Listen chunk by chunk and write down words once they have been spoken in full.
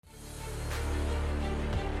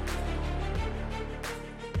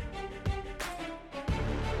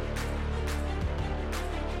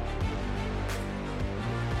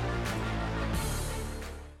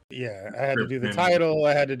Yeah, I had to do the Description. title,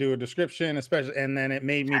 I had to do a description, especially, and then it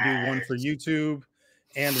made me do one for YouTube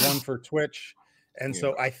and one for Twitch. And Yeah.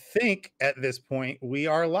 so I think at this point we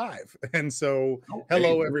are live. And so Oh, hey,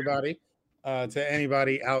 hello everybody. To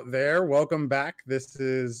anybody out there, welcome back. This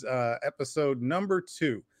is episode number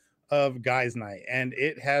 2 of Guys Night, and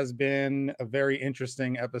it has been a very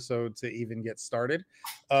interesting episode to even get started.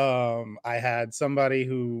 I had somebody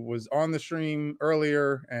who was on the stream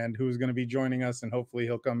earlier and who's going to be joining us, and hopefully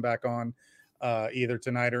he'll come back on either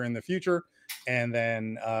tonight or in the future. And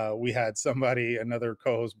then we had somebody, another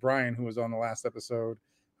co-host, Brian, who was on the last episode,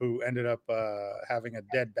 who ended up having a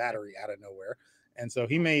dead battery out of nowhere. And so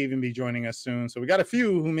he may even be joining us soon. So we got a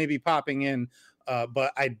few who may be popping in.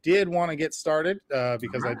 But I did want to get started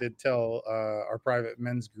because I did tell our private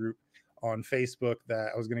men's group on Facebook that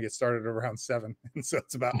I was going to get started around 7. And so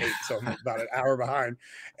it's about 8. So I'm about an hour behind.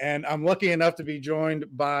 And I'm lucky enough to be joined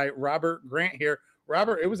by Robert Grant here.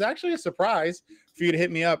 Robert, it was actually a surprise for you to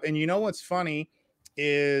hit me up. And you know what's funny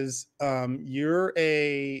is you're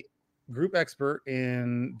a group expert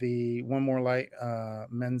in the One More Light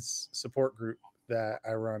men's support group that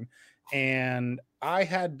I run. And I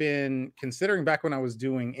had been considering back when I was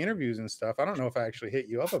doing interviews and stuff. I don't know if I actually hit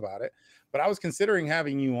you up about it, but I was considering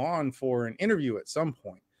having you on for an interview at some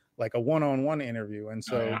point, like a one-on-one interview. And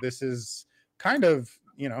so this is kind of,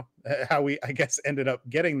 how we, I guess, ended up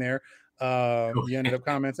getting there. You ended up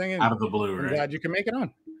commenting, and out of the blue, I'm right? glad you can make it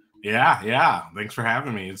on. Yeah. Thanks for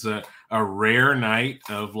having me. It's a rare night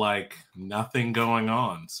of like nothing going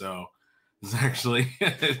on. So it's actually,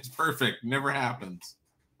 it's perfect. Never happens.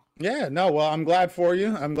 Yeah, no, well, I'm glad for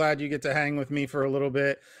you. I'm glad you get to hang with me for a little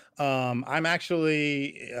bit. I'm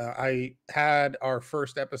actually, I had our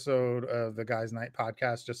first episode of the Guys Night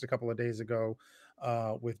podcast just a couple of days ago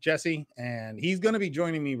with Jesse, and he's going to be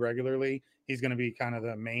joining me regularly. He's going to be kind of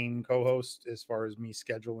the main co-host as far as me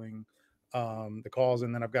scheduling the calls.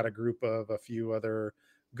 And then I've got a group of a few other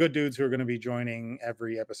good dudes who are going to be joining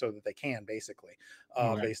every episode that they can, basically,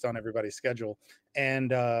 based on everybody's schedule.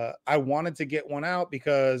 And I wanted to get one out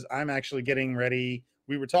because I'm actually getting ready.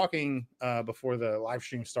 We were talking before the live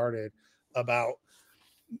stream started about,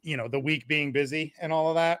 the week being busy and all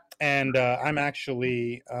of that. And I'm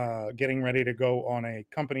actually getting ready to go on a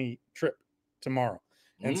company trip tomorrow.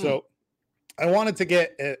 And so I wanted to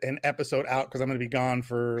get an episode out because I'm going to be gone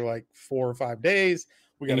for like 4 or 5 days.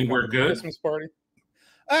 We got a company Christmas party.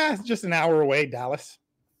 It's just an hour away, Dallas.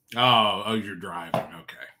 Oh, you're driving.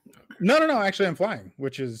 Okay. No. Actually, I'm flying,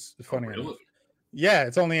 which is funny. Oh, really? Enough. Yeah,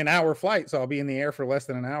 it's only an hour flight, so I'll be in the air for less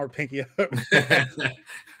than an hour. Pinky up.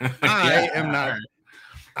 I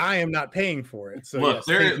am not paying for it. So look,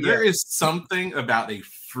 yes, there is something about a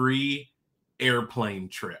free airplane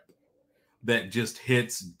trip that just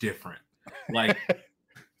hits different. Like,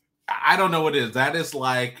 I don't know what it is. That is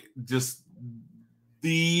like just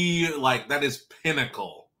that is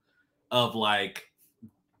pinnacle of like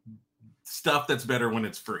stuff that's better when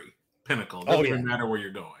it's free. Pinnacle. Doesn't even matter where you're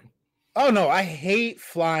going. Oh no, I hate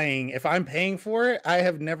flying. If I'm paying for it, I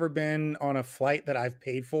have never been on a flight that I've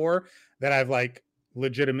paid for that I've like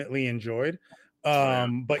legitimately enjoyed.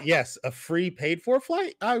 But yes, a free paid for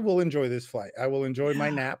flight, I will enjoy this flight. I will enjoy my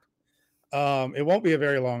nap. It won't be a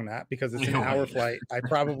very long nap because it's an hour flight. I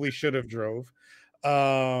probably should have drove.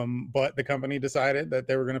 But the company decided that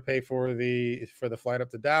they were going to pay for the flight up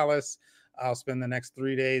to Dallas. I'll spend the next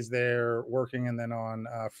 3 days there working, and then on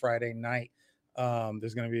Friday night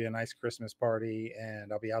there's going to be a nice Christmas party,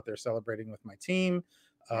 and I'll be out there celebrating with my team,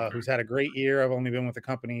 who's had a great year. I've only been with the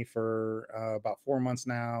company for about 4 months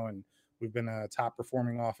now, and we've been a top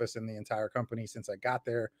performing office in the entire company since I got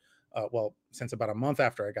there. Since about a month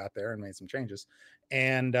after I got there and made some changes.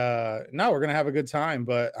 And no, we're going to have a good time,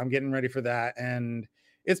 but I'm getting ready for that. And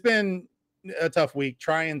it's been a tough week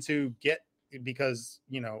trying to get, because,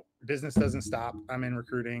 business doesn't stop. I'm in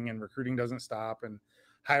recruiting, and recruiting doesn't stop, and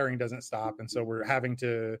hiring doesn't stop. And so we're having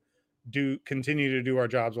to continue to do our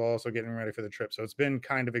jobs while also getting ready for the trip. So it's been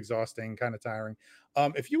kind of exhausting, kind of tiring.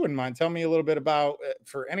 If you wouldn't mind, tell me a little bit about,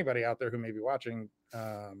 for anybody out there who may be watching,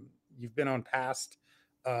 you've been on past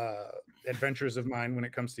adventures of mine when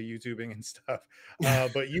it comes to YouTubing and stuff,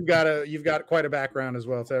 but you've got quite a background as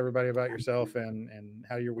well. Tell everybody about yourself and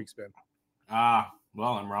how your week's been.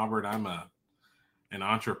 Well, I'm Robert. I'm an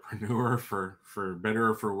entrepreneur for better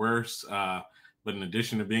or for worse. But in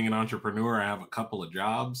addition to being an entrepreneur, I have a couple of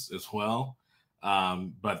jobs as well.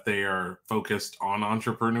 But they are focused on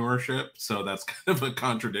entrepreneurship. So that's kind of a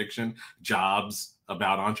contradiction. Jobs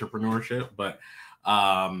about entrepreneurship. But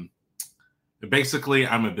basically,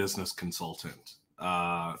 I'm a business consultant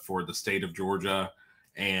for the state of Georgia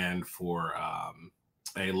and for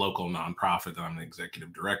a local nonprofit that I'm the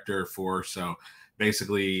executive director for. So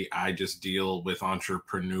basically, I just deal with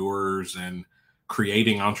entrepreneurs and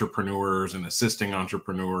creating entrepreneurs and assisting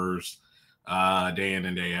entrepreneurs day in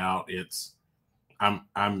and day out.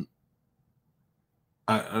 I'm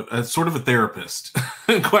a sort of a therapist,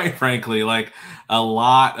 quite frankly. Like a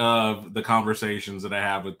lot of the conversations that I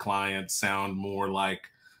have with clients sound more like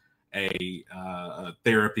a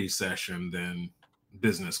therapy session than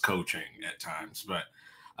business coaching at times. But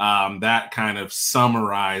that kind of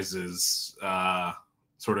summarizes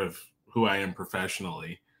sort of who I am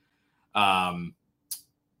professionally.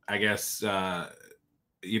 I guess,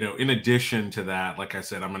 in addition to that, like I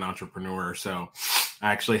said, I'm an entrepreneur. So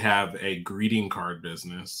I actually have a greeting card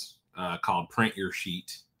business called Print Your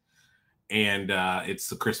Sheet. And it's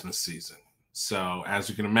the Christmas season. So as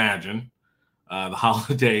you can imagine, the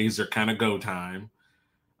holidays are kind of go time.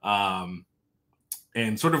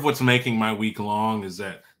 And sort of what's making my week long is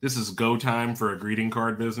that this is go time for a greeting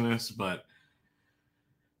card business, but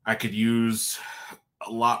I could use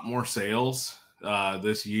a lot more sales.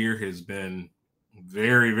 This year has been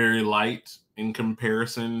very, very light in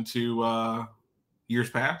comparison to years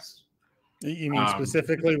past. You mean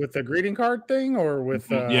specifically with the greeting card thing, or with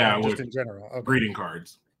just with in general? Okay. greeting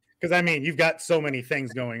cards. Because I mean, you've got so many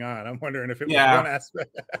things going on. I'm wondering if it was one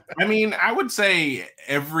aspect. I mean, I would say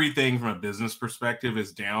everything from a business perspective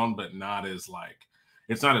is down, but not as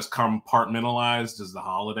it's not as compartmentalized as the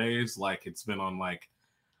holidays. Like it's been on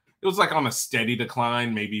it was on a steady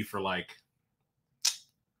decline, maybe for I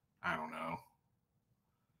don't know,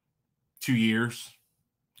 2 years,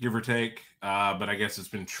 give or take. But I guess it's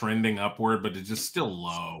been trending upward, but it's just still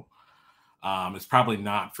low. It's probably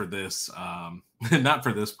not for this, not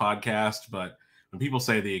for this podcast, but when people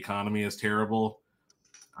say the economy is terrible,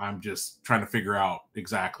 I'm just trying to figure out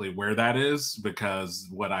exactly where that is, because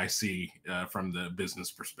what I see from the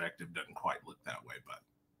business perspective doesn't quite look that way, but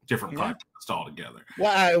different podcast altogether.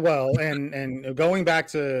 Well, and going back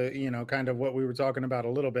to, kind of what we were talking about a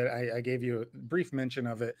little bit, I gave you a brief mention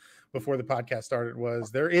of it before the podcast started,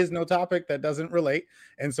 was there is no topic that doesn't relate.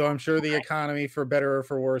 And so I'm sure the economy, for better or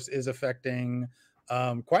for worse, is affecting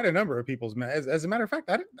quite a number of people's, as a matter of fact,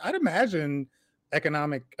 I'd imagine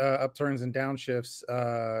economic upturns and downshifts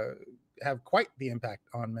have quite the impact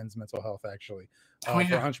on men's mental health, actually.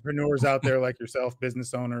 For entrepreneurs out there like yourself,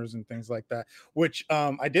 business owners and things like that, which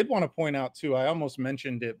I did want to point out too. I almost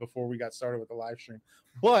mentioned it before we got started with the live stream,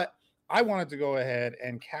 but I wanted to go ahead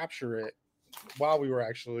and capture it while we were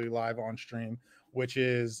actually live on stream, which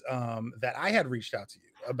is that I had reached out to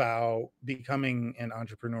you about becoming an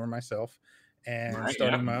entrepreneur myself and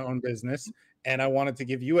starting my own business. And I wanted to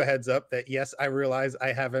give you a heads up that, yes, I realize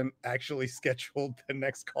I haven't actually scheduled the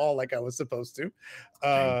next call like I was supposed to.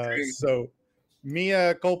 So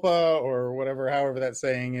mea culpa, or whatever, however that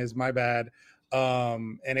saying is, my bad.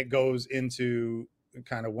 And it goes into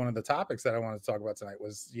kind of one of the topics that I wanted to talk about tonight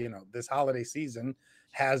was, this holiday season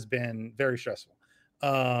has been very stressful.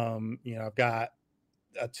 I've got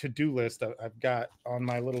a to-do list I've got on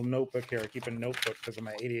my little notebook here. I keep a notebook because of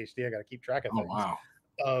my ADHD. I got to keep track of things.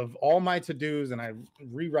 Of all my to-dos, and I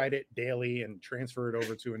rewrite it daily and transfer it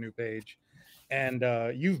over to a new page. And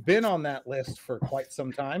you've been on that list for quite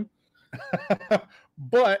some time,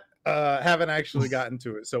 but haven't actually gotten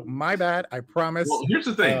to it. So my bad, I promise. Well, here's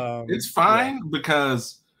the thing. It's fine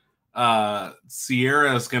because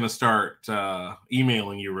Sierra is going to start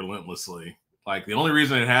emailing you relentlessly. Like, the only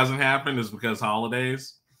reason it hasn't happened is because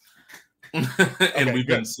holidays. And we've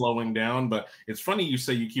been slowing down. But it's funny you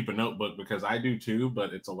say you keep a notebook, because I do too,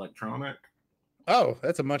 but it's electronic. Oh,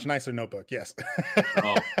 that's a much nicer notebook. Yes.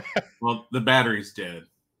 Well, the battery's dead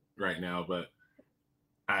right now, but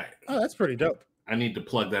that's pretty dope. I need to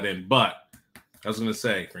plug that in. But I was going to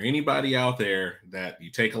say, for anybody out there that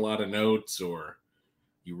you take a lot of notes or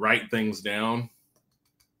you write things down,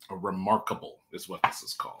 a remarkable is what this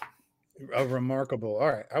is called. A remarkable.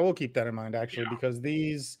 All right. I will keep that in mind, actually, because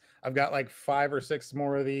these, I've got like 5 or 6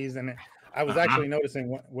 more of these. And I was actually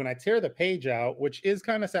noticing when I tear the page out, which is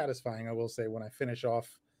kind of satisfying, I will say, when I finish off,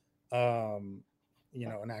 an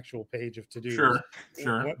actual page of to-dos.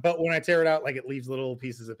 Sure. But when I tear it out, like, it leaves little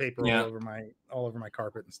pieces of paper all over my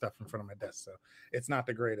carpet and stuff in front of my desk. So it's not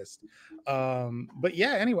the greatest. But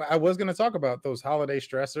yeah, anyway, I was going to talk about those holiday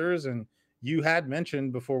stressors, and you had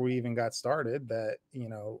mentioned before we even got started that,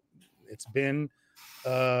 it's been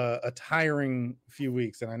a tiring few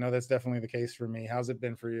weeks, and I know that's definitely the case for me. How's it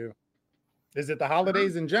been for you? Is it the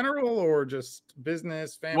holidays in general, or just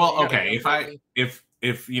business, family? Well, okay.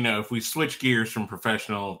 If we switch gears from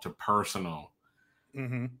professional to personal,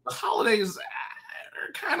 the holidays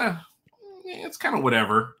are kind of, it's kind of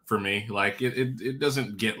whatever for me. Like it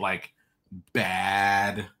doesn't get like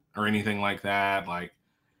bad or anything like that. Like,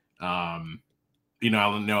 you know,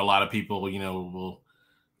 I know a lot of people, you know, will,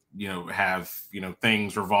 you know, have, you know,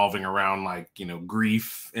 things revolving around like, you know,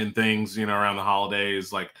 grief and things, you know, around the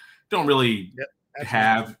holidays. Like, don't really Yep, that's me.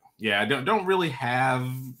 have, yeah, don't really have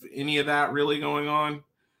any of that really going on.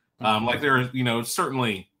 Hmm. Like there are, you know,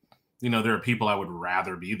 certainly, you know, there are people I would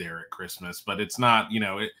rather be there at Christmas, but it's not, you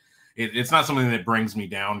know, it's not something that brings me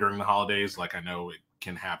down during the holidays. Like I know it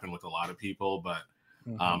can happen with a lot of people, but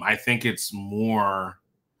Hmm. I think it's more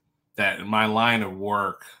that in my line of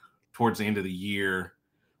work towards the end of the year,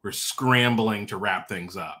 we're scrambling to wrap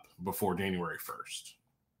things up before January 1st.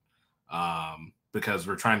 Because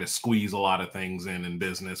we're trying to squeeze a lot of things in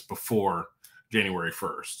business before January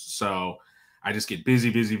 1st. So I just get busy,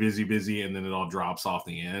 busy, busy, busy, and then it all drops off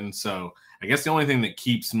the end. So I guess the only thing that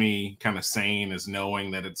keeps me kind of sane is knowing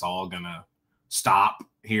that it's all going to stop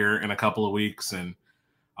here in a couple of weeks and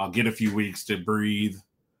I'll get a few weeks to breathe.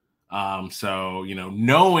 So, you know,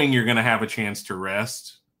 knowing you're going to have a chance to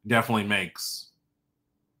rest definitely makes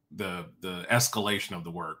the escalation of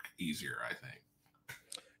the work easier, I think.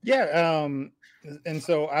 Yeah. And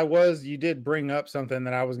so you did bring up something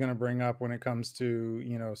that I was going to bring up when it comes to,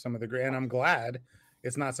 you know, some of the, and I'm glad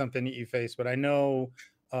it's not something that you face, but I know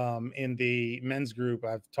in the men's group,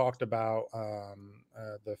 I've talked about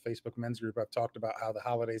the Facebook men's group, I've talked about how the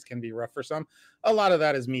holidays can be rough for some. A lot of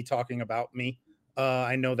that is me talking about me.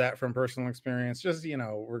 I know that from personal experience, just, you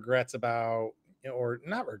know, regrets about, or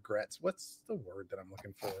not regrets. What's the word that I'm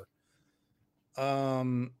looking for?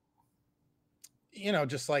 You know,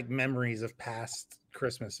 just like memories of past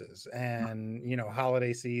Christmases and, you know,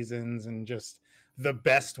 holiday seasons and just the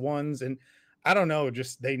best ones. And I don't know,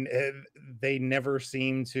 just they never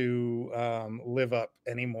seem to live up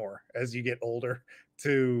anymore as you get older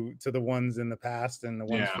to the ones in the past and the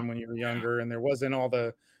ones Yeah. from when you were Yeah. younger. And there wasn't all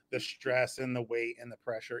the stress and the weight and the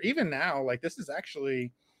pressure. Even now, like this is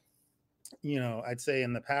actually, you know, I'd say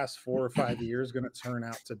in the past 4 or 5 years going to turn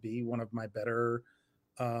out to be one of my better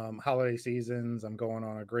holiday seasons. I'm going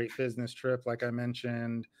on a great business trip, like I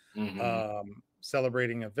mentioned, Mm-hmm.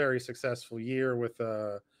 celebrating a very successful year with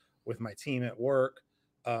my team at work.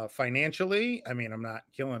 Financially, I mean, I'm not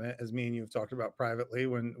killing it, as me and you have talked about privately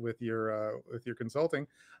when with your consulting.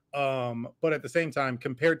 But at the same time,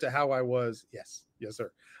 compared to how I was, yes,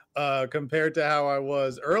 sir. Compared to how I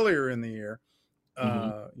was earlier in the year,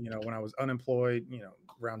 Mm-hmm. you know, when I was unemployed, you know,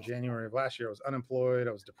 around January of last year, I was unemployed,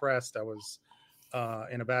 I was depressed, I was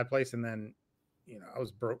in a bad place, and then, you know, I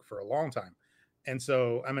was broke for a long time, and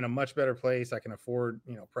so I'm in a much better place. I can afford,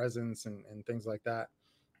 you know, presents and things like that.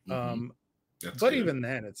 Mm-hmm. Um, That's but good. even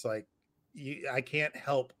then, it's like I can't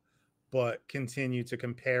help but continue to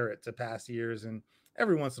compare it to past years. And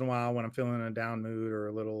every once in a while, when I'm feeling in a down mood or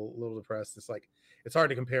a little depressed, it's like it's hard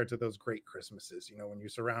to compare it to those great Christmases. You know, when you're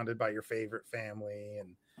surrounded by your favorite family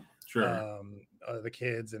and Sure. the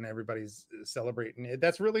kids and everybody's celebrating it.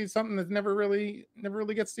 That's really something that never really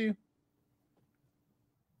gets to you.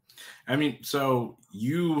 I mean, so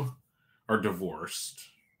you are divorced,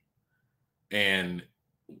 and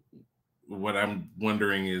what I'm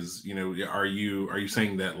wondering is, you know, are you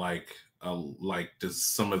saying that like does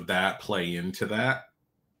some of that play into that?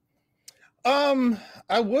 Um,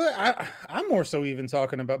 I'm more so even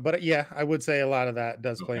talking about, but yeah, I would say a lot of that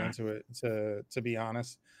does play Okay. into it. To be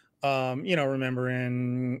honest, you know,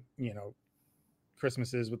 remembering, you know,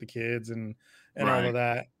 Christmases with the kids and all Right. of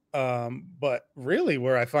that. But really,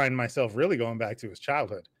 where I find myself really going back to is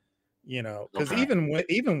childhood. You know, because Okay. even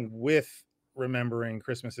with remembering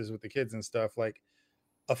Christmases with the kids and stuff, like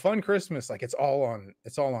a fun Christmas, like it's all on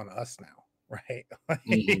us now, right? Like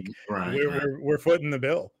Hmm. Right. we're Right. we're we're footing the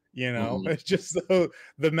bill, you know. Hmm. It's just so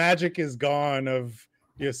the magic is gone of,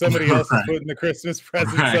 you know, somebody else is Right. putting the Christmas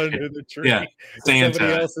presents Right. under the Yeah. tree and somebody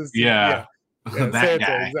Santa. else is, yeah, Yeah. yeah, That Santa,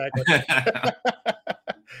 guy. exactly.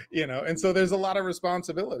 You know, and so there's a lot of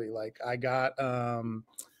responsibility. Like I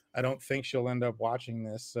don't think she'll end up watching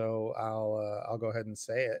this, so I'll go ahead and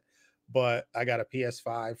say it. But I got a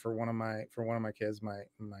PS5 for one of my kids, my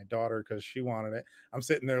daughter, because she wanted it. I'm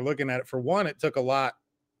sitting there looking at it. For one, it took a lot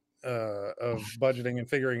of budgeting and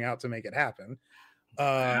figuring out to make it happen.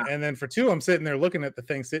 And then for two, I'm sitting there looking at the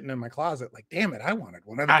thing sitting in my closet, like, damn it, I wanted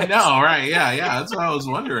one of I those. know, right? Yeah, yeah. That's what I was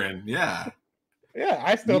wondering. Yeah. Yeah,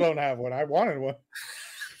 I still don't have one. I wanted one.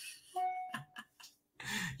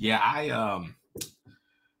 Yeah, I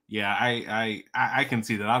can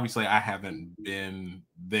see that. Obviously, I haven't been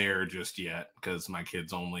there just yet because my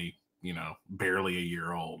kid's only, you know, barely a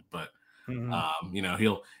year old. But Hmm. you know,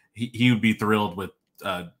 he would be thrilled with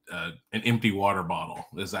an empty water bottle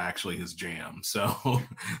is actually his jam. So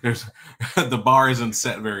there's the bar isn't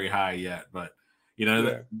set very high yet, but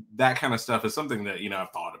that kind of stuff is something that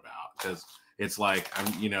I've thought about, because it's like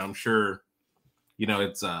I'm sure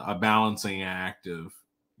it's a balancing act of,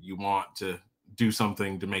 you want to do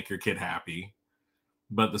something to make your kid happy,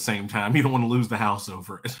 but at the same time you don't want to lose the house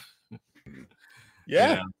over it.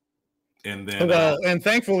 Yeah. And then and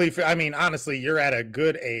thankfully, I mean, honestly, you're at a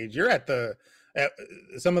good age. You're at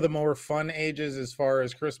some of the more fun ages as far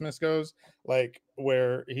as Christmas goes, like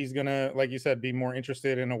where he's gonna, like you said, be more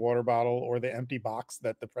interested in a water bottle or the empty box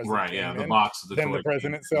that the present came the in box of the than the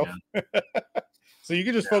present itself. So you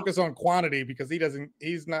can just focus on quantity, because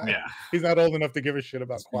he's not old enough to give a shit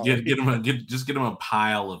about quality. Just get him a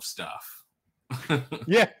pile of stuff.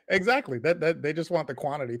 Yeah, exactly. That they just want the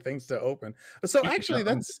quantity, things to open. So actually,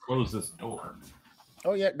 that's close this door.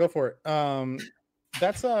 Oh yeah, go for it.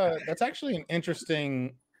 That's actually an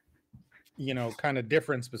interesting, kind of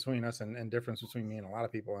difference between us, and difference between me and a lot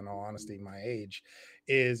of people, in all honesty, my age,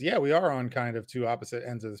 is we are on kind of two opposite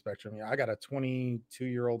ends of the spectrum. I got a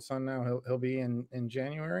 22-year-old son now. He'll be in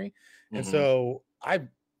January. And so I've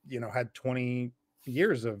had 20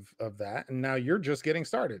 years of that, and now you're just getting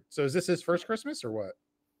started. So is this his first Christmas or what?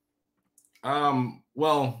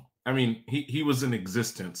 Well, I mean, he was in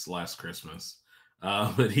existence last Christmas,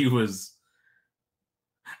 but he was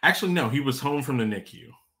actually, no, he was home from the NICU,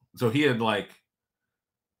 so he had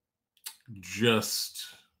just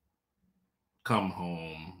come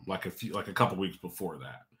home like a couple weeks before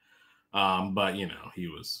that. But he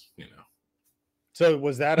was So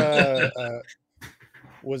was that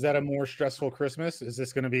was that a more stressful Christmas? Is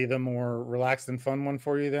this going to be the more relaxed and fun one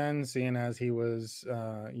for you then, seeing as he was,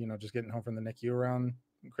 just getting home from the NICU around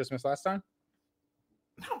Christmas last time?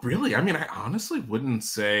 Not really. I mean, I honestly wouldn't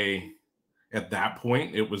say at that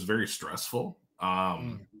point it was very stressful.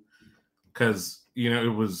 Because,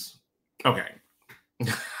 it was okay.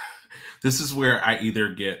 This is where I either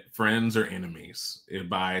get friends or enemies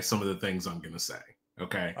by some of the things I'm going to say.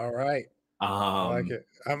 Okay. All right. I like it.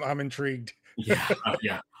 I'm intrigued. Yeah.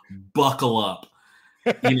 Buckle up.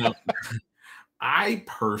 I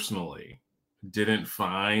personally didn't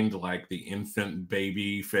find the infant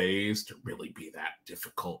baby phase to really be that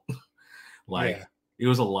difficult. It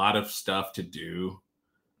was a lot of stuff to do.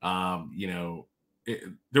 There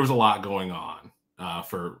was a lot going on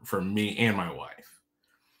for me and my wife.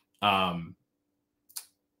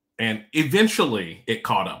 And eventually it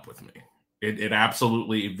caught up with me. It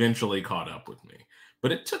absolutely eventually caught up with me.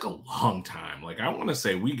 But it took a long time. I want to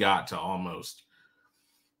say we got to almost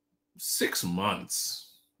 6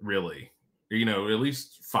 months, really. At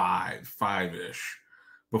least five-ish,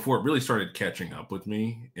 before it really started catching up with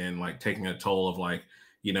me and taking a toll of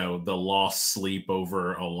the lost sleep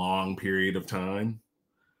over a long period of time.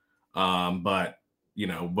 But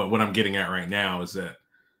what I'm getting at right now is that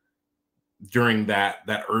during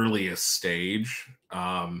that earliest stage,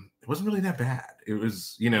 it wasn't really that bad. It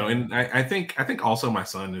was, and I think also my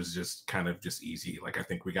son is just kind of just easy. I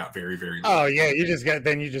think we got very, very lucky. Oh yeah, you just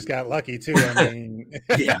got lucky too. I mean,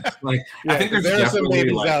 yeah, I think there are some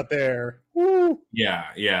babies out there. Woo. Yeah,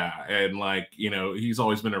 and he's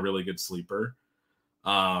always been a really good sleeper,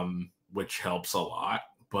 which helps a lot.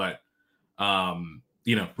 But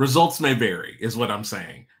results may vary, is what I'm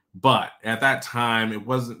saying. But at that time, it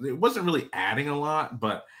wasn't really adding a lot.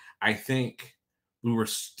 But I think we were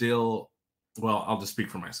still, well, I'll just speak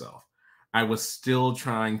for myself. I was still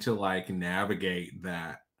trying to navigate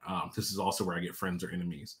that. This is also where I get friends or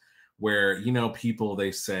enemies, where, people,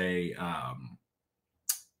 they say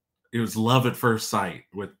it was love at first sight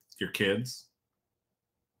with your kids.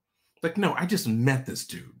 No, I just met this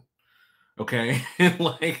dude. Okay.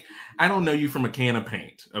 I don't know you from a can of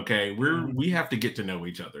paint. Okay. We have to get to know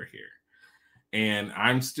each other here. And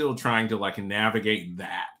I'm still trying to navigate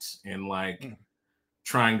that and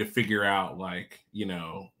trying to figure out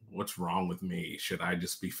what's wrong with me. Should I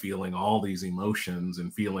just be feeling all these emotions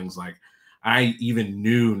and feelings? I even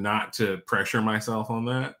knew not to pressure myself on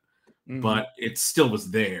that, but it still was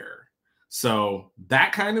there. So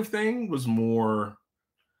that kind of thing was more,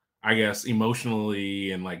 I guess,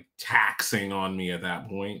 emotionally and taxing on me at that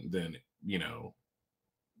point than, the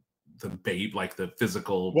the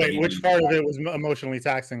physical. Wait, which part of it was emotionally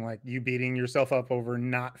taxing? You beating yourself up over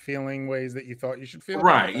not feeling ways that you thought you should feel?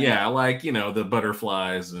 Right. Yeah. The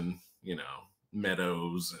butterflies and,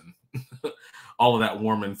 meadows and all of that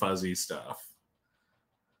warm and fuzzy stuff.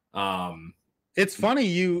 It's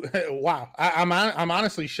funny. Wow. I'm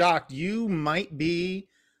honestly shocked. You might be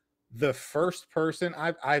the first person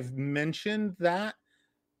I've mentioned that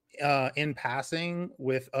in passing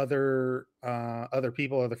with other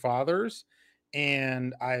people, other fathers,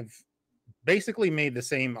 and I've basically made the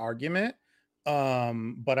same argument.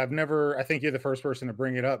 But I've never, I think you're the first person to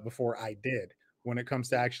bring it up before I did when it comes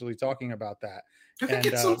to actually talking about that. I think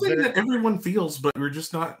And it's something that everyone feels, but we're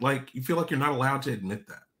just not like you feel like you're not allowed to admit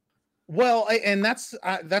that. well, and that's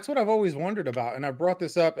what I've always wondered about. And I brought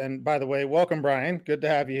this up. And by the way, welcome, Brian. Good to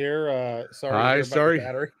have you here. Sorry to Hi, hear about your sorry.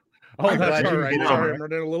 battery. Oh, Hi, I'm that's glad all you Brian. made right. it Sorry, anyway. I'm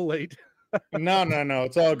running a little late. No,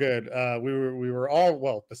 it's all good. We were all,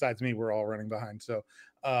 well, besides me, we're all running behind. So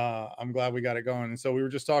I'm glad we got it going. And so we were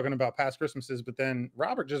just talking about past Christmases, but then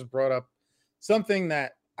Robert just brought up something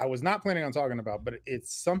that I was not planning on talking about, but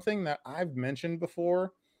it's something that I've mentioned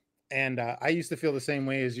before. And I used to feel the same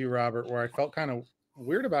way as you, Robert, where I felt kind of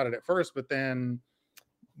weird about it at first, but then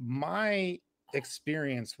my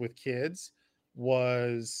experience with kids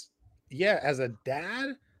was, yeah, as a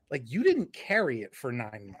dad, like you didn't carry it for 9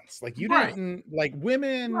 months. Like you Right, didn't, like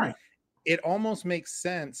women, right. it almost makes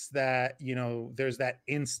sense that, there's that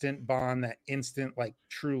instant bond, that instant like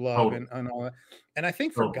true love Totally, and all that. And I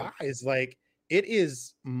think for totally. guys, like it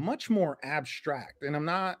is much more abstract. And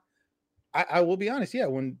I will be honest, yeah,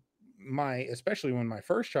 especially when my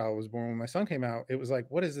first child was born, when my son came out, it was like,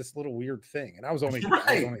 what is this little weird thing? And I was Right, only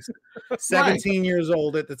right. 17 years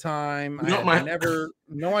old at the time. You I know, had never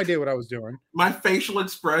no idea what I was doing. my facial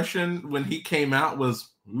expression when he came out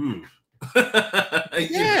was, ooh. You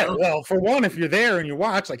Yeah, know? well, for one, if you're there and you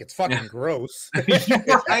watch, like it's Yeah. fucking gross. You're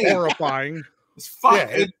It's right. horrifying. Yeah,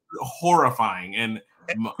 It's horrifying. And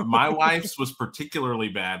it- my wife's was particularly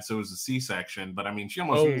bad. So it was a C-section, but I mean, she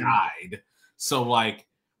almost Oh, died. So, like,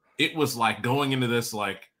 it was like going into this,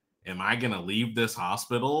 like, am I going to leave this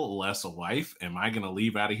hospital less a wife? Am I going to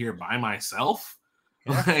leave out of here by myself?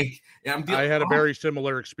 yeah. Like, I'm I had a oh, very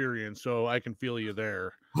similar experience, so I can feel you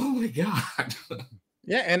there. oh my God.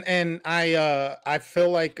 Yeah, and I feel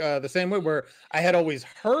like the same way where I had always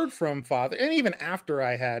heard from father, and even after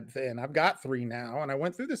I had, and I've got three now, and I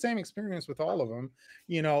went through the same experience with all of them.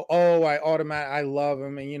 Oh, I love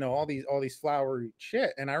them, and all these flowery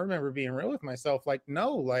shit. And I remember being real with myself, like,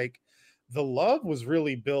 no, like the love was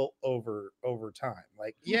really built over time.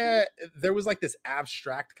 Like, yeah, there was like this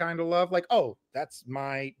abstract kind of love, like, oh, that's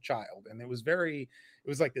my child, and it was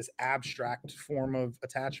like this abstract form of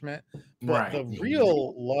attachment, but Right. the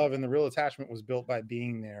real love and the real attachment was built by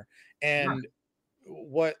being there. Right. And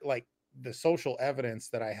what, like, the social evidence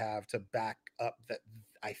that I have to back up that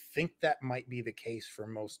I think that might be the case for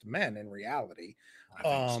most men in reality, I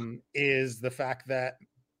think so. is the fact that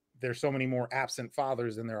there's so many more absent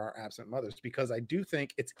fathers than there are absent mothers, because I do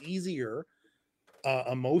think it's easier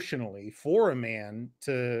emotionally for a man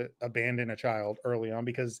to abandon a child early on,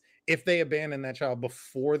 because if they abandon that child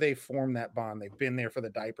before they form that bond, they've been there for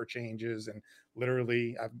the diaper changes, and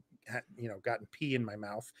literally I've gotten pee in my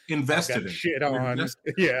mouth, I've Invested gotten in. shit You're on,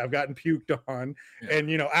 invested. yeah, I've gotten puked on. Yeah.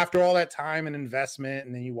 And after all that time and investment,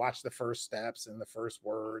 and then you watch the first steps and the first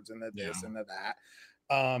words and the Yeah. this and the that,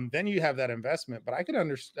 then you have that investment. But I could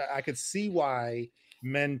understand, I could see why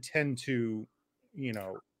men tend to you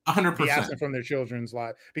know be 100%. absent from their children's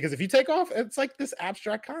life, because if you take off, it's like this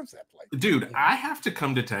abstract concept, like, Dude, I have to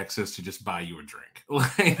come to Texas to just buy you a drink.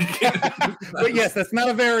 Like, but yes, it's not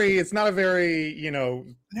a very no,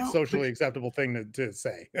 but socially acceptable thing to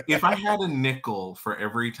say. if I had a nickel for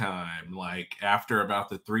every time, like after about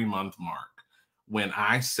the 3-month mark, when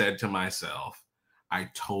I said to myself, I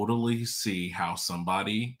totally see how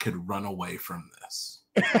somebody could run away from this.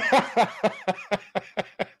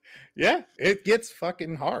 Yeah, it gets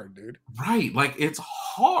fucking hard, dude. Right. Like it's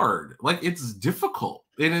hard. Like it's difficult.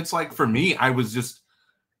 And it's like for me, I was just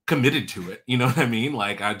committed to it. You know what I mean?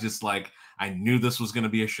 Like I knew this was gonna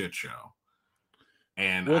be a shit show.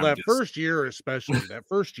 And Well, I'm that just first year, especially, that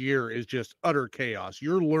first year is just utter chaos.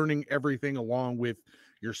 You're learning everything along with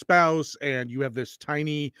your spouse, and you have this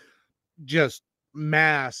tiny, just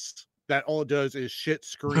mass that all it does is shit,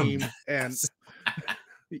 scream, and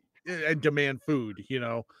Yes. and demand food.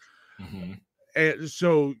 Mhm. And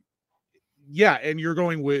so, yeah, and you're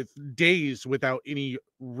going with days without any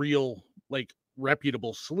real, like,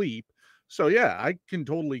 reputable sleep. So yeah, I can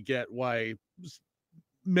totally get why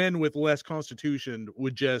men with less constitution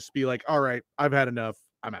would just be like, all right, I've had enough,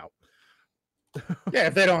 I'm out. Yeah,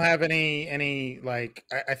 if they don't have any like,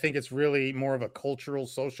 I think it's really more of a cultural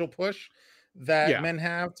social push that Yeah. men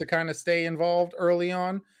have to kind of stay involved early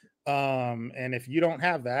on. And if you don't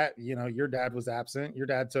have that, your dad was absent, your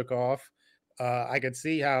dad took off. I could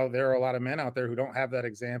see how there are a lot of men out there who don't have that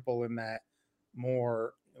example, in that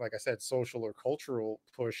more, like I said, social or cultural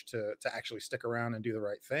push to actually stick around and do the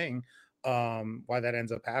right thing. why that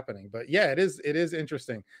ends up happening. But yeah, it is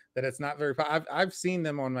interesting that it's not very I've seen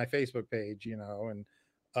them on my Facebook page, and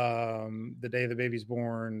the day the baby's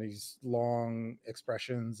born, these long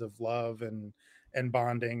expressions of love and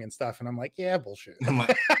bonding and stuff, and I'm like, yeah, bullshit. I'm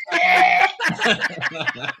like,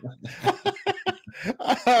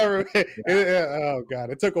 oh god,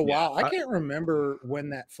 it took a while. I I- can't remember when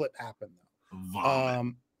that flip happened though.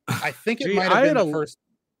 vomit. I think it See, might have been the first.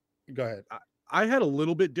 Go ahead. I had a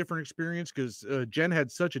little bit different experience because Jen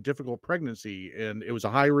had such a difficult pregnancy, and it was a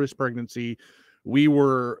high risk pregnancy. We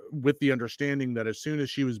were with the understanding that as soon as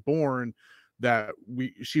she was born, that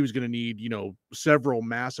she was going to need, several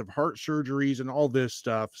massive heart surgeries and all this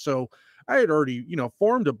stuff. So I had already,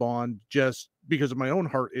 formed a bond just because of my own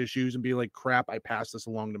heart issues and be like, crap, I passed this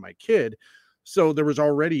along to my kid. So there was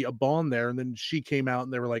already a bond there. And then she came out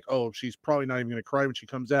and they were like, oh, she's probably not even going to cry when she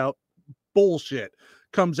comes out. Bullshit.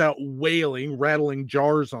 Comes out wailing, rattling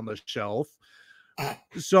jars on the shelf.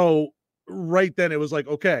 So right then it was like,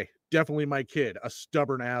 okay, definitely my kid, a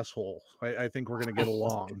stubborn asshole. I think we're gonna get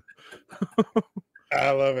along.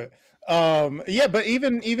 I love it. Yeah, but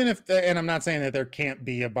even if and I'm not saying that there can't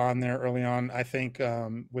be a bond there early on. I think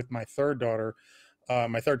with my third daughter,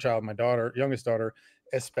 my third child, my daughter, youngest daughter,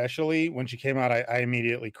 especially when she came out, I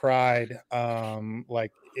immediately cried.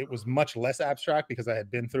 Like it was much less abstract because I had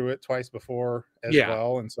been through it twice before as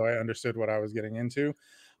well, and so I understood what I was getting into.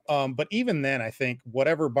 But even then, I think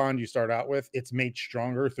whatever bond you start out with, it's made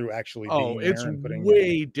stronger through actually being there it's and putting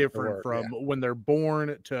way in different work. from when they're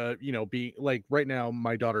born to, being like right now,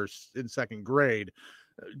 my daughter's in second grade.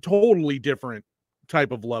 Totally different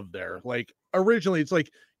type of love there. Like originally it's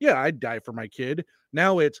like, yeah, I'd die for my kid.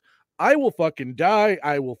 Now it's, I will fucking die.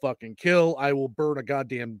 I will fucking kill. I will burn a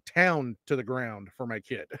goddamn town to the ground for my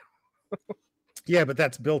kid. Yeah, but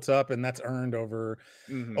that's built up and that's earned over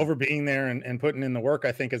being there and putting in the work,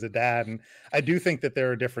 I think, as a dad. And I do think that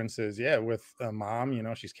there are differences. Yeah, with a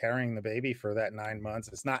mom, she's carrying the baby for that 9 months.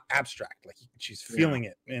 It's not abstract. Like she's feeling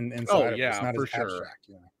it inside of her. It's not as abstract,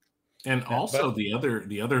 And Yeah, also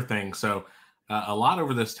the other thing. So a lot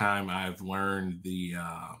over this time, I've learned the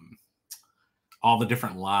all the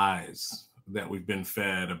different lies that we've been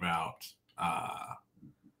fed about,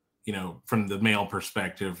 from the male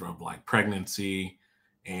perspective of like pregnancy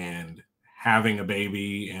and having a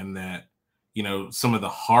baby, and that, some of the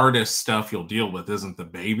hardest stuff you'll deal with isn't the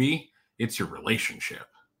baby, it's your relationship.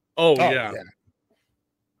 Oh yeah.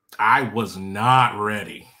 I was not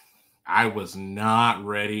ready. I was not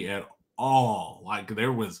ready at all. Like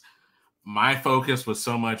my focus was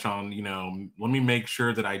so much on, let me make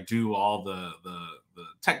sure that I do all the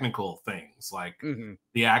technical things, like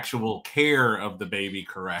the actual care of the baby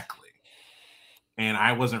correctly. And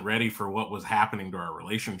I wasn't ready for what was happening to our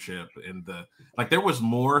relationship. And there was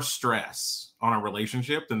more stress on our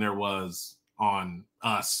relationship than there was on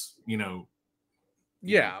us,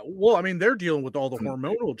 Yeah, well, I mean, they're dealing with all the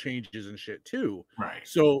hormonal changes and shit too. Right.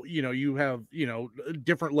 So, you have,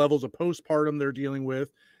 different levels of postpartum they're dealing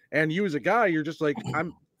with. And you as a guy, you're just like,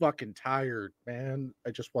 I'm fucking tired, man.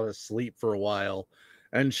 I just want to sleep for a while.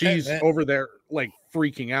 And she's over there like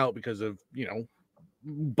freaking out because of,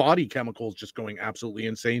 body chemicals just going absolutely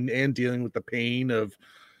insane and dealing with the pain of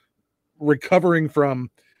recovering from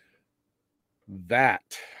that.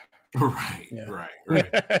 Right. And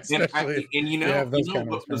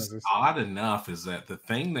what was odd enough is that the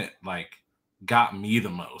thing that like got me the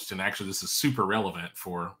most, and actually this is super relevant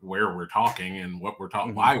for where we're talking and what we're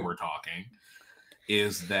talking, why we're talking,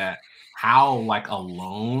 is that how like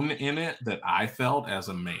alone in it that I felt as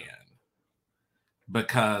a man,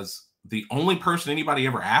 because the only person anybody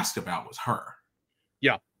ever asked about was her.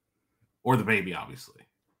 Yeah. Or the baby, obviously.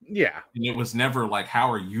 Yeah. And it was never like,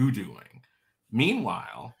 how are you doing?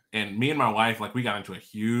 Meanwhile, and me and my wife, like we got into a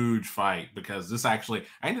huge fight because I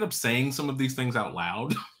ended up saying some of these things out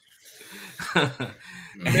loud.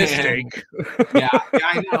 Mistake. Yeah,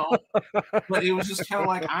 I know. But it was just kind of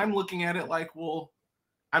like, I'm looking at it like, well,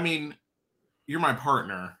 I mean, you're my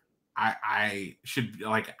partner. I should,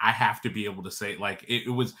 like, I have to be able to say, like, it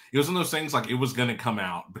was one of those things, like, it was going to come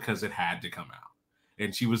out because it had to come out.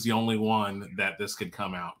 And she was the only one that this could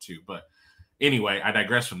come out to. But anyway, I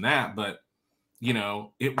digress from that. But, I'm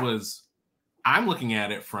looking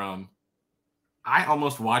at it from, I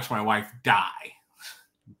almost watched my wife die.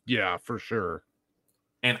 Yeah, for sure.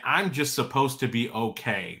 And I'm just supposed to be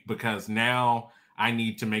okay because now I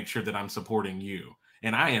need to make sure that I'm supporting you.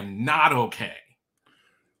 And I am not okay.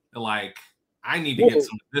 Like, I need to get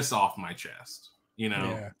some of this off my chest,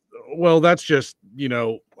 Yeah. Well, that's just,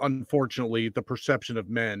 unfortunately, the perception of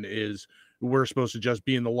men is we're supposed to just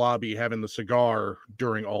be in the lobby having the cigar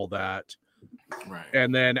during all that. Right.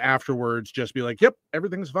 And then afterwards, just be like, yep,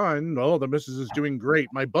 everything's fine. Oh, the missus is doing great.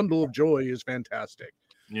 My bundle of joy is fantastic.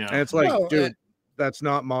 Yeah. And it's like, Well, dude, that's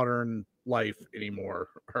not modern life anymore.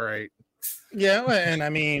 All right. yeah, and I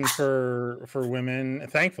mean for women,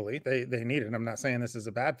 thankfully they need it. I'm not saying this is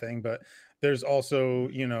a bad thing, but there's also,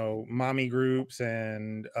 you know, mommy groups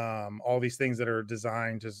and all these things that are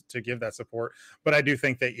designed to give that support. But I do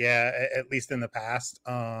think that, yeah, at least in the past,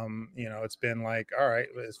 you know, it's been like, all right,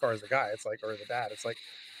 as far as the guy, it's like, or the dad, it's like,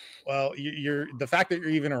 well, you're the fact that you're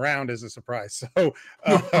even around is a surprise. So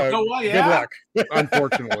Oh, well, good yeah. luck.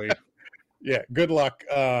 Unfortunately. Yeah, good luck,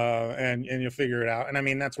 and you'll figure it out. And I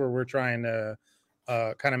mean, that's where we're trying to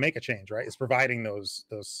kind of make a change, right? Is providing those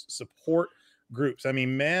support groups. I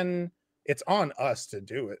mean, men, it's on us to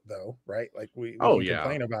do it, though, right? Like we Oh, can yeah.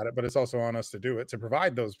 complain about it, but it's also on us to do it, to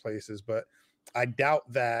provide those places. But I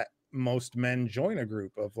doubt that most men join a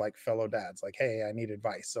group of like fellow dads, like, hey, I need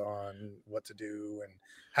advice on what to do and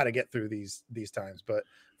how to get through these times. But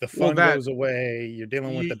the Well, fun that goes away. You're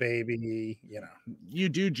dealing with you the baby, you know. you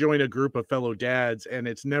do join a group of fellow dads, and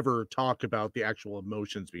it's never talk about the actual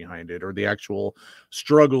emotions behind it or the actual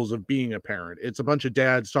struggles of being a parent. It's a bunch of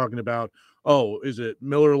dads talking about, oh, is it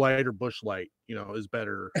Miller Lite or Bush Light? You know, is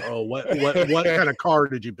better. Oh, what kind of car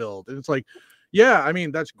did you build? And it's like, yeah, I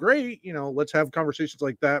mean, that's great. You know, let's have conversations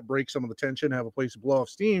like that, break some of the tension, have a place to blow off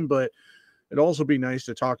steam. But it'd also be nice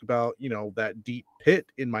to talk about, you know, that deep pit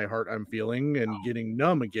in my heart I'm feeling and getting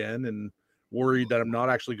numb again and worried that I'm not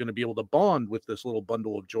actually going to be able to bond with this little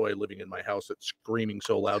bundle of joy living in my house that's screaming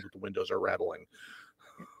so loud that the windows are rattling.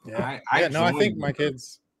 Yeah. I No, I think joined my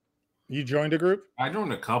kids. You joined a group? I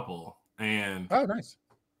joined a couple, and Oh, nice.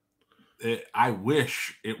 I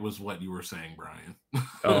wish it was what you were saying, Brian.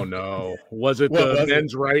 Oh no. Was it What the was it?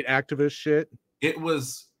 men's right activist shit? It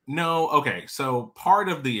was no, okay. So part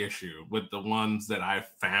of the issue with the ones that I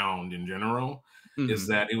found in general is Mhm.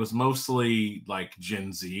 that it was mostly like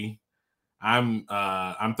Gen Z. I'm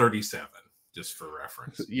 37, just for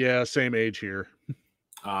reference. Yeah, same age here.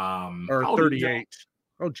 Or How old are you, John? 38.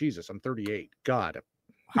 Oh Jesus, I'm 38. God.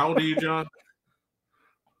 How old are you, John?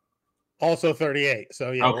 Also 38.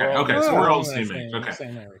 So yeah, Okay, we're all okay, so we're all in the that same age. Okay,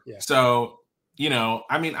 same area. Yeah. so you know,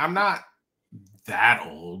 I mean, I'm not that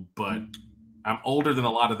old, but I'm older than a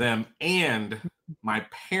lot of them, and my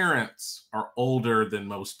parents are older than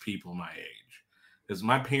most people my age. Because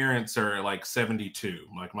my parents are like 72.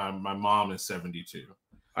 Like my mom is 72.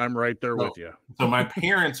 I'm right there So, with you. so my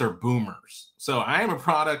parents are boomers. So I am a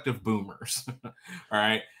product of boomers. All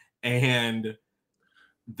right. And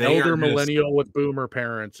they are Elder just millennial with boomer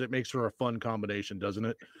parents. It makes for a fun combination, doesn't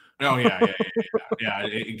it? oh yeah.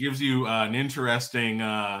 It gives you an interesting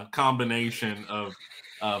combination of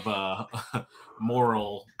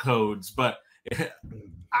moral codes, but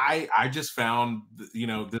I just found you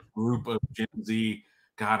know this group of Gen Z.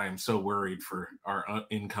 God, I'm so worried for our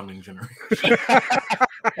incoming generation.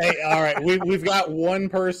 Hey, all right. We've got one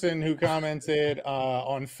person who commented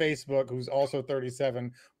on Facebook who's also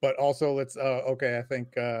 37, but also let's okay, I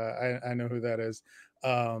think I know who that is.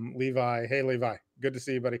 Levi. Hey Levi. Good to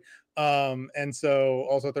see you, buddy. And so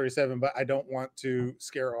also 37, but I don't want to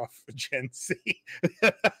scare off Gen Z.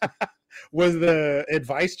 Was the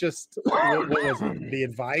advice just what was it? The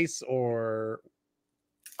advice or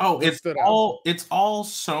Oh, what stood out? it's all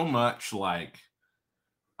so much like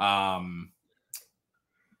um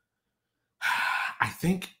I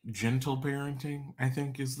think gentle parenting, I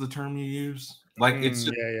think is the term you use. Like it's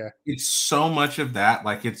just, Yeah. it's so much of that.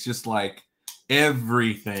 Like it's just like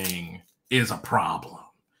everything is a problem.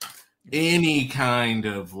 Any kind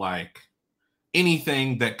of like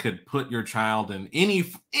anything that could put your child in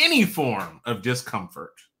any form of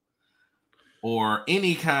discomfort or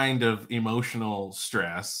any kind of emotional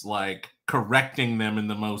stress, like correcting them in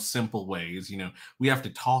the most simple ways. You know, we have to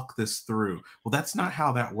talk this through. Well, that's not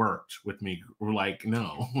how that worked with me. We're like,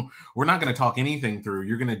 no, we're not going to talk anything through.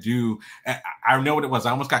 You're going to do, I know what it was.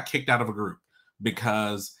 I almost got kicked out of a group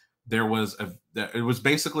because it was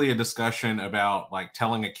basically a discussion about like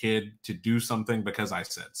telling a kid to do something because I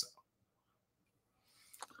said so.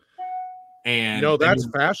 And no, that's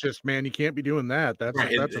fascist, man. You can't be doing that. That's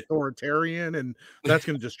right, that's authoritarian, and that's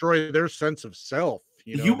going to destroy their sense of self.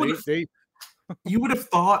 You know, they you would have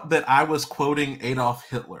thought that I was quoting Adolf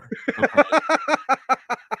Hitler. Okay?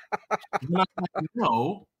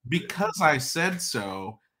 No, because I said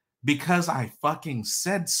so, because I fucking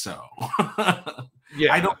said so.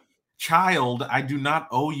 yeah. I do not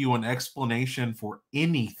owe you an explanation for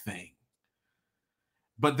anything.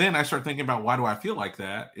 But then I start thinking about why do I feel like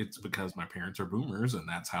that? It's because my parents are boomers and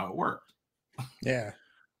that's how it worked. Yeah.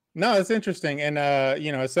 No, it's interesting. And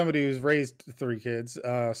you know, as somebody who's raised 3 kids,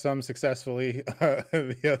 some successfully,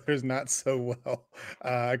 the others not so well.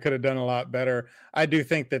 I could have done a lot better. I do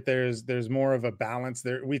think that there's more of a balance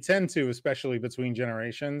there. We tend to, especially between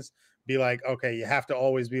generations, be like, okay, you have to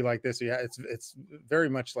always be like this. Yeah, it's very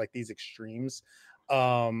much like these extremes.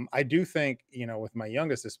 I do think, you know, with my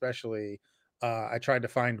youngest especially, I tried to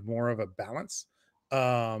find more of a balance.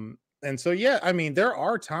 And so, yeah, I mean, there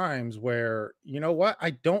are times where, you know what, I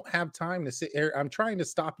don't have time to sit here. I'm trying to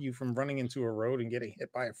stop you from running into a road and getting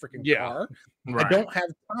hit by a freaking Yeah. car. I Right. don't have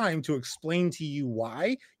time to explain to you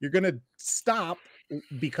why you're going to stop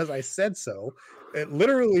because I said so,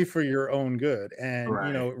 literally for your own good. And,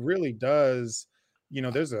 you Right. know, it really does, you know,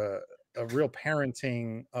 there's a real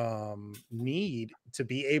parenting need to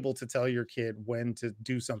be able to tell your kid when to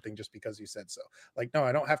do something just because you said so. Like, no,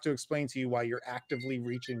 I don't have to explain to you why you're actively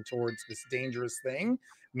reaching towards this dangerous thing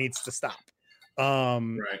needs to stop.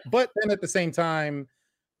 Right. But then at the same time,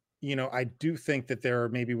 you know, I do think that there are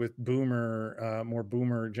maybe with more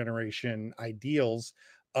boomer generation ideals,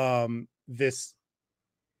 this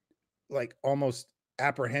like almost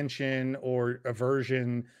apprehension or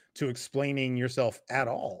aversion to explaining yourself at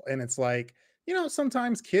all. And it's like, you know,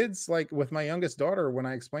 sometimes kids, like with my youngest daughter, when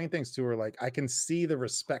I explain things to her, like I can see the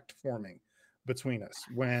respect forming between us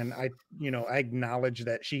when I acknowledge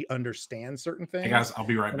that she understands certain Hey things. guys, I'll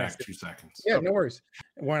be right And I back. said, 2 seconds. yeah, Okay. no worries.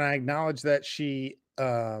 When I acknowledge that she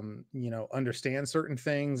understands certain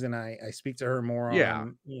things and I speak to her more Yeah.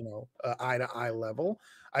 on, eye to eye level,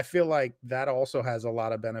 I feel like that also has a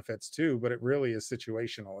lot of benefits too, but it really is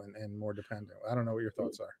situational and more dependent. I don't know what your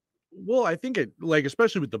thoughts are. Well, I think it like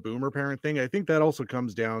especially with the boomer parent thing, I think that also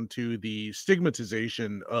comes down to the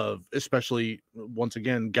stigmatization of especially once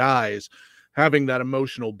again guys having that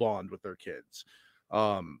emotional bond with their kids.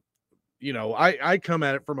 Um I come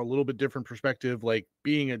at it from a little bit different perspective. Like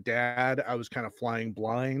being a dad, I was kind of flying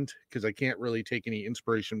blind because I can't really take any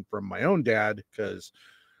inspiration from my own dad because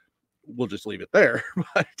we'll just leave it there.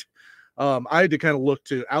 But I had to kind of look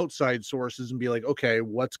to outside sources and be like, okay,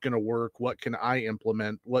 what's going to work? What can I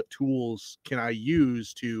implement? What tools can I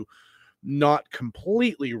use to not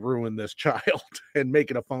completely ruin this child and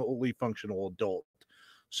make it a fully functional adult?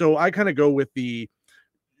 So I kind of go with the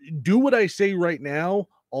do what I say right now.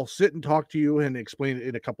 I'll sit and talk to you and explain it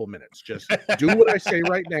in a couple minutes. Just do what I say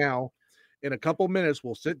right now. In a couple minutes,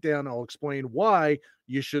 we'll sit down. I'll explain why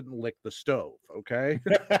you shouldn't lick the stove. Okay.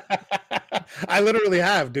 I literally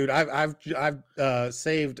have, dude. I've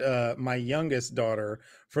saved my youngest daughter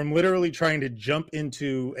from literally trying to jump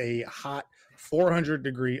into a hot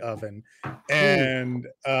 400-degree oven. Ooh, And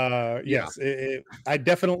yeah. yes, I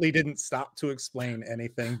definitely didn't stop to exexplain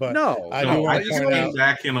anything, but No, I do No, no. want I to You just can point came only out,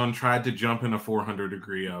 back in on tried to jump in a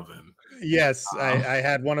 400-degree oven. yes, Um, I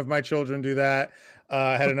had one of my children do that.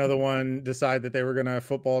 I had another one decide that they were gonna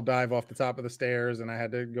football dive off the top of the stairs, and I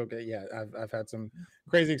had to go get. Yeah, I've had some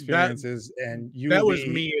crazy that experiences, and you will that was be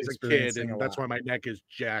me as a kid, experiencing a and that's lot. why my neck is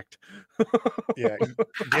jacked. Yeah,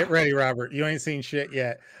 get ready, Robert. You ain't seen shit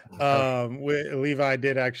yet. okay. Levi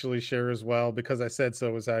did actually share as well because I said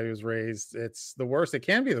so was how he was raised. It's the worst. It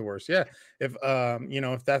can be the worst. Yeah, if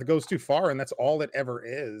if that goes too far and that's all it ever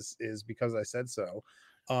is because I said so.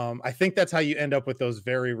 I think that's how you end up with those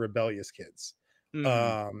very rebellious kids.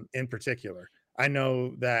 Mhm. In particular, I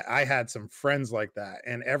know that I had some friends like that,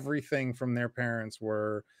 and everything from their parents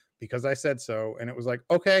were because I said so, and it was like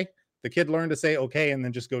okay, the kid learned to say okay and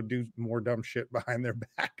then just go do more dumb shit behind their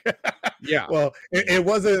back. Yeah. Well, Yeah. it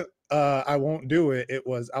wasn't I won't do it. It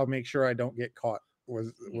was I'll make sure I don't get caught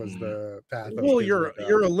was Mhm. the path those Well, kids you're went down.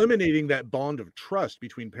 you're eliminating that bond of trust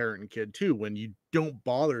between parent and kid too when you don't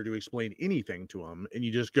bother to explain anything to them and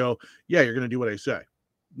you just go, "Yeah, you're going to do what I say."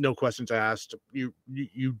 No questions asked. You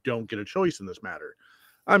don't get a choice in this matter.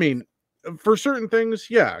 I mean, for certain things,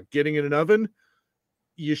 yeah, getting in an oven,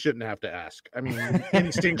 you shouldn't have to ask. I mean,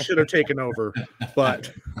 instinct should have taken over,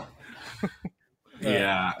 but Uh,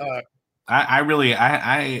 Yeah. uh, I really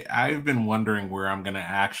I've been wondering where I'm gonna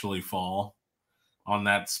actually fall on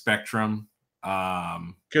that spectrum.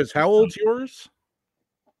 Um because how old's yours?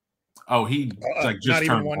 oh, he like not just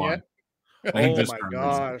even turned one yet. one. Like he Oh just my turned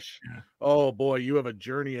one. gosh. Yeah. Oh boy, you have a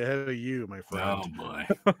journey ahead of you, my Oh friend. boy.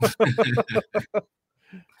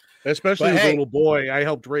 Especially But with a hey, little boy. I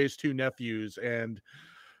helped raise 2 nephews and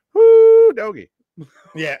whoo, doggy.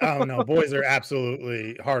 yeah, oh no, boys are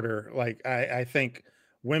absolutely harder. Like I think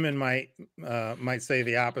women might say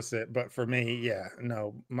the opposite, but for me, yeah,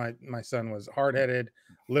 no, my son was hard headed,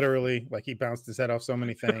 literally. Like he bounced his head off so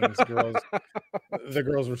many things. The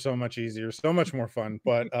girls were so much easier, so much more fun.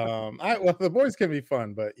 But I well, the boys can be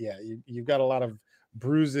fun, but yeah, you've got a lot of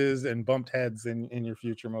bruises and bumped heads in your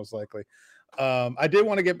future, most likely. I did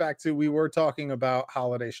want to get back to, we were talking about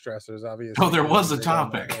holiday stressors, obviously. Oh, there was a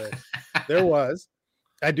topic. There was.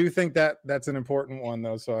 I do think that that's an important one,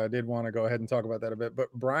 though, so I did want to go ahead and talk about that a bit.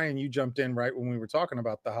 But Brian, you jumped in right when we were talking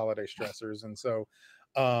about the holiday stressors, and so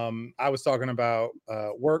I was talking about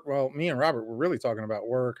work. Well, me and Robert were really talking about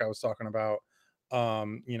work. I was talking about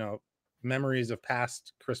you know, memories of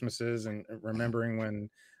past Christmases and remembering when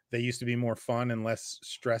they used to be more fun and less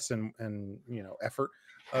stress and you know, effort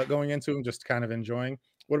going into them, just kind of enjoying.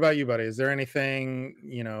 What about you, buddy? Is there anything,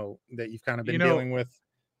 you know, that you've kind of You been know, dealing with?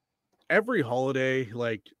 every holiday,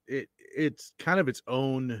 like it's kind of its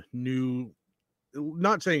own new,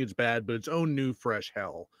 not saying it's bad, but its own new fresh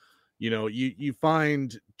hell. You know, you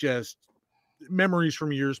find just memories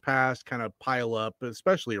from years past kind of pile up,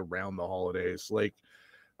 especially around the holidays. Like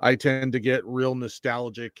I tend to get real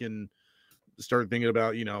nostalgic and start thinking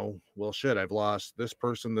about, you know, well, shit, I've lost this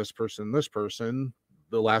person, this person, this person.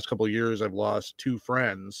 The last couple of years, I've lost two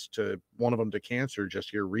friends, to one of them to cancer just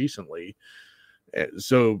here recently.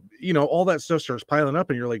 So, you know, all that stuff starts piling up,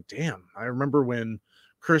 and you're like, damn, I remember when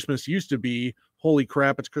Christmas used to be, holy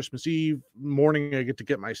crap, it's Christmas Eve morning, I get to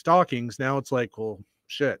get my stockings. Now it's like, well,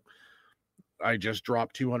 shit, I just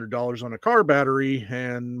dropped $200 on a car battery,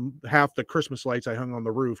 and half the Christmas lights I hung on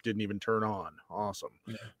the roof didn't even turn on. Awesome.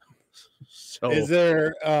 Yeah. So, Is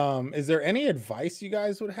there any advice you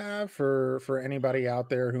guys would have for anybody out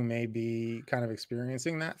there who may be kind of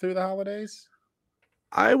experiencing that through the holidays?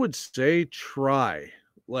 I would say try.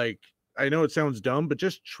 Like, I know it sounds dumb, but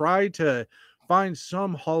just try to find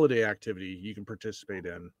some holiday activity you can participate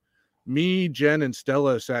in. Me, Jen, and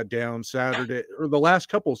Stella sat down Saturday, or the last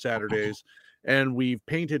couple Saturdays, and we've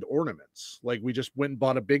painted ornaments. Like, we just went and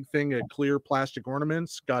bought a big thing of clear plastic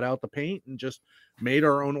ornaments, got out the paint, and just made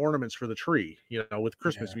our own ornaments for the tree, you know, with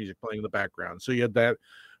Christmas Yeah. music playing in the background. So you had that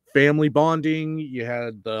family bonding, you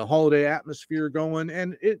had the holiday atmosphere going,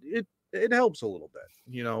 and it helps a little bit,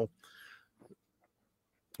 you know.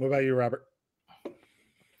 What about you, Robert?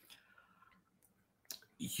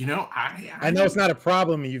 You know, I know it's not a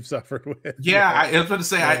problem you've suffered with. Yeah, Yet. I was about to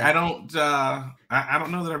say Yeah. I don't I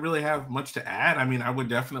don't know that I really have much to add. I mean, I would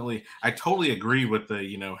definitely, I totally agree with the,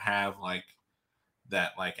 you know, have like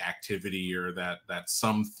that like activity or that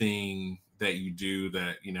something that you do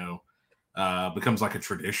that, you know, becomes like a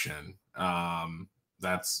tradition.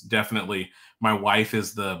 That's definitely, my wife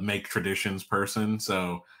is the make traditions person,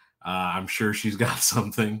 so I'm sure she's got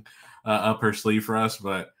something up her sleeve for us.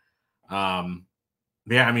 But um,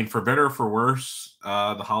 yeah, I mean, for better or for worse,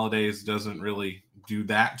 the holidays doesn't really do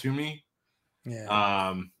that to me.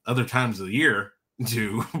 Yeah. Other times of the year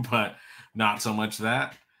do, but not so much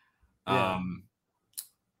that. Yeah. Um,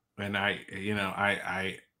 and you know,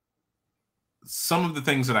 some of the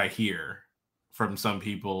things that I hear from some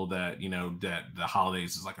people that, you know, that the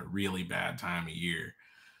holidays is like a really bad time of year.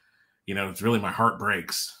 You know, it's really, my heart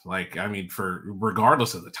breaks. Like, I mean, for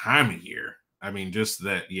regardless of the time of year, I mean, just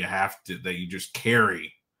that you have to, that you just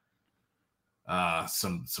carry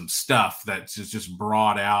some stuff that's just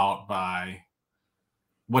brought out by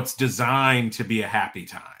what's designed to be a happy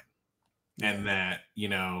time, and that, you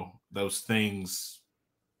know, those things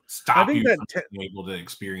I stop think you that from being able to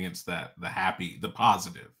experience that, the happy, the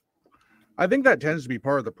positive. I think that tends to be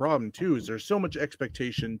part of the problem too, is there's so much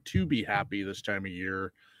expectation to be happy this time of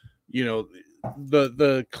year. You know,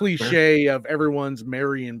 the cliche of everyone's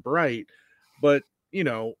merry and bright, but you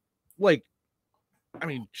know, like, I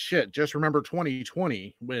mean, shit, just remember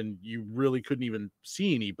 2020 when you really couldn't even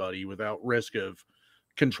see anybody without risk of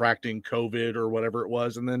contracting COVID or whatever it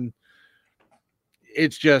was. And then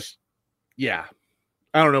it's just, yeah,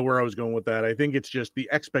 I don't know where I was going with that. I think it's just the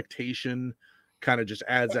expectation kind of just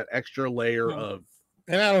adds that extra layer of,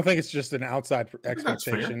 and I don't think it's just an outside I think that's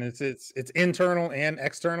fair. expectation. It's internal and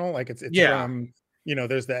external. Like it's yeah, from, you know,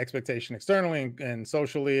 there's the expectation externally and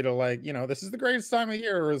socially to, like, you know, this is the greatest time of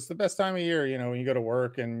year, or it's the best time of year. You know, when you go to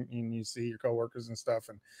work and you see your coworkers and stuff,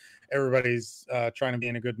 and everybody's trying to be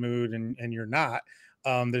in a good mood, and you're not.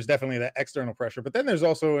 There's definitely that external pressure, but then there's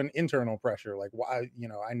also an internal pressure. Like, why, you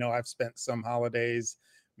know I've spent some holidays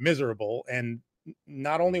miserable, and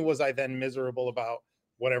not only was I then miserable about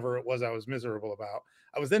whatever it was I was miserable about,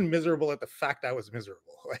 I was then miserable at the fact I was miserable.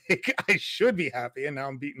 Like, I should be happy, and now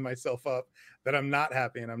I'm beating myself up that I'm not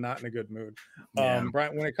happy and I'm not in a good mood. Yeah.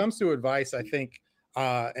 Brian, when it comes to advice, I think,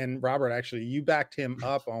 and Robert, actually, you backed him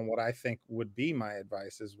up on what I think would be my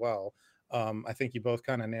advice as well. I think you both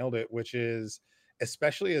kind of nailed it, which is,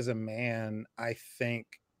 especially as a man, I think,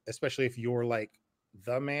 especially if you're like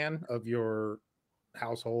the man of your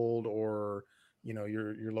household, or, you know,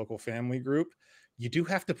 your local family group, you do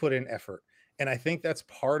have to put in effort. And I think that's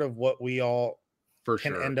part of what we all For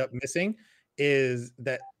can sure. end up missing, is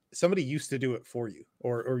that somebody used to do it for you,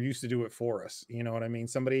 or used to do it for us. You know what I mean?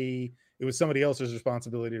 It was somebody else's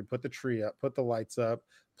responsibility to put the tree up, put the lights up,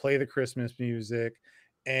 play the Christmas music.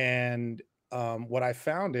 And what I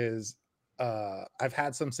found is I've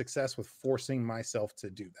had some success with forcing myself to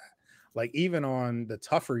do that. Like, even on the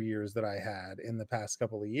tougher years that I had in the past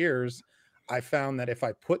couple of years, I found that if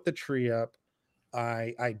I put the tree up,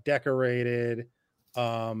 I decorated,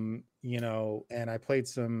 and I played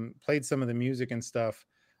some of the music and stuff,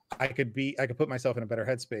 I could put myself in a better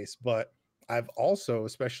headspace. But I've also,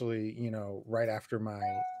 especially, right after my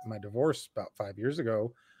divorce about 5 years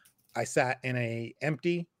ago, I sat in a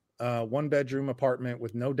empty 1 bedroom apartment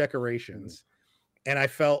with no decorations, and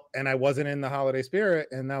I wasn't in the holiday spirit.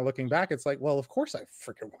 And now looking back, it's like, well, of course I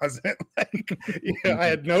freaking wasn't. Like, I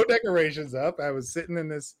had no decorations up. I was sitting in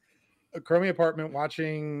this crummy apartment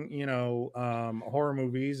watching, horror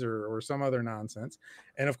movies or some other nonsense.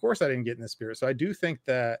 And of course I didn't get in the spirit. So I do think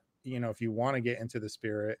that, if you want to get into the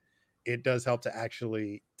spirit, it does help to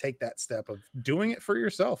actually take that step of doing it for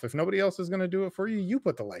yourself. If nobody else is going to do it for you, you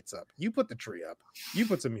put the lights up, you put the tree up, you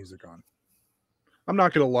put some music on. I'm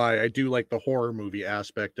not gonna lie, I do like the horror movie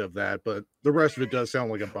aspect of that, but the rest of it does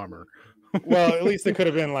sound like a bummer. Well, at least it could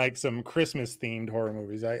have been like some Christmas themed horror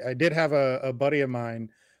movies. I did have a buddy of mine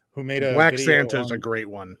who made a Black video Santa's on a great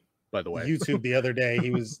one, by the way. YouTube the other day.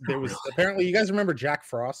 There was apparently, you guys remember Jack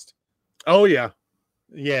Frost? Oh yeah,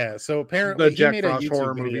 Yeah. So the apparently he Jack made Frost a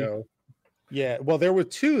horror YouTube movie. video. Yeah. Well, there were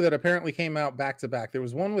two that apparently came out back to back. There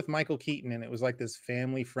was one with Michael Keaton, and it was like this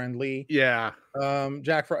family friendly Yeah.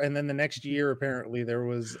 Jack Frost. And then the next year, apparently there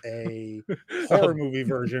was a horror movie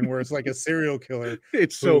version where it's like a serial killer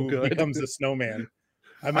It's so who good. becomes a snowman.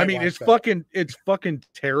 I mean, it's fucking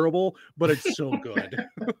terrible, but it's so good.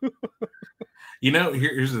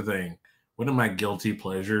 Here's the thing. One of my guilty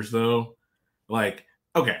pleasures, though, like,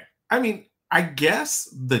 okay, I mean, I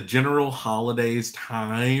guess the general holidays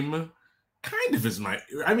time kind of is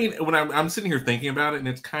when I'm sitting here thinking about it, and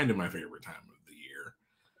it's kind of my favorite time of the year.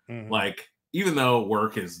 Mhm. Like, even though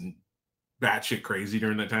work is batshit crazy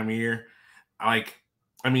during that time of year, like,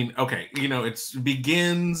 I mean, okay, it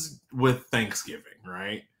begins with Thanksgiving,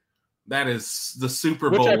 right? That is the Super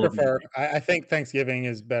Bowl. Which I prefer. I think Thanksgiving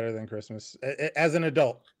is better than Christmas. As an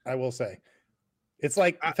adult, I will say. It's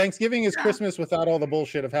like Thanksgiving is Christmas without all the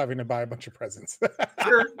bullshit of having to buy a bunch of presents.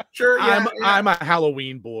 Sure. Yeah, I'm a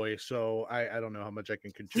Halloween boy, so I don't know how much I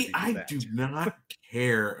can contribute to that. I do not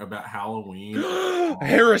care about Halloween.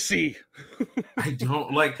 Heresy. I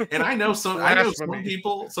don't like, and I know some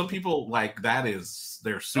people like that is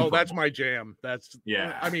their Super Bowl. That's Bowl. my jam. That's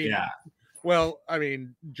I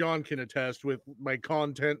mean, John can attest with my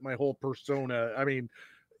content, my whole persona. I mean,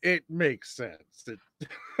 it makes sense. The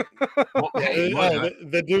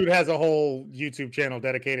dude has a whole YouTube channel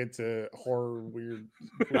dedicated to horror weird.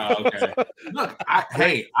 Okay. Look,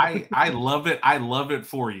 I love it. I love it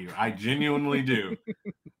for you. I genuinely do.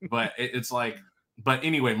 But it's like, but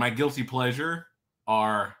anyway, my guilty pleasure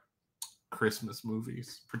are Christmas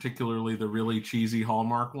movies, particularly the really cheesy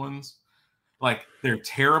Hallmark ones. Like, they're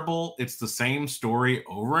terrible. It's the same story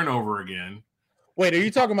over and over again. Wait, are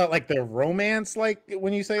you talking about like the romance? Like,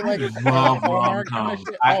 when you say like love rom-coms,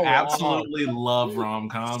 I absolutely love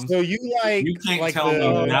rom-coms. So you can't tell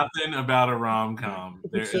me nothing about a rom-com.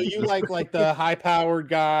 So you like the high-powered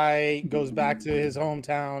guy goes back to his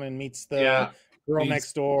hometown and meets the girl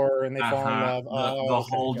next door, and they fall in love. The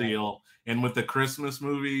whole deal. And with the Christmas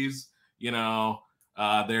movies,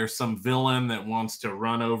 there's some villain that wants to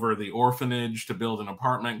run over the orphanage to build an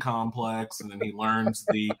apartment complex, and then he learns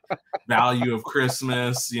the value of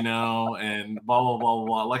Christmas, and blah, blah, blah,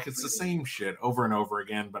 blah. Like, it's the same shit over and over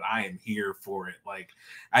again, but I am here for it. Like,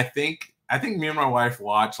 I think me and my wife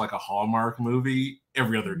watch like a Hallmark movie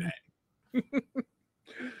every other day.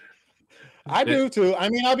 I do too. I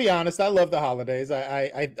mean, I'll be honest. I love the holidays.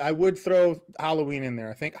 I would throw Halloween in there.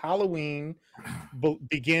 I think Halloween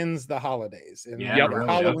begins the holidays, and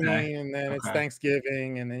Halloween, and then it's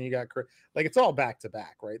Thanksgiving, and then you got like, it's all back to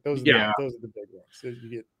back, right? Those are the big ones. So you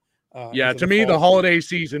get to me, the holiday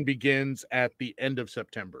season begins at the end of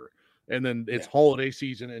September, and then it's holiday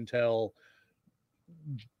season until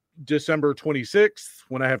December 26th,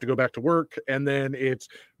 when I have to go back to work, and then it's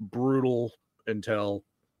brutal until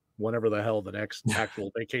whenever the hell the next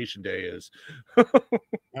actual vacation day is. All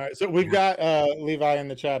right, so we've got Levi in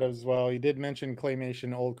the chat as well. He did mention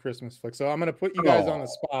claymation old Christmas flick, so I'm going to put you guys on the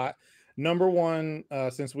spot. Number one,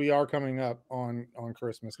 since we are coming up on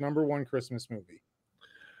Christmas, number one Christmas movie.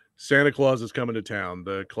 Santa Claus is Coming to Town,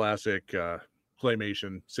 the classic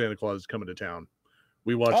claymation. Santa Claus is Coming to Town.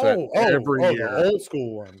 We watch that every the year. old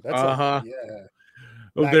school one. That's like, yeah.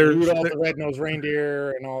 Like Rudolph the Red-Nosed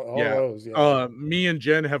Reindeer and all those. Yeah. Me and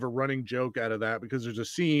Jen have a running joke out of that because there's a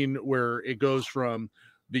scene where it goes from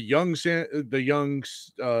the young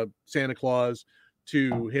Santa Claus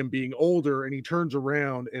to him being older, and he turns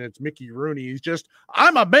around and it's Mickey Rooney. He's just,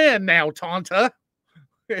 I'm a man now, Tonta.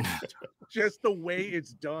 Just the way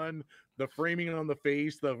it's done, the framing on the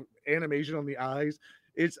face, the animation on the eyes,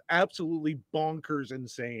 it's absolutely bonkers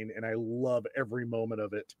insane, and I love every moment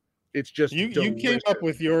of it. It's just you came up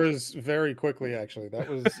with yours very quickly. Actually, that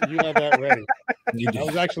was you had that ready. I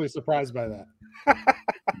was actually surprised by that.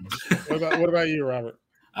 What about you, Robert?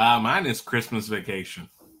 Mine is Christmas Vacation.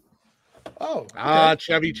 Oh, okay.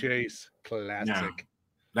 Chevy Chase, classic.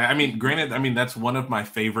 Yeah. I mean, granted, that's one of my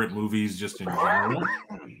favorite movies just in general.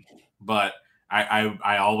 But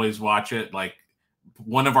I always watch it. Like,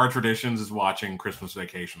 one of our traditions is watching Christmas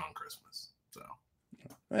Vacation on Christmas. So,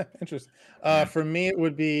 interesting. For me, it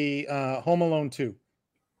would be Home Alone 2.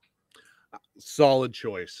 Solid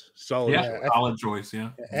choice. Solid choice.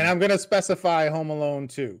 Yeah. And I'm gonna specify Home Alone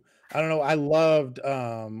 2. I don't know. I loved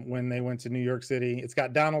when they went to New York City. It's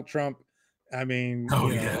got Donald Trump. I mean,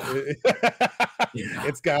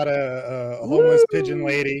 it's got a homeless pigeon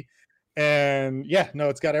lady. And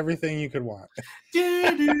it's got everything you could want.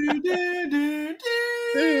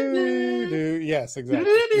 Yes,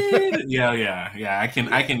 exactly. Yeah. I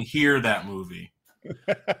can hear that movie.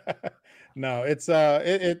 No, it's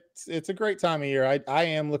a great time of year. I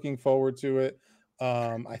am looking forward to it.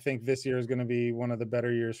 I think this year is going to be one of the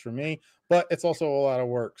better years for me, but it's also a lot of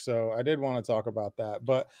work. So I did want to talk about that,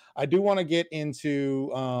 but I do want to get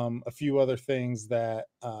into a few other things that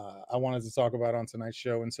I wanted to talk about on tonight's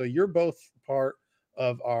show. And so you're both part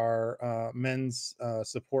of our men's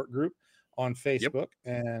support group on Facebook. Yep.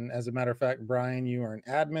 And as a matter of fact, Brian, you are an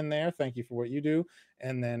admin there. Thank you for what you do.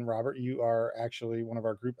 And then Robert, you are actually one of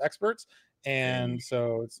our group experts. And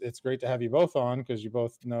so it's great to have you both on because you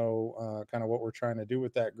both know kind of what we're trying to do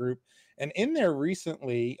with that group. And in there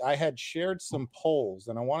recently, I had shared some polls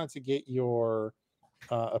and I wanted to get your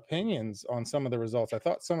opinions on some of the results. I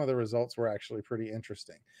thought some of the results were actually pretty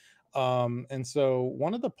interesting. And so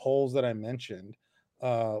one of the polls that I mentioned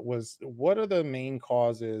was, what are the main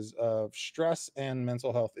causes of stress and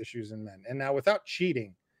mental health issues in men? And now, without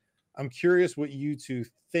cheating, I'm curious what you two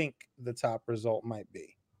think the top result might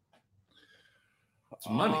be. It's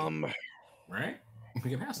money, right? I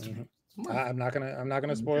think it has to be. I'm not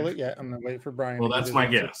gonna spoil it yet. I'm gonna wait for Brian. Well, that's my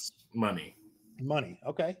guess. Money.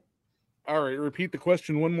 Okay. All right. Repeat the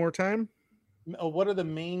question one more time. What are the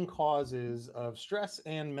main causes of stress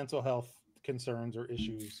and mental health concerns or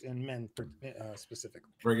issues in men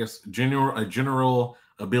specifically? I guess a general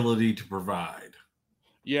ability to provide.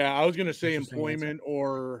 Yeah, I was going to say employment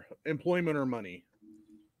or money.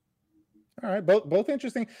 All right, both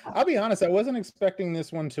interesting. I'll be honest, I wasn't expecting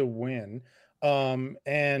this one to win.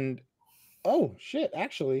 And oh shit,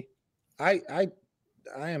 actually, I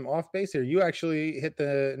am off base here. You actually hit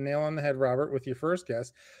the nail on the head, Robert, with your first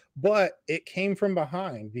guess, but it came from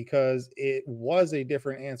behind because it was a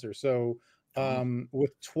different answer. So,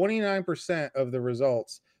 with 29% of the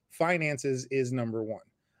results, finances is number one.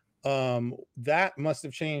 That must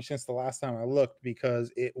have changed since the last time I looked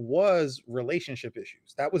because it was relationship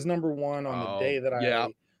issues. That was number one on the day that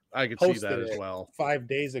I could see that as well 5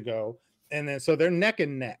 days ago. And then so they're neck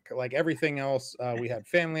and neck, like everything else. We had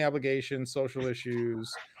family obligations, social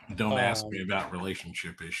issues. Don't ask me about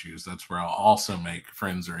relationship issues. That's where I'll also make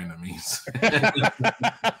friends or enemies.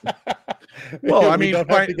 Well, I mean, don't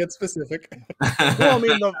have to get specific. Well, I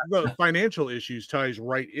mean, the financial issues ties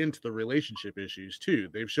right into the relationship issues too.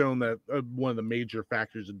 They've shown that one of the major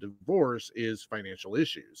factors of divorce is financial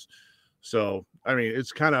issues. So, I mean,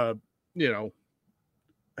 it's kind of,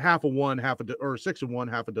 half of one, or 6 of one,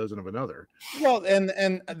 half a dozen of another. Well,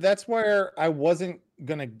 and that's where I wouldn't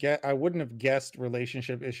have guessed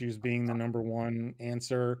relationship issues being the number one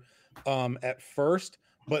answer at first.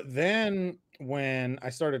 But then when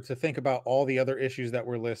I started to think about all the other issues that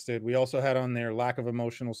were listed, we also had on there lack of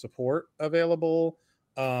emotional support available,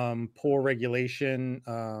 poor regulation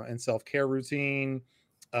and self-care routine,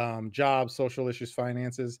 jobs, social issues,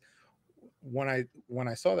 finances. When I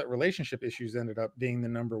saw that relationship issues ended up being the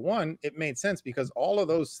number one, it made sense because all of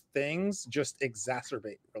those things just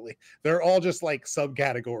exacerbate. Really, they're all just like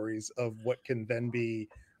subcategories of what can then be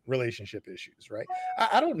relationship issues, right?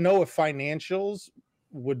 I don't know if financials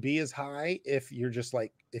would be as high if you're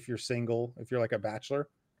single, if you're like a bachelor,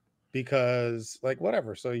 because like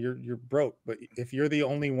whatever, so you're broke. But if you're the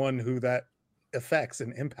only one who that affects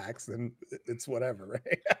and impacts, then it's whatever,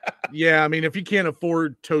 right? Yeah, I mean, if you can't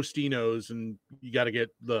afford Tostinos and you got to get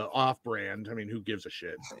the off-brand, I mean, who gives a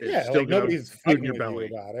shit? It's Yeah, still like gonna nobody's food in fighting your with you belly.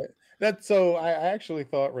 about it. That's so I actually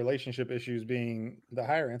thought relationship issues being the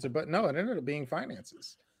higher answer, but no, it ended up being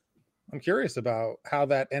finances. I'm curious about how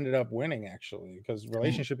that ended up winning actually, because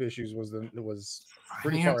relationship issues was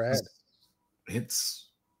pretty far ahead. It's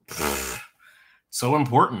so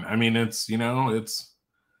important. I mean, it's it's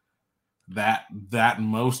that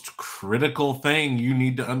most critical thing you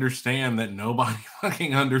need to understand that nobody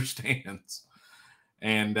fucking understands.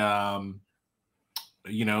 And that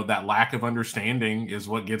lack of understanding is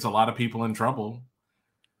what gets a lot of people in trouble.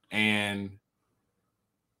 And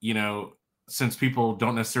since people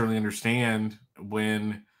don't necessarily understand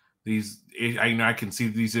when I can see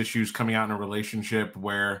these issues coming out in a relationship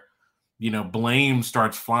where blame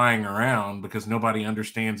starts flying around because nobody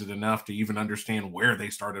understands it enough to even understand where they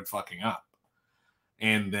started fucking up.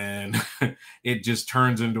 And then it just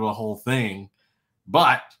turns into a whole thing.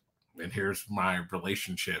 But, and here's my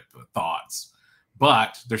relationship thoughts,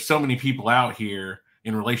 but there's so many people out here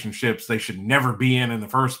in relationships they should never be in the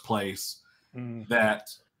first place, that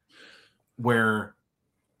where,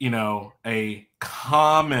 a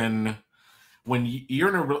common, when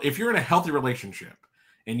if you're in a healthy relationship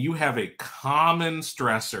and you have a common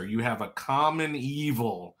stressor, you have a common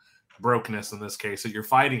evil, brokenness in this case, that you're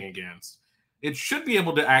fighting against, it should be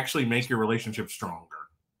able to actually make your relationship stronger.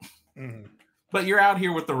 But you're out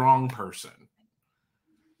here with the wrong person.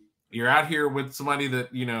 You're out here with somebody that,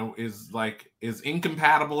 is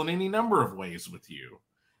incompatible in any number of ways with you.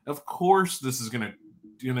 Of course, this is going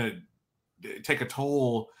to take a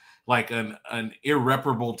toll, like an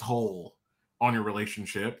irreparable toll on your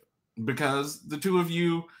relationship, because the two of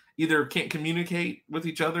you either can't communicate with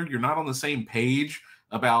each other, you're not on the same page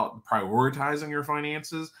about prioritizing your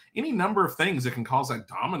finances, any number of things that can cause that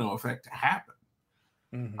domino effect to happen.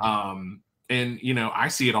 And, I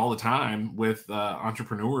see it all the time with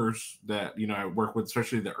entrepreneurs that, I work with,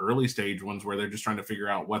 especially the early stage ones where they're just trying to figure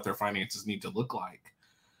out what their finances need to look like.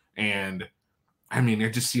 And I mean, I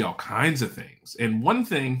just see all kinds of things. And one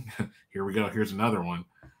thing, here we go, here's another one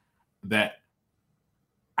that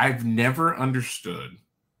I've never understood: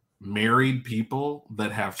 married people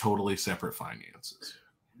that have totally separate finances.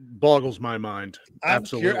 Boggles my mind.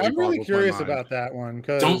 Absolutely. I'm really curious about that one,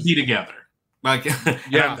 because don't be together. Like,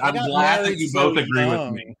 yeah, I'm glad that you both agree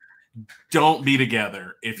with me. Don't be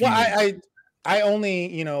together if you. I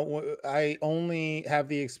only, I only have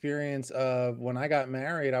the experience of when I got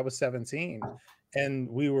married, I was 17 and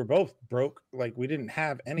we were both broke. Like, we didn't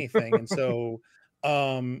have anything. And so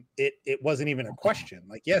it wasn't even a question.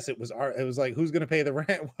 Like, yes, it was like, who's going to pay the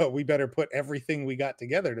rent? Well, we better put everything we got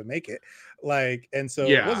together to make it. Like, and so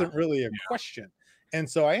it wasn't really a question. And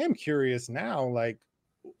so I am curious now, like,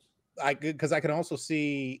 because I can also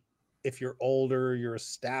see if you're older, you're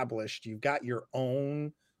established, you've got your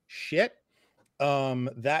own shit,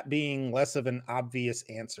 that being less of an obvious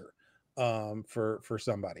answer for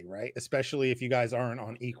somebody, right? Especially if you guys aren't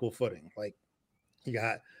on equal footing. Like, you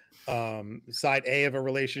got side A of a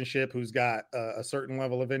relationship who's got a certain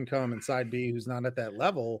level of income, and side B who's not at that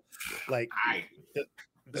level. Like, it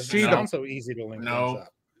doesn't sound so easy to link things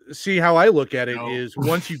up. See, how I look at it is,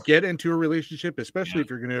 once you get into a relationship, especially if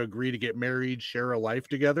you're going to agree to get married, share a life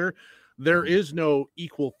together, there is no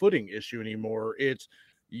equal footing issue anymore. It's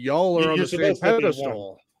y'all are on the same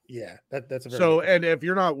pedestal. Yeah, that's a very so. And if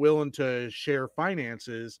you're not willing to share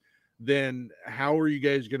finances, then how are you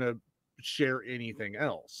guys going to share anything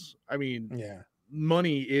else? I mean,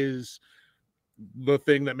 money is the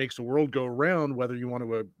thing that makes the world go around, whether you want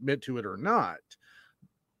to admit to it or not.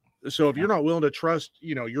 So if you're not willing to trust,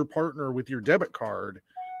 your partner with your debit card,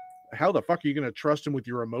 how the fuck are you going to trust him with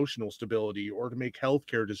your emotional stability or to make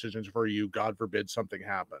healthcare decisions for you? God forbid something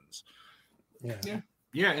happens.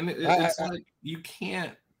 Yeah. And it's like, you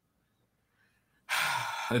can't.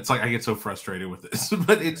 It's like I get so frustrated with this,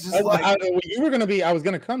 but it's just I was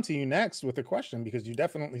going to come to you next with a question, because you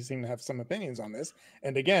definitely seem to have some opinions on this.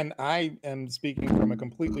 And again, I am speaking from a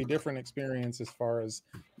completely different experience as far as,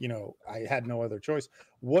 I had no other choice.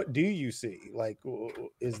 What do you see? Like,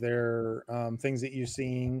 is there things that you're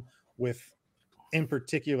seeing with, in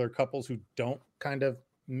particular, couples who don't kind of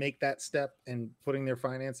make that step and putting their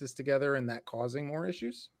finances together, and that causing more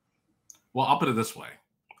issues? Well, I'll put it this way.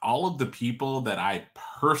 All of the people that I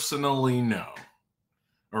personally know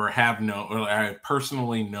or I've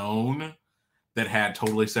personally known that had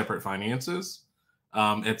totally separate finances,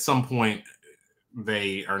 at some point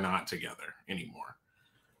they are not together anymore.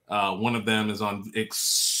 One of them is on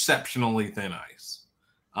exceptionally thin ice.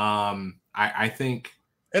 I think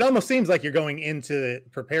It almost seems like you're going into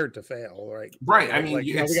it prepared to fail, right? Right. I mean, Like,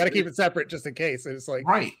 we got to keep it separate just in case. It's like,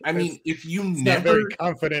 right. I mean, if you it's never not very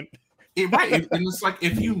confident. right, and it's like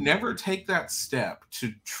if you never take that step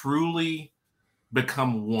to truly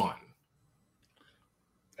become one,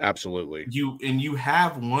 Absolutely. you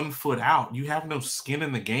have one foot out, you have no skin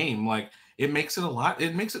in the game. Like it makes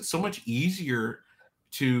it so much easier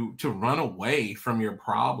to run away from your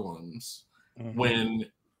problems when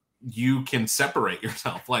you can separate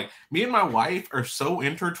yourself. Like me and my wife are so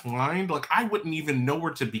intertwined, like I wouldn't even know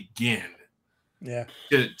where to begin. Yeah.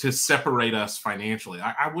 To separate us financially.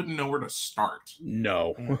 I wouldn't know where to start.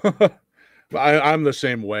 No. I'm the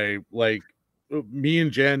same way. Like me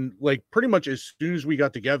and Jen, like pretty much as soon as we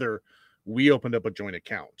got together, we opened up a joint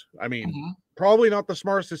account. I mean, probably not the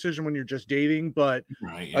smartest decision when you're just dating, but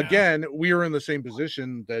Right, yeah. again, we were in the same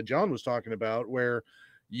position that John was talking about where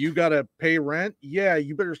you got to pay rent. Yeah,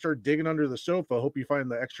 you better start digging under the sofa. Hope you find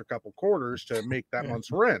the extra couple quarters to make that month's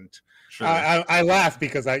rent. Sure. I laugh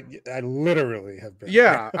because I literally have been.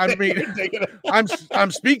 Yeah, I mean,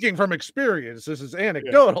 I'm speaking from experience. This is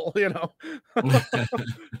anecdotal, you know.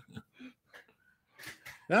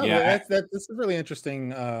 No, Yeah. that's a really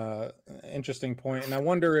interesting point, and I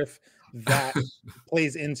wonder if that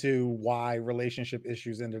plays into why relationship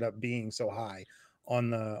issues ended up being so high on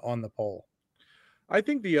the poll. I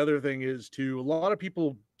think the other thing is too, a lot of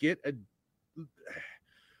people get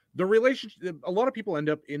the relationship. A lot of people end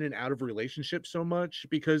up in and out of relationships so much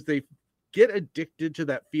because they get addicted to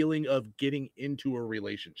that feeling of getting into a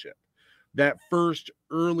relationship. That first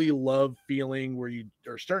early love feeling where you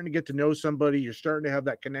are starting to get to know somebody, you're starting to have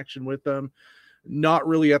that connection with them, not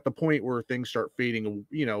really at the point where things start fading,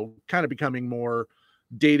 you know, kind of becoming more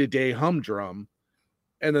day-to-day humdrum.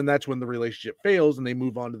 And then that's when the relationship fails and they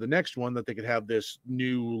move on to the next one that they could have this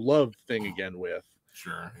new love thing again with.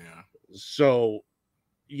 Sure, yeah. So,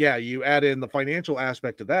 yeah, you add in the financial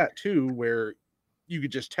aspect of that too, where you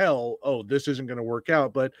could just tell, oh, this isn't going to work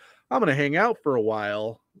out, but I'm going to hang out for a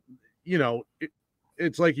while. You know,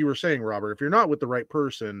 it's like you were saying, Robert, if you're not with the right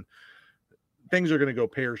person, things are going to go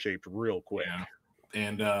pear-shaped real quick. Yeah.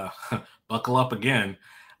 And buckle up again.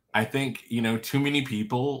 I think, you know, too many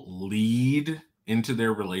people lead into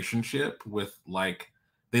their relationship with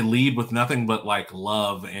they lead with nothing but like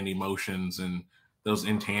love and emotions and those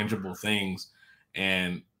intangible things.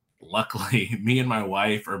 And luckily, me and my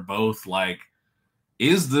wife are both like,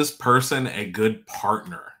 is this person a good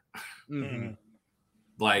partner? Mm-hmm.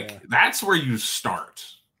 That's where you start.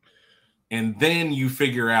 And then you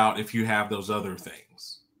figure out if you have those other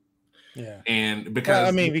things. Yeah. And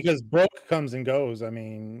because because broke comes and goes. I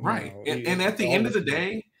mean, right. And at the end of the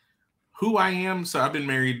day, who I am, so I've been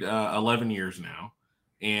married 11 years now,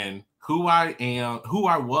 and who I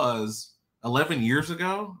was 11 years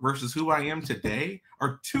ago versus who I am today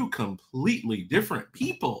are two completely different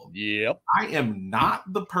people. Yep. I am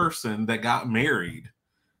not the person that got married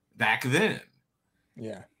back then.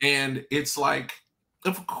 Yeah. And it's like,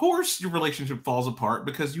 of course your relationship falls apart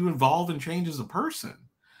because you evolve and change as a person.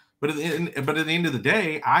 But at the end of the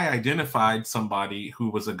day, I identified somebody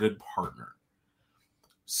who was a good partner.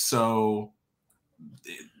 So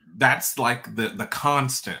that's like the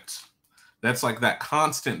constant. That's like that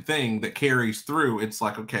constant thing that carries through. It's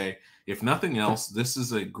like, okay, if nothing else, this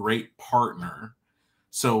is a great partner.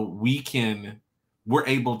 So we're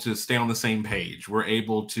able to stay on the same page. We're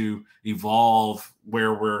able to evolve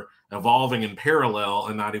where we're evolving in parallel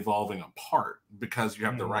and not evolving apart because you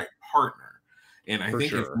have the right partner. And I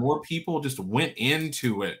think if more people just went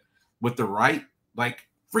into it with the right, like,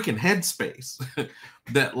 freaking headspace,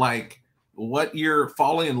 that like what you're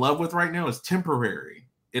falling in love with right now is temporary.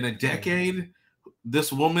 In a decade,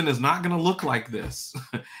 this woman is not going to look like this.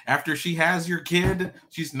 After she has your kid,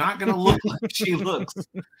 she's not going to look like she looks.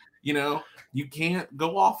 You know, you can't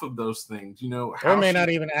go off of those things. You know, or may not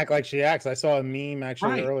even act like she acts. I saw a meme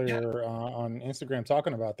actually earlier yeah. On Instagram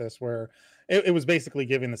talking about this, where it was basically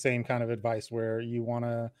giving the same kind of advice where you want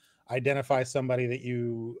to identify somebody that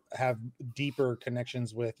you have deeper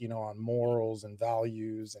connections with, you know, on morals and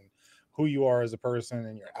values and who you are as a person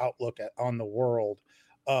and your outlook on the world.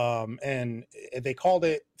 And they called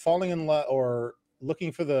it falling in love or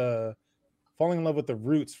looking for the falling in love with the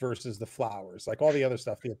roots versus the flowers, like all the other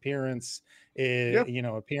stuff, the appearance, you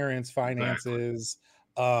know, appearance, finances,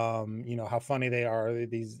 you know, how funny they are,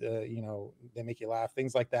 these, you know, they make you laugh,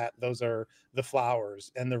 things like that. Those are the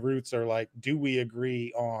flowers, and the roots are like, do we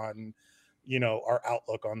agree on our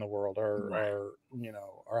outlook on the world, Right.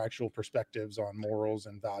 our actual perspectives on morals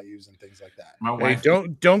and values and things like that. My Hey, wife.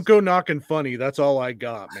 don't go knocking funny. That's all I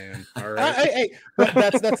got, man. All right. But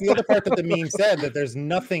that's the other part that the meme said, that there's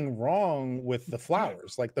nothing wrong with the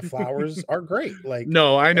flowers. Like, the flowers are great. Like,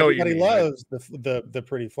 No, I know what you everybody mean. loves the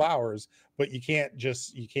pretty flowers, but you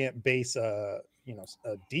can't base a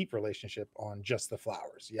deep relationship on just the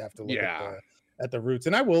flowers. You have to look at the roots.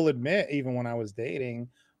 And I will admit, even when I was dating,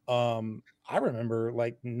 I remember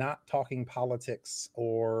like not talking politics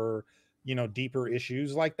or deeper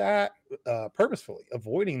issues like that, purposefully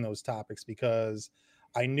avoiding those topics, because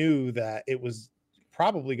I knew that it was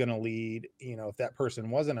probably going to lead, if that person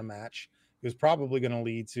wasn't a match, it was probably going to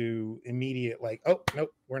lead to immediate, like, oh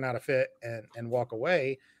nope, we're not a fit, and walk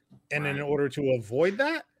away. And in Right. order to avoid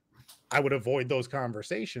that, I would avoid those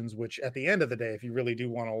conversations, which at the end of the day, if you really do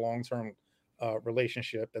want a long-term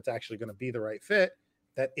relationship that's actually going to be the right fit,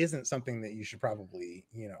 that isn't something that you should probably,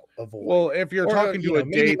 avoid. Well, if you're Or, talking to a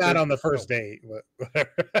maybe date, not that, on the first date, but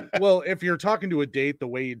well, if you're talking to a date the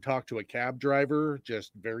way you'd talk to a cab driver,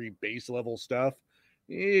 just very base level stuff,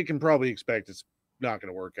 you can probably expect it's not going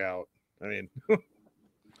to work out. I mean,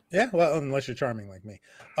 yeah, well, unless you're charming like me.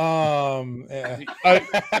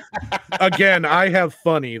 Again, I have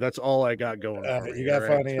funny. That's all I got going for me. You got all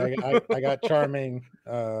right? funny. I got charming.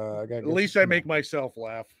 I got At least I make myself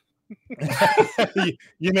laugh.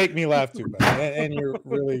 you make me laugh too, buddy. And you're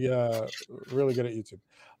really really good at YouTube.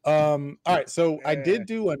 All right, so I did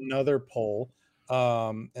do another poll,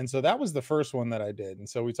 and so that was the first one that I did. And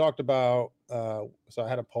so we talked about so I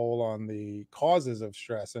had a poll on the causes of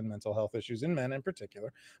stress and mental health issues in men in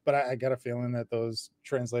particular, but I got a feeling that those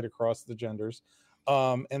translate across the genders.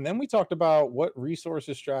 And then we talked about what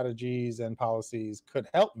resources, strategies, and policies could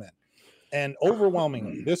help men. And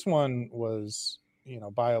overwhelmingly, this one was,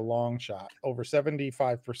 by a long shot, over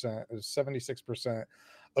 75%, 76%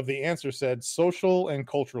 of the answer said social and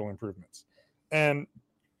cultural improvements. And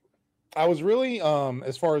I was really,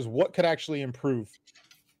 as far as what could actually improve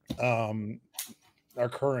our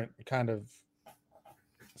current kind of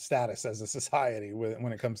status as a society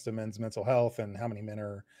when it comes to men's mental health, and how many men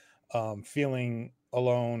are feeling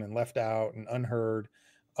alone and left out and unheard.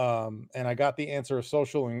 And I got the answer of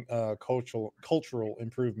social and cultural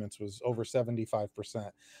improvements was over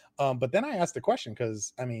 75%. But then I asked the question,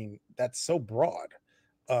 because I mean, that's so broad.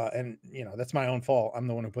 And that's my own fault. I'm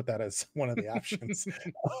the one who put that as one of the options.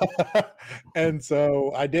 And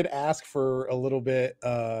so I did ask for a little bit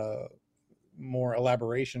more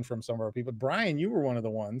elaboration from some of our people. Brian, you were one of the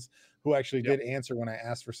ones who actually did answer when I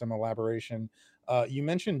asked for some elaboration. You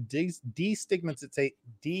mentioned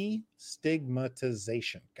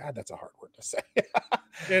destigmatization. God, that's a hard word to say.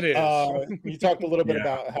 It is. You talked a little bit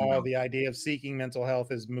about how the idea of seeking mental health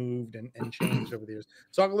has moved and changed over the years.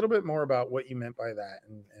 Talk a little bit more about what you meant by that.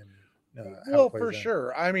 Well, for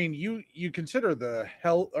sure. I mean, you consider the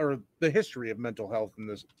health or the history of mental health in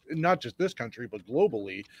this, not just this country, but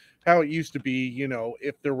globally, how it used to be,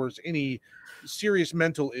 if there was any serious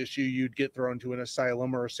mental issue, you'd get thrown to an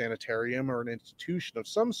asylum or a sanitarium or an institution of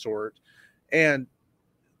some sort. And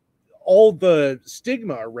all the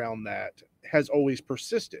stigma around that has always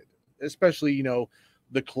persisted, especially,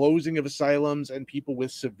 the closing of asylums and people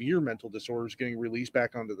with severe mental disorders getting released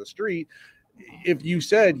back onto the street. If you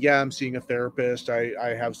said, yeah, I'm seeing a therapist,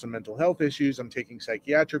 I have some mental health issues, I'm taking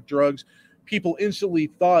psychiatric drugs, people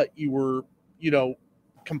instantly thought you were,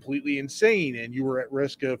 completely insane and you were at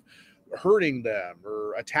risk of hurting them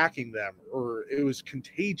or attacking them, or it was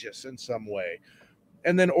contagious in some way.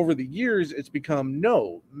 And then over the years, it's become,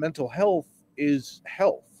 no, mental health is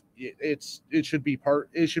health. It should be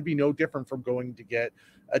no different from going to get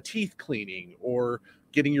a teeth cleaning or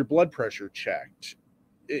getting your blood pressure checked.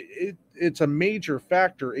 It's a major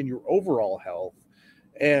factor in your overall health.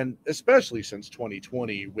 And especially since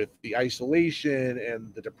 2020 with the isolation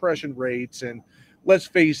and the depression rates, and let's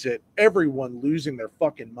face it, everyone losing their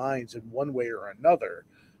fucking minds in one way or another,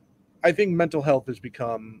 I think mental health has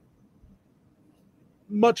become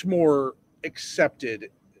much more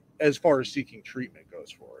accepted as far as seeking treatment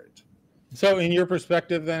goes for it. So in your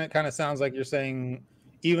perspective, then it kind of sounds like you're saying,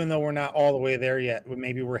 even though we're not all the way there yet,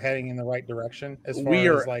 maybe we're heading in the right direction as far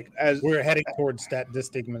as we're heading towards that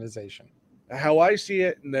destigmatization. How I see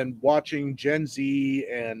it, and then watching Gen Z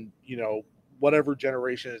and, whatever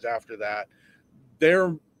generation is after that,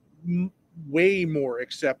 they're way more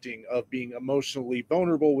accepting of being emotionally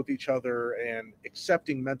vulnerable with each other and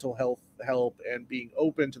accepting mental health help and being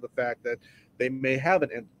open to the fact that they may have a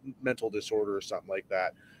mental disorder or something like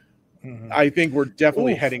that. Mm-hmm. I think we're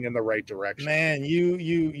definitely heading in the right direction. Man,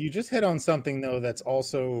 you just hit on something though that's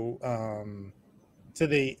also to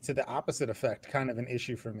the opposite effect, kind of an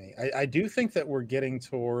issue for me. I do think that we're getting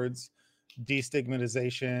towards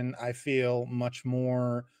destigmatization. I feel much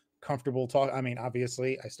more comfortable talking. I mean,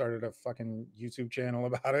 obviously, I started a fucking YouTube channel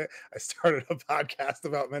about it. I started a podcast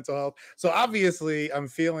about mental health. So obviously, I'm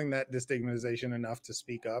feeling that destigmatization enough to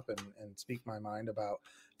speak up and speak my mind about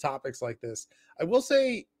topics like this. I will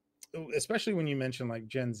say, especially when you mention like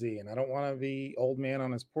Gen Z, and I don't want to be old man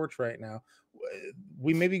on his porch right now,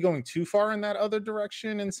 we may be going too far in that other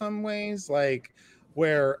direction in some ways, like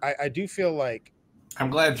where I do feel like I'm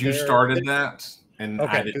glad you there started that, and I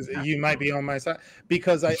okay, didn't because have you might to. be on my side,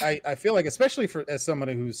 because I feel like, especially for as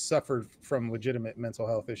somebody who's suffered from legitimate mental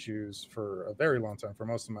health issues for a very long time, for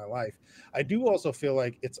most of my life, I do also feel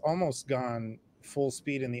like it's almost gone full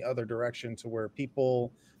speed in the other direction, to where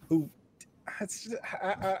people who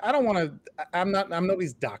I don't want to, I'm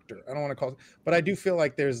nobody's doctor, I don't want to call it, but I do feel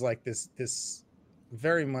like there's like this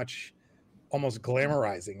very much almost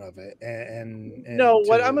glamorizing of it, No, and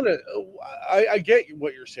what I'm gonna, I get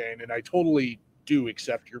what you're saying, and I totally do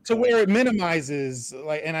accept your to point. where it minimizes,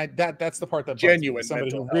 like, and that's the part that bugs me, as Genuine somebody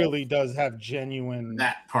mental who health. really does have genuine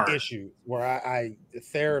That part. issues, where I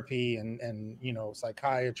therapy and you know,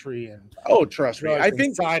 psychiatry and Oh, trust me. drugs I and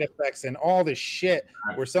think side effects and all this shit,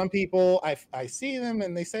 I've, where some people I see them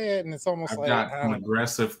and they say it and it's almost I've like, got I some don't know.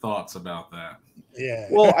 aggressive thoughts about that. Yeah.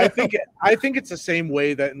 Well, I think it's the same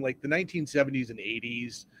way that in like the 1970s and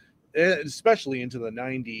 80s, especially into the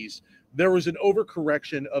 90s, there was an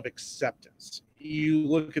overcorrection of acceptance. You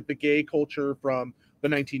look at the gay culture from the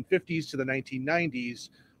 1950s to the 1990s,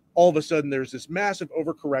 all of a sudden there's this massive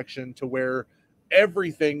overcorrection to where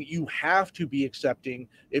everything you have to be accepting.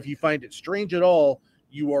 If you find it strange at all,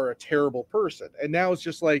 you are a terrible person. And now it's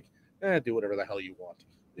just like, do whatever the hell you want.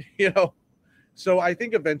 you know? So I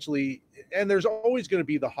think eventually, and there's always going to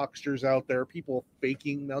be the hucksters out there, people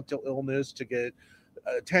faking mental illness to get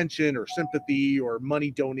attention or sympathy or money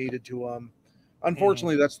donated to them.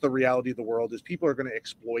 Unfortunately, that's the reality of the world, is people are going to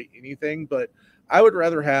exploit anything. But I would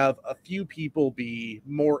rather have a few people be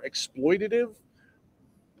more exploitative,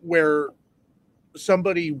 where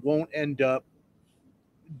somebody won't end up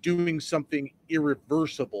doing something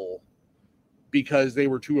irreversible because they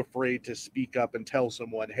were too afraid to speak up and tell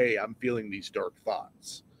someone, hey, I'm feeling these dark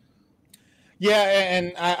thoughts. Yeah,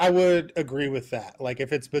 and I would agree with that. Like,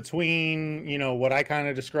 if it's between, you know, what I kind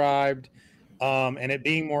of described, and it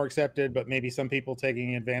being more accepted, but maybe some people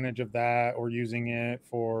taking advantage of that or using it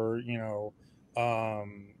for, you know,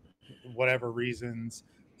 whatever reasons,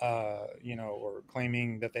 you know, or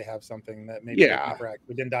claiming that they have something that maybe they've Yeah. never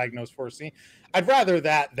actually been diagnosed for. See, I'd rather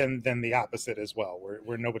that than the opposite as well,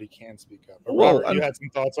 where nobody can speak up. But Well, Robert, you had some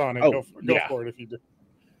thoughts on it. oh, Go yeah. for it if you do.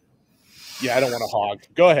 Yeah, I don't want to hog.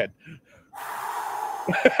 Go ahead.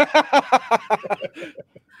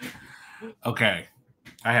 Okay,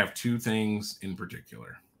 I have two things in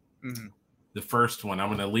particular. Mm-hmm. The first one, I'm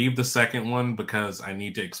going to leave the second one because I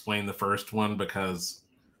need to explain the first one, because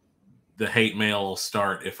the hate mail will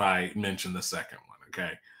start if I mention the second one.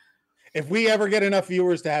 Okay. If we ever get enough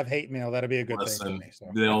viewers to have hate mail, that'll be a good Listen, thing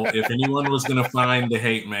for me. So. if anyone was going to find the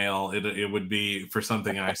hate mail, it would be for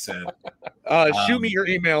something I said. Shoot me your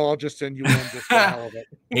email. I'll just send you one just for the hell of it.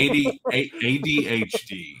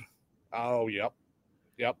 ADHD. Oh, yep.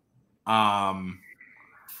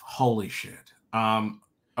 Holy shit.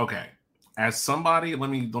 Okay. As somebody, let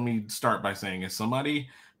me start by saying, as somebody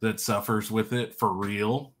that suffers with it for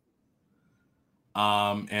real,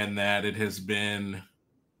 and that it has been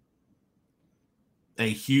a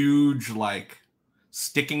huge like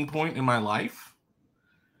sticking point in my life,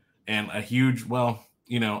 and a huge, well,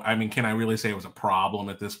 you know, I mean, can I really say it was a problem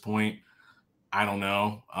at this point? I don't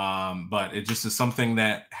know. But it just is something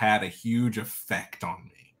that had a huge effect on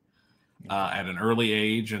me at an early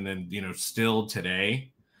age, and then, you know, still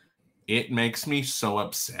today. It makes me so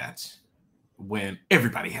upset when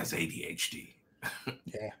everybody has ADHD.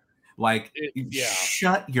 Yeah. Like,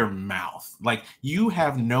 shut your mouth. Like, you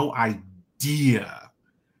have no idea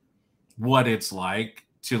what it's like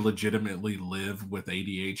to legitimately live with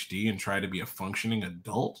ADHD and try to be a functioning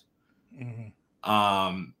adult.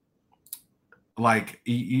 Mm-hmm. Like,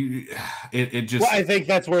 it just. Well, I think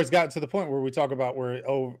that's where it's gotten to the point where we talk about where,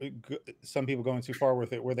 some people going too far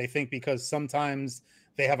with it, where they think because sometimes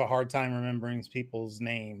they have a hard time remembering people's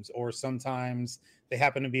names, or sometimes they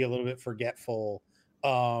happen to be a little bit forgetful.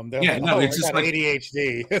 They're like, No, oh, it's I just got like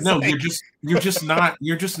ADHD. It's no, like, you're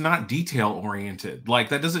just not detail oriented. Like,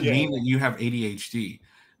 that doesn't mean that you have ADHD.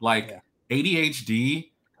 Like,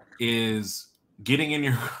 ADHD is getting in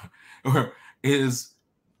your or is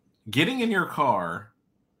getting in your car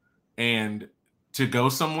and to go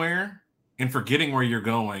somewhere and forgetting where you're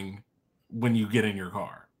going when you get in your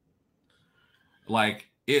car. Like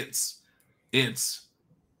it's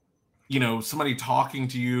somebody talking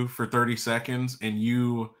to you for 30 seconds and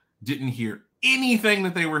you didn't hear anything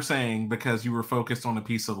that they were saying because you were focused on a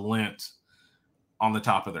piece of lint on the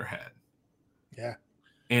top of their head. Yeah.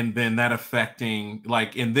 And then that affecting,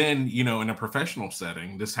 like, and then, in a professional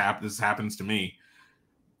setting, this happens to me,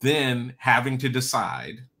 then having to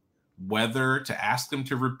decide whether to ask them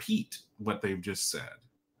to repeat what they've just said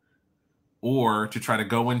or to try to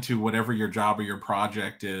go into whatever your job or your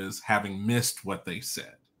project is, having missed what they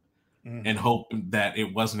said, and hope that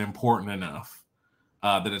it wasn't important enough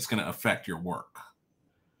that it's going to affect your work.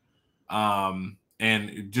 And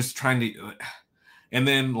just trying to, and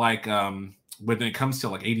then like, when it comes to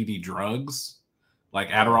like ADD drugs, like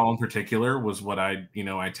Adderall in particular was what I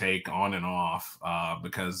take on and off,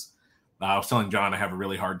 because I was telling John I have a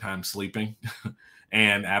really hard time sleeping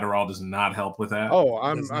and Adderall does not help with that. Oh,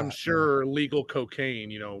 I'm sure legal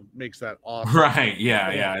cocaine, makes that awesome. Right.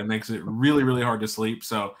 Yeah. It makes it really, really hard to sleep.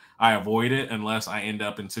 So I avoid it unless I end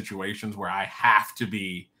up in situations where I have to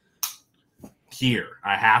be here.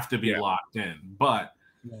 I have to be locked in. But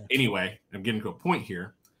anyway, I'm getting to a point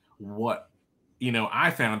here. What, I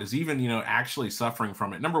found is even, actually suffering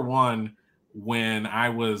from it. Number one, when I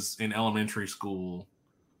was in elementary school,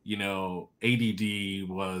 ADD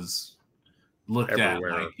was looked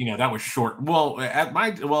everywhere. At like, that was short. Well,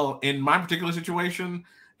 in my particular situation,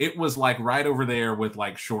 it was like right over there with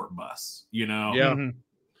like short bus,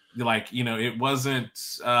 like, it wasn't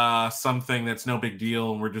something that's no big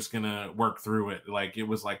deal and we're just gonna work through it. Like, it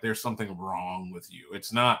was like there's something wrong with you.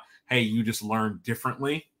 It's not, hey, you just learned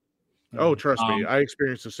differently. Oh, trust me, I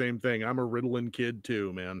experienced the same thing. I'm a Ritalin kid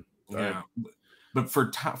too, man. Yeah, but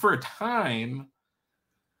for a time,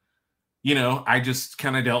 I just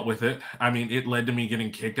kind of dealt with it. I mean, it led to me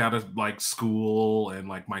getting kicked out of like school, and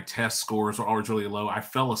like my test scores were always really low. I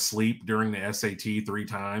fell asleep during the SAT three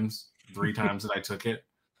times that I took it.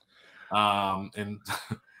 And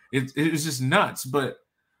it was just nuts. But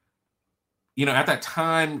at that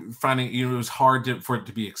time, finding it was hard for it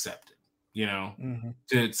to be accepted.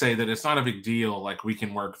 To say that it's not a big deal, like we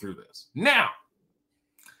can work through this. Now,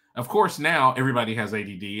 of course, now everybody has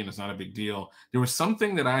ADD and it's not a big deal. There was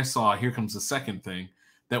something that I saw, here comes the second thing,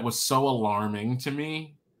 that was so alarming to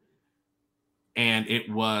me. And it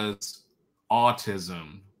was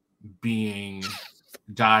autism being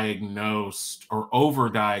diagnosed or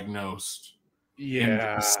overdiagnosed in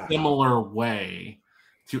a similar way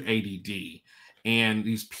to ADD. And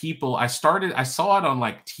these people, I saw it on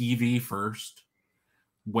like TV first,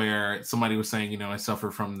 where somebody was saying, I suffer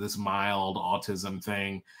from this mild autism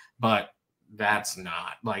thing, but that's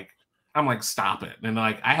not like, I'm like, stop it. And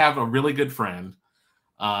like, I have a really good friend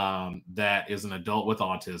that is an adult with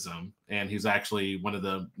autism, and he's actually one of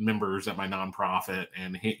the members at my nonprofit,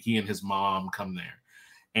 and he and his mom come there.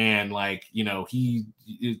 And like, he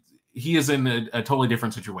is in a totally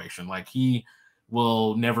different situation. Like, he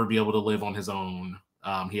will never be able to live on his own.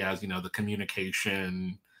 He has, the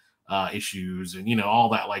communication issues and, all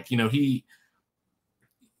that. Like, when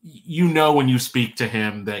you speak to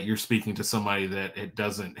him that you're speaking to somebody that it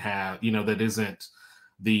doesn't have, that isn't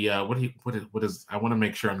the, what is, I want to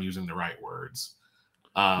make sure I'm using the right words.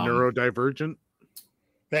 Neurodivergent.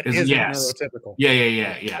 That isn't neurotypical.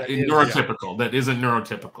 Yeah. Neurotypical. That isn't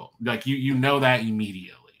neurotypical. Like, that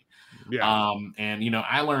immediately. Yeah. And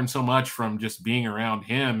I learned so much from just being around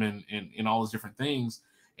him and all those different things.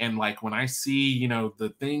 And like, when I see,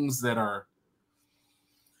 the things that are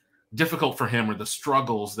difficult for him or the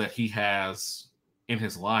struggles that he has in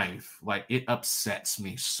his life, like, it upsets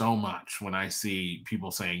me so much when I see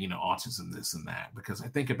people saying, autism, this and that, because I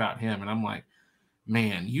think about him and I'm like,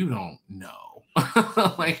 man, you don't know.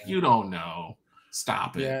 Like, you don't know.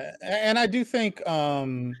 Stop it. Yeah. And I do think,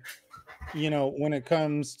 when it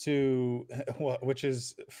comes to, which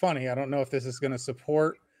is funny, I don't know if this is going to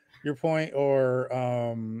support your point or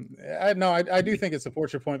I do think it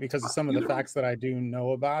supports your point because of some of the facts that I do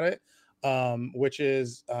know about it, which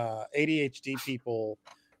is ADHD people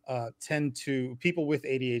people with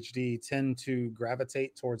ADHD tend to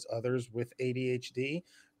gravitate towards others with ADHD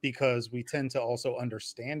because we tend to also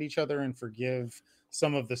understand each other and forgive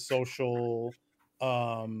some of the social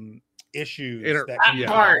issues that can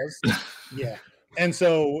cause. Yeah. And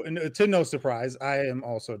so, to no surprise, I am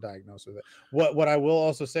also diagnosed with it. What I will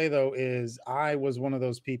also say though is I was one of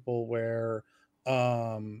those people where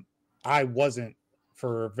I wasn't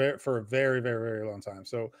for a very, very, very long time.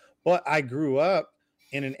 So, but I grew up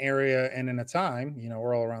in an area and in a time,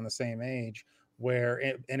 we're all around the same age,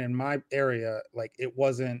 where and in my area, like, it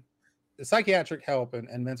wasn't psychiatric help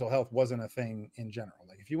and mental health wasn't a thing in general.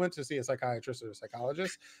 Like if you went to see a psychiatrist or a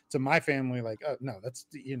psychologist, to my family, like, oh, no, that's,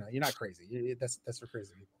 you're not crazy. That's for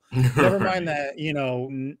crazy people. Never mind Right.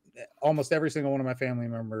 that, almost every single one of my family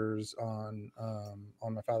members on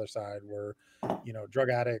my father's side were, drug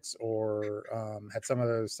addicts or had some of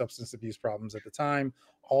those substance abuse problems at the time.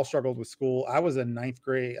 All struggled with school. I was a ninth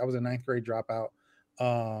grade dropout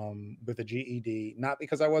with a GED, not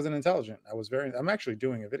because I wasn't intelligent. I'm actually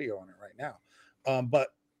doing a video on it right now.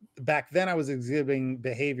 But back then I was exhibiting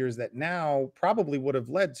behaviors that now probably would have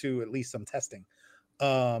led to at least some testing.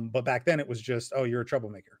 But back then it was just, oh, you're a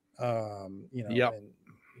troublemaker. Yep. And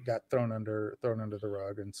got thrown under the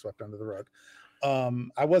rug and swept under the rug.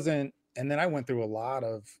 I wasn't, and then I went through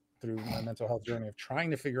through my mental health journey of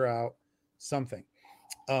trying to figure out something.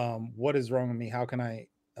 What is wrong with me? How can I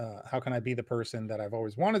be the person that I've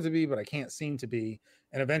always wanted to be, but I can't seem to be?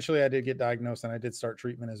 And eventually I did get diagnosed and I did start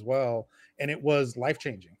treatment as well. And it was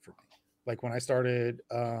life-changing for me. Like when I started,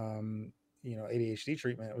 ADHD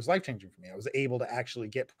treatment, it was life-changing for me. I was able to actually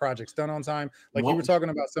get projects done on time. Like you were What talking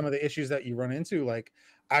about some of the issues that you run into. Like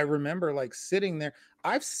I remember like sitting there,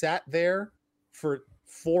 I've sat there for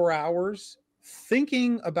 4 hours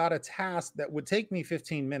thinking about a task that would take me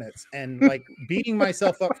 15 minutes and like beating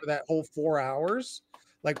myself up for that whole 4 hours.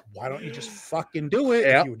 Like, why don't you just fucking do it? If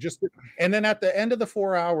Yep. you would just, and then at the end of the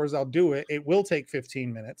 4 hours, I'll do it. It will take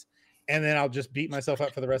 15 minutes. And then I'll just beat myself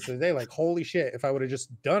up for the rest of the day. Like, holy shit, if I would have just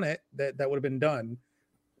done it, that would have been done.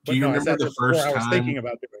 do But you no, I remember sat the there for four first hours thinking time?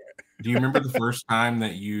 about doing it. Do you remember the first time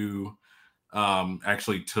that you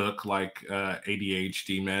actually took like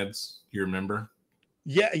ADHD meds? Do you remember?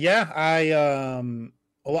 Yeah.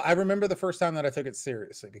 Well, I remember the first time that I took it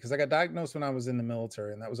seriously because I got diagnosed when I was in the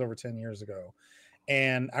military, and that was over 10 years ago.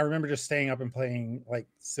 And I remember just staying up and playing like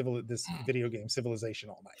this video game Civilization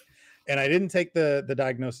all night. And I didn't take the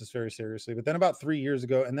diagnosis very seriously. But then about 3 years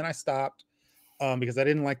ago, and then I stopped because I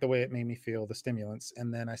didn't like the way it made me feel, the stimulants.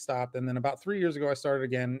 And then I stopped. And then about 3 years ago, I started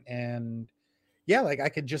again. And yeah, like I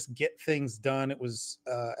could just get things done. It was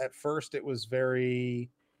at first it was very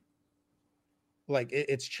like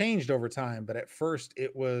it's changed over time, but at first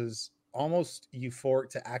it was almost euphoric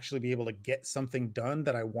to actually be able to get something done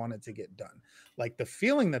that I wanted to get done. Like the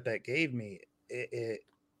feeling that gave me, it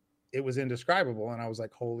was indescribable, and I was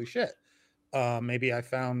like, holy shit. Maybe I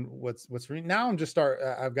found now I'm just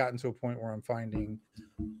I've gotten to a point where I'm finding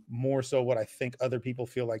more so what I think other people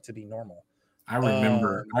feel like to be normal. I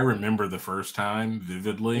remember the first time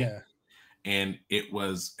vividly, Yeah. and it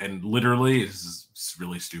was, and literally, it's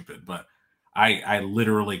really stupid, but I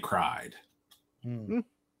literally cried. Hmm.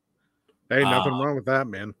 Hey, nothing wrong with that,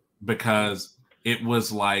 man. Because it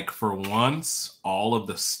was like for once all of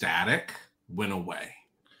the static went away,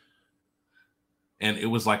 and it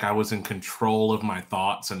was like I was in control of my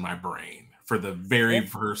thoughts and my brain for the very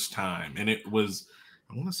first time. And it was,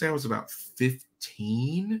 I want to say I was about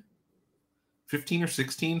 15 or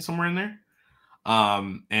 16, somewhere in there.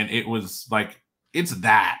 And it was like, it's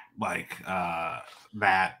that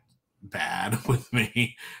bad with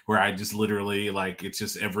me, where I just literally, like, it's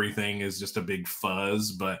just everything is just a big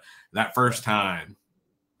fuzz. But that first time,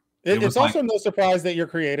 it was It's like, also no surprise that you're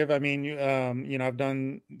creative. I mean, I've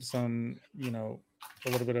done some, a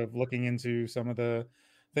little bit of looking into some of the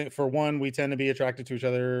for one, we tend to be attracted to each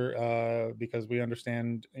other because we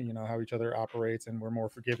understand, how each other operates, and we're more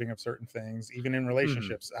forgiving of certain things. Even in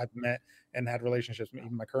relationships, I've met and had relationships,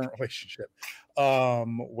 even my current relationship,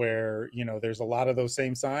 where there's a lot of those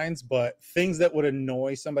same signs, but things that would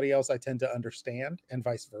annoy somebody else, I tend to understand, and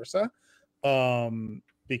vice versa,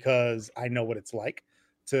 because I know what it's like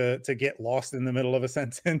to get lost in the middle of a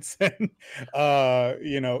sentence. And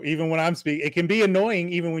even when I'm speaking, it can be annoying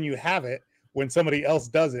even when you have it, when somebody else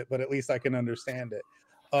does it, but at least I can understand it.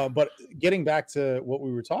 But getting back to what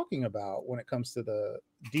we were talking about when it comes to the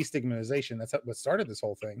destigmatization, that's what started this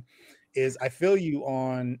whole thing, is I feel you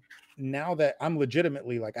on, now that I'm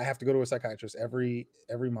legitimately, like, I have to go to a psychiatrist every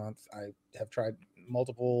month. I have tried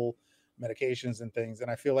multiple medications and things,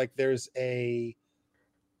 and I feel like there's a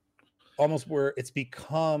almost where it's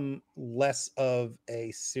become less of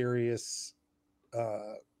a serious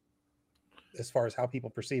as far as how people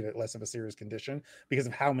perceive it, less of a serious condition because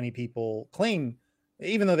of how many people claim,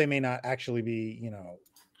 even though they may not actually be,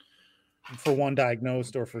 for one,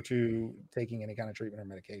 diagnosed, or for two, taking any kind of treatment or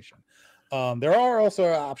medication. There are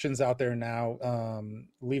also options out there now.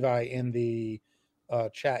 Levi, in the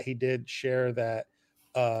chat, he did share that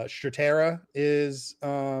Stratera is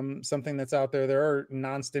something that's out there. There are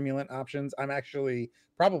non-stimulant options. I'm actually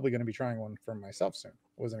probably going to be trying one for myself soon.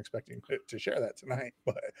 Wasn't expecting to share that tonight,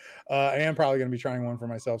 but I am probably going to be trying one for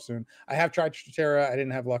myself soon. I have tried Stratera. I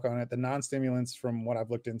didn't have luck on it. The non-stimulants, from what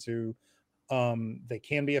I've looked into, they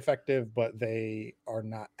can be effective, but they are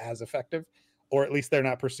not as effective, or at least they're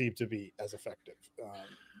not perceived to be as effective.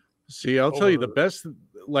 See, I'll tell you the best,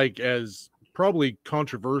 like, as probably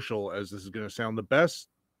controversial as this is going to sound, the best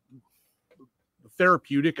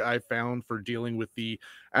therapeutic I found for dealing with the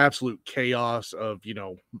absolute chaos of, you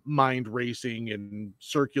know, mind racing and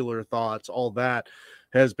circular thoughts, all that,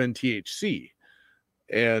 has been THC.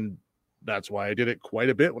 And that's why I did it quite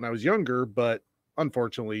a bit when I was younger. But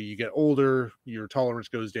unfortunately, you get older, your tolerance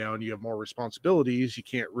goes down, you have more responsibilities, you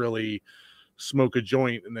can't really smoke a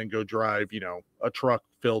joint and then go drive, you know, a truck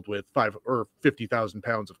filled with 5 or 50,000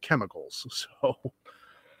 pounds of chemicals. So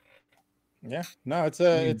yeah, no,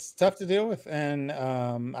 it's tough to deal with. And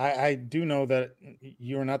I do know that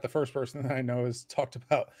you're not the first person that I know has talked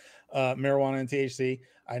about marijuana and THC.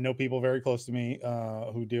 I know people very close to me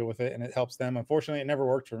who deal with it, and it helps them. Unfortunately, it never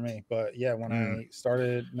worked for me. But yeah, when I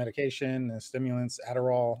started medication and stimulants,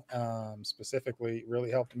 Adderall specifically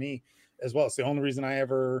really helped me as well. It's the only reason I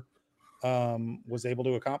ever was able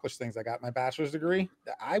to accomplish things. I got my bachelor's degree.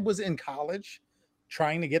 I was in college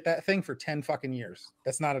trying to get that thing for 10 fucking years.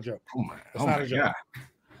 That's not a joke. That's not a joke.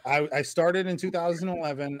 I started in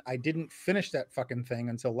 2011. I didn't finish that fucking thing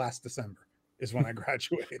until last December is when I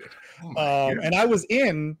graduated. And I was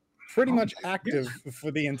in pretty much active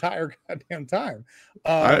for the entire goddamn time.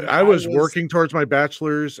 I was working towards my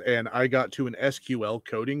bachelor's, and I got to an SQL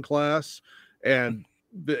coding class, and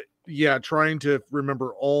trying to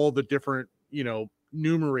remember all the different, you know,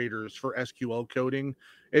 numerators for SQL coding.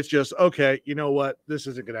 It's just, okay, you know what? This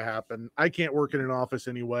isn't going to happen. I can't work in an office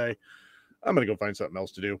anyway. I'm going to go find something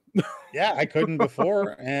else to do. Yeah, I couldn't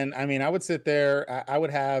before. And I mean, I would sit there, I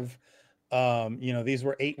would have, you know, these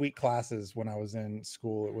were 8-week classes when I was in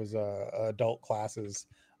school. It was adult classes.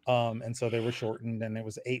 And so they were shortened, and it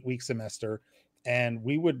was 8-week semester. And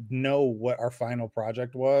we would know what our final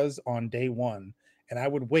project was on day one. And I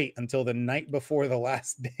would wait until the night before the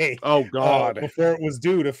last day. Oh God. Before it was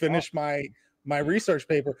due to finish my research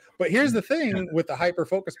paper. But here's the thing with the hyper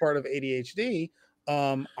focus part of ADHD,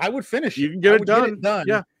 I would finish it. You can get it done.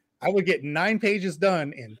 Yeah. I would get 9 pages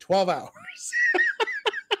done in 12 hours.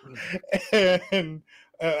 And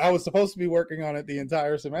I was supposed to be working on it the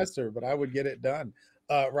entire semester, but I would get it done.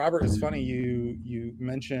 Robert, it's funny you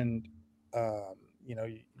mentioned you know,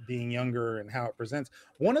 being younger and how it presents.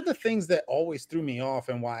 One of the things that always threw me off,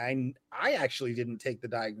 and why I actually didn't take the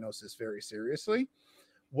diagnosis very seriously,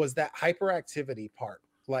 was that hyperactivity part.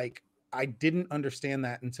 Like, I didn't understand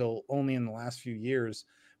that until only in the last few years,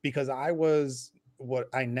 because I was what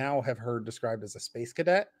I now have heard described as a space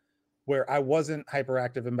cadet, where I wasn't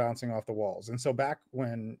hyperactive and bouncing off the walls. And so back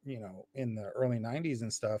when, you know, in the early 90s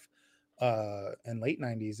and stuff, and late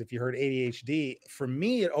 90s, if you heard ADHD, for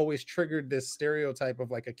me, it always triggered this stereotype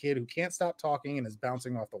of like a kid who can't stop talking and is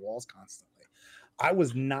bouncing off the walls constantly. I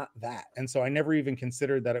was not that. And so I never even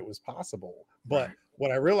considered that it was possible. But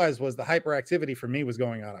what I realized was the hyperactivity for me was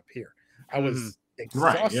going on up here. I was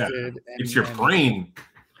exhausted. It's your brain.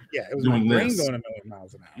 Yeah, it was my brain going a million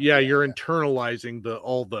miles an hour. Yeah, you're internalizing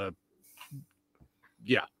all the.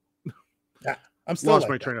 Yeah. I'm still lost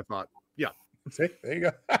my train of thought. Yeah. See, there you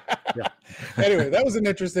go. Yeah. Anyway, that was an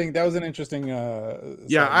interesting.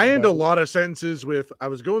 Yeah, I end a lot of sentences with "I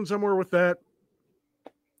was going somewhere with that."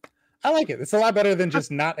 I like it. It's a lot better than just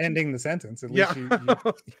not ending the sentence. At least you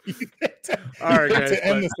all right, guys, to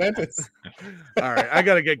end the sentence. All right, I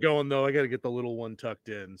got to get going though. I got to get the little one tucked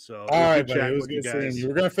in. So all right, buddy, it was good seeing you.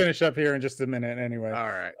 We're gonna finish up here in just a minute, anyway. All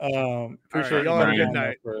right. Appreciate y'all have a good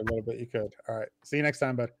night for a little bit. You could. All right. See you next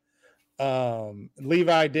time, bud.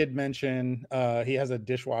 Levi did mention he has a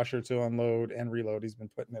dishwasher to unload and reload. He's been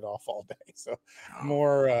putting it off all day. So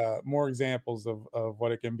more examples of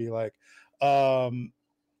what it can be like.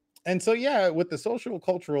 And so, yeah, with the social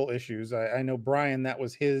cultural issues, I know Brian, that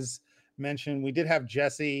was his mention. We did have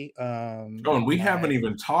Jesse. And we haven't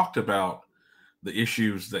even talked about the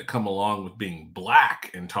issues that come along with being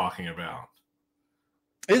Black and talking about.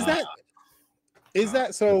 Is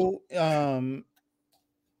that so?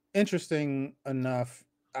 Interesting enough,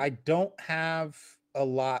 I don't have a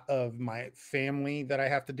lot of my family that I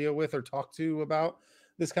have to deal with or talk to about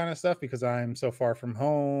this kind of stuff because I'm so far from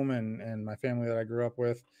home and my family that I grew up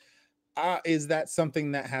with. Is that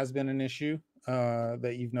something that has been an issue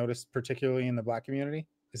that you've noticed, particularly in the Black community?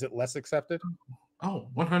 Is it less accepted? Oh,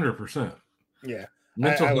 100%. Yeah.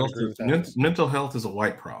 Mental health is a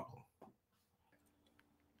white problem.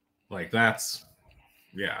 Like that's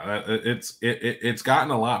it's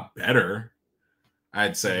gotten a lot better,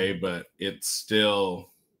 I'd say, but it's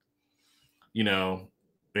still, you know,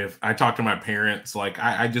 if I talk to my parents, like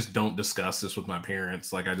I just don't discuss this with my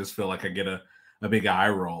parents. Like I just feel like I get a big eye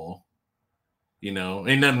roll. You know,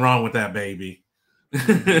 ain't nothing wrong with that baby.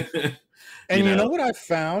 And you know what I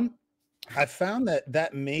found? I found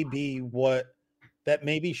that may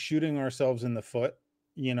be shooting ourselves in the foot,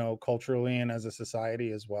 you know, culturally and as a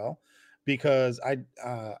society as well. Because I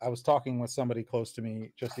was talking with somebody close to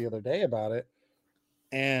me just the other day about it,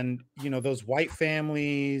 and you know, those white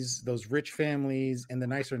families, those rich families in the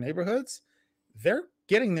nicer neighborhoods, they're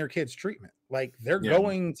getting their kids treatment. Like they're Yeah.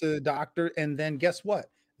 going to the doctor, and then guess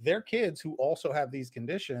what? Their kids who also have these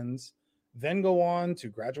conditions then go on to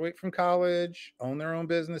graduate from college, own their own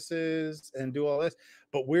businesses, and do all this.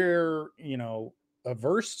 But we're, you know,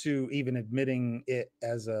 averse to even admitting it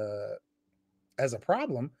as a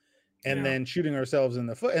problem, and then shooting ourselves in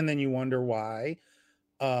the foot. And then you wonder why.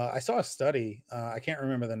 I saw a study. I can't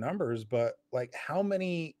remember the numbers, but like how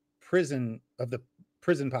many prison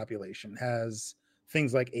population has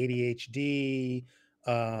things like ADHD,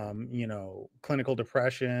 you know, clinical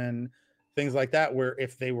depression, things like that, where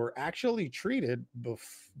if they were actually treated,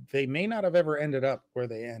 they may not have ever ended up where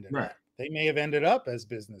they ended up. They may have ended up as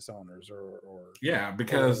business owners or yeah,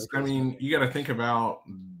 because I mean, you got to think about,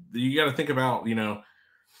 you know,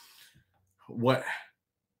 what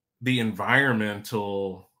the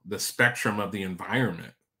spectrum of the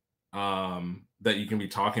environment that you can be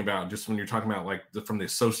talking about, just when you're talking about like from the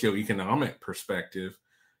socioeconomic perspective.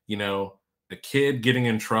 You know, a kid getting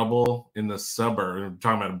in trouble in the suburb, I'm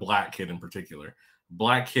talking about a black kid in particular,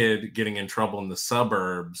 black kid getting in trouble in the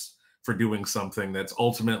suburbs for doing something that's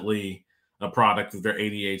ultimately a product of their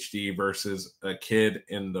ADHD versus a kid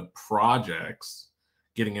in the projects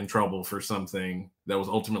getting in trouble for something that was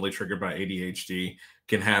ultimately triggered by ADHD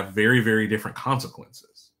can have very, very different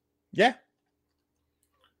consequences. Yeah.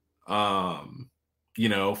 You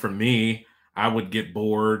know, for me, I would get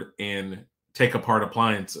bored and take apart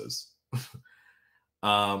appliances.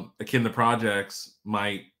 A kid in the projects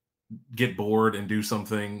might get bored and do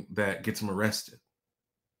something that gets him arrested.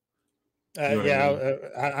 You know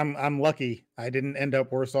I mean? I'm lucky. I didn't end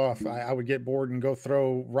up worse off. I would get bored and go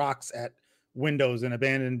throw rocks at windows in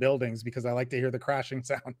abandoned buildings because I like to hear the crashing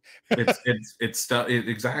sound.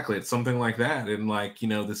 Exactly. It's something like that. And like, you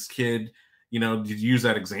know, this kid, you know, you use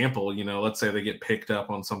that example, you know, let's say they get picked up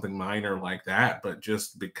on something minor like that, but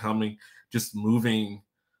just moving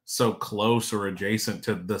so close or adjacent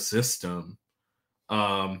to the system,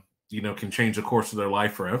 you know, can change the course of their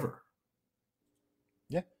life forever.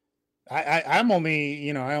 Yeah. I'm only,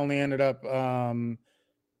 you know, I only ended up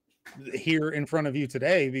here in front of you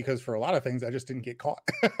today because for a lot of things I just didn't get caught.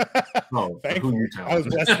 Thankfully, I was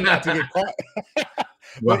blessed not to get caught.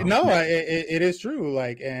 But no, it is true.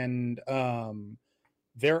 Like, and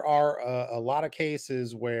there are a lot of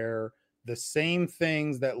cases where the same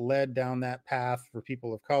things that led down that path for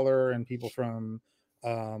people of color and people from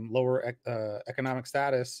lower economic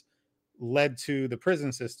status led to the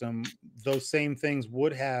prison system. Those same things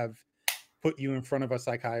would have put you in front of a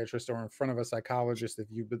psychiatrist or in front of a psychologist if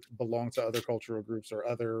you belong to other cultural groups or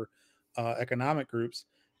other economic groups.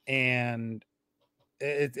 And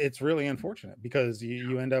it's really unfortunate because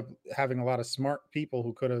you end up having a lot of smart people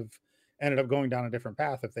who could have ended up going down a different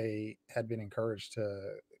path if they had been encouraged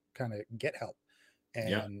to kind of get help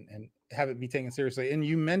and have it be taken seriously. And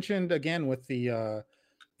you mentioned again with the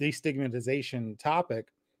destigmatization topic,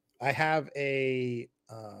 I have a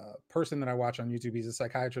person that I watch on YouTube. He's a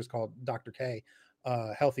psychiatrist called Dr. K.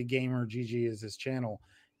 Healthy Gamer GG is his channel,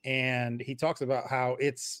 and he talks about how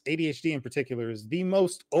it's ADHD in particular is the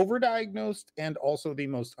most overdiagnosed and also the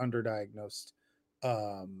most underdiagnosed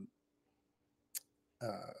um,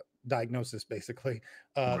 diagnosis, basically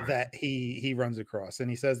that he runs across. And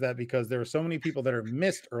he says that because there are so many people that are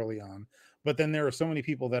missed early on, but then there are so many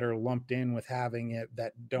people that are lumped in with having it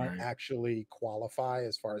that don't actually qualify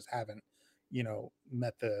as far as haven't, you know,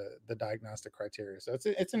 met the diagnostic criteria. So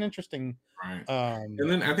it's an interesting and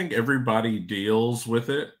then I think everybody deals with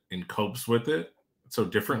it and copes with it so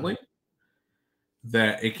differently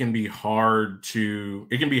that it can be hard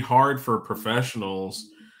for professionals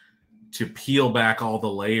to peel back all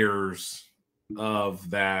the layers of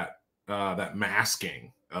that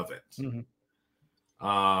masking of it,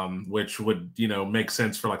 which would, you know, make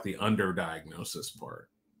sense for like the underdiagnosis part.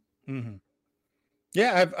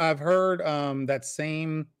 Yeah, I've heard that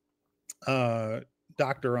same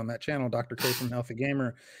doctor on that channel, Dr. K from Healthy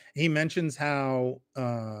Gamer. He mentions how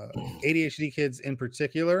ADHD kids in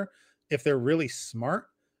particular, if they're really smart,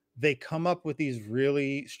 they come up with these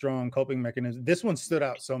really strong coping mechanisms. This one stood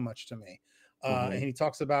out so much to me. And he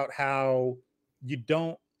talks about how you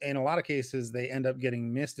don't, in a lot of cases, they end up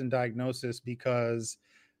getting missed in diagnosis because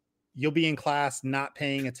you'll be in class not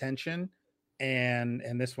paying attention. And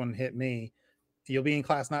this one hit me. You'll be in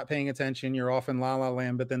class not paying attention, you're off in la la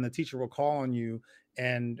land, but then the teacher will call on you.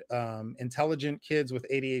 And intelligent kids with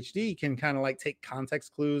ADHD can kind of like take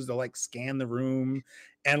context clues to like scan the room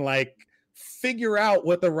and like figure out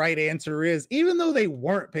what the right answer is, even though they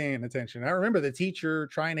weren't paying attention. I remember the teacher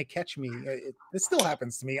trying to catch me. This still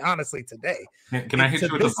happens to me, honestly, today. Can I hit To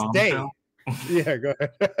you with a this day. bombshell? Yeah, go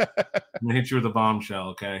ahead. I'm gonna hit you with a bombshell,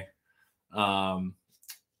 okay?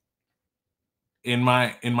 In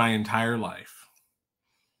my entire life,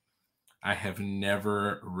 I have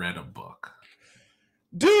never read a book.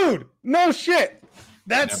 Dude, no shit.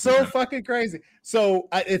 That's Never so read. fucking crazy. So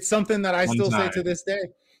it's something that I One still say time. to this day.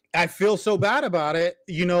 I feel so bad about it.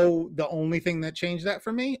 You know, the only thing that changed that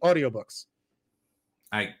for me, audiobooks.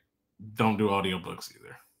 I don't do audiobooks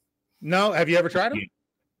either. No, have you ever tried them?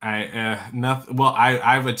 Nothing. Well,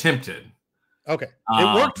 I've attempted. Okay,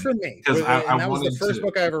 it worked for me because and that was the first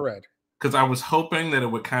book I ever read. Because I was hoping that it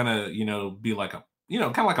would kind of, you know, be like a, you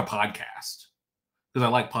know, kind of like a podcast. Because I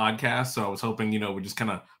like podcasts, so I was hoping, you know, we just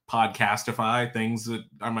kind of podcastify things that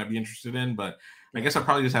I might be interested in. But I guess I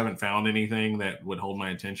probably just haven't found anything that would hold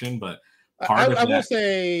my attention. But I will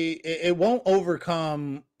say it won't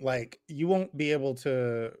overcome, like, you won't be able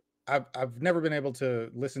to. I've never been able to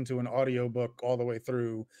listen to an audiobook all the way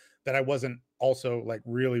through that I wasn't also like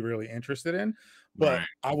really interested in. But right.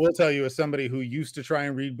 I will tell you, as somebody who used to try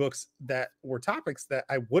and read books that were topics that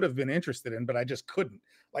I would have been interested in, but I just couldn't.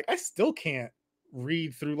 Like, I still can't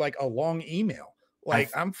read through like a long email.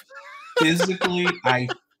 Like, I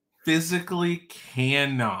physically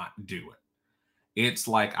cannot do it. It's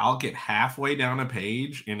like I'll get halfway down a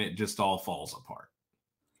page and it just all falls apart.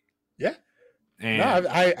 Yeah. And no,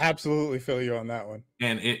 I absolutely feel you on that one.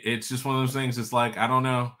 And it's just one of those things. It's like, I don't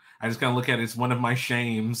know. I just gotta look at it. It's one of my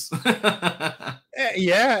shames.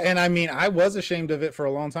 Yeah, and I mean, I was ashamed of it for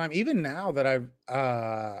a long time. Even now that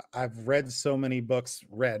I've read so many books,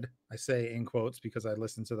 I say in quotes because I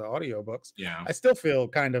listen to the audiobooks. Yeah, I still feel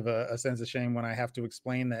kind of a sense of shame when I have to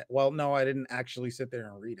explain that. Well, no, I didn't actually sit there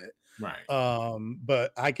and read it. Right.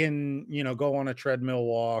 But I can, you know, go on a treadmill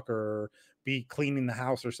walk or be cleaning the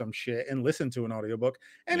house or some shit and listen to an audiobook.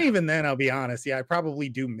 And even then, I'll be honest, I probably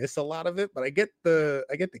do miss a lot of it, but I get the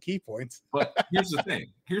key points. But here's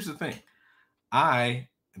the thing. I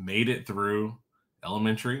made it through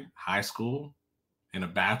elementary, high school, and a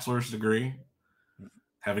bachelor's degree,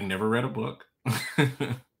 having never read a book.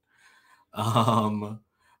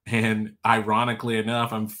 And ironically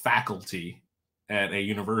enough, I'm faculty at a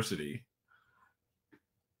university.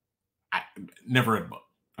 I never read a book.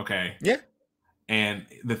 Okay. Yeah. And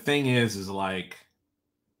the thing is like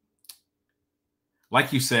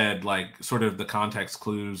you said, like sort of the context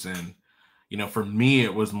clues. And, you know, for me,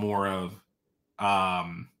 it was more of,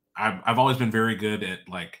 I've always been very good at,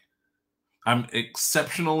 like, I'm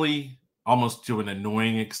exceptionally, almost to an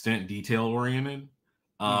annoying extent, detail oriented.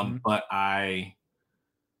 But I'm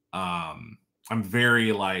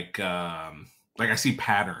very like I see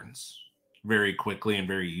patterns very quickly and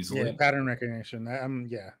very easily. Yeah, pattern recognition.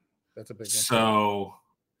 That's a big one. So,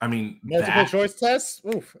 I mean, multiple choice tests.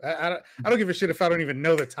 Oof, I don't give a shit if I don't even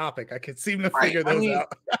know the topic. I could seem to figure those out.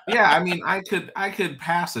 Yeah, I mean, I could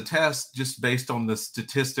pass a test just based on the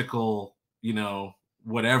statistical, you know,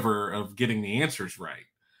 whatever of getting the answers right.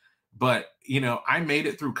 But, you know, I made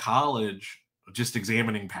it through college just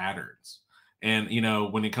examining patterns. And, you know,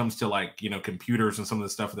 when it comes to, like, you know, computers and some of the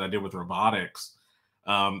stuff that I did with robotics,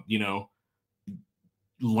 you know,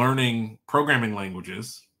 learning programming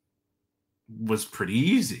languages was pretty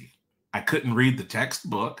easy. I couldn't read the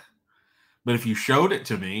textbook, but if you showed it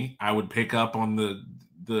to me, I would pick up on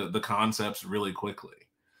the concepts really quickly.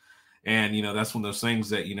 And, you know, that's one of those things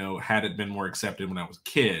that, you know, had it been more accepted when I was a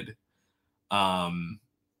kid,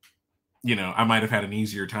 you know, I might have had an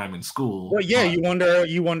easier time in school. Well, yeah, you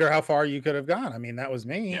wonder how far you could have gone. I mean, that was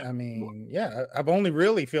me. Yeah. I mean, yeah, I've only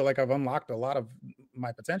really feel like I've unlocked a lot of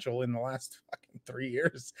my potential in the last fucking 3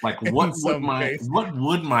 years. Like, what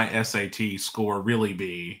would my SAT score really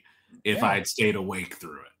be if I'd stayed awake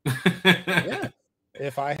through it? Yeah.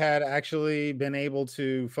 If I had actually been able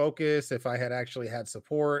to focus, if I had actually had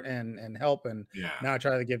support and help, and now I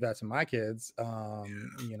try to give that to my kids,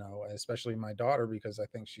 you know, especially my daughter, because I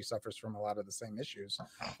think she suffers from a lot of the same issues.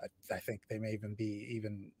 I think they may even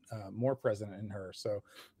be more present in her. So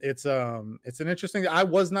it's an interesting. I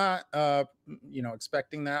was not, you know,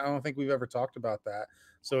 expecting that. I don't think we've ever talked about that.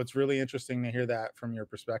 So it's really interesting to hear that from your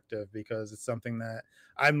perspective, because it's something that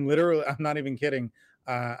I'm not even kidding.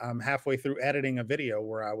 I'm halfway through editing a video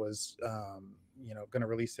where I was, going to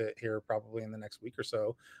release it here probably in the next week or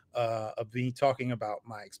so, of me talking about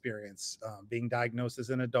my experience being diagnosed as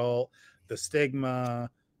an adult, the stigma,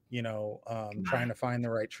 trying to find the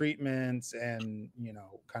right treatments, and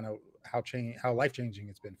kind of how life changing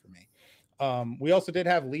it's been for me. We also did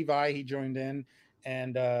have Levi. He joined in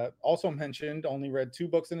and also mentioned only read 2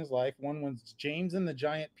 books in his life. One was James and the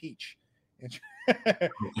Giant Peach in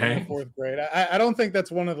the 4th grade. I don't think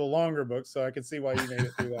that's one of the longer books, so I could see why you made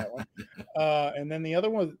it through that one. And then the other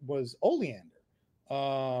one was Oleander,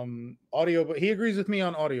 audio, but he agrees with me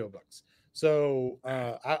on audiobooks. So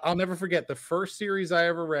I'll never forget the first series I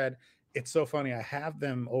ever read. It's so funny. I have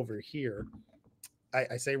them over here.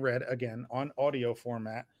 I say read again on audio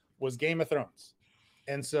format, was Game of Thrones.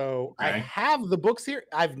 And so I have the books here.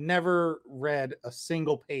 I've never read a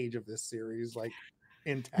single page of this series, like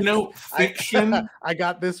in text. Fiction. I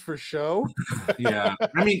got this for show. Yeah.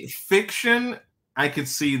 I mean, fiction, I could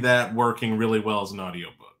see that working really well as an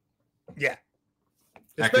audiobook. Yeah.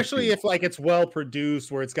 Especially if like it's well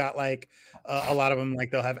produced, where it's got like a lot of them,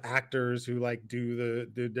 like they'll have actors who like do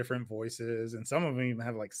the different voices, and some of them even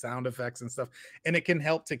have like sound effects and stuff, and it can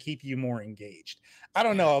help to keep you more engaged. I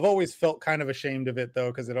don't know. I've always felt kind of ashamed of it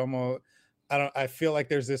though, because it almost I feel like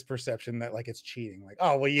there's this perception that like it's cheating. Like,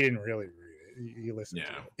 oh well, you didn't really read it. You listened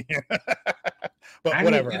to it. But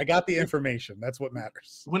whatever. I got the information. That's what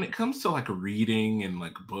matters. When it comes to like reading and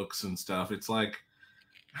like books and stuff, it's like,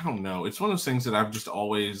 I don't know. It's one of those things that I've just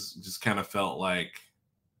always just kind of felt like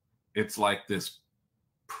it's like this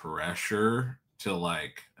pressure to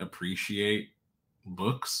like appreciate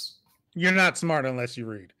books. You're not smart unless you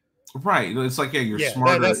read. Right. It's like, yeah, you're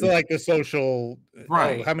smarter. That's like the social.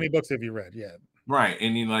 Right. Oh, how many books have you read? Yeah. Right.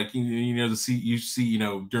 And you see,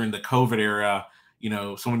 during the COVID era,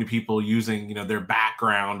 so many people using, their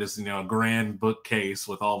background as, a grand bookcase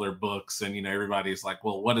with all their books. And, everybody's like,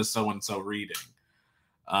 well, what is so-and-so reading?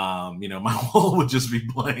 My wall would just be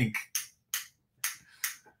blank.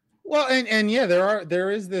 Well, and yeah,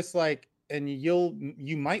 there is this like, and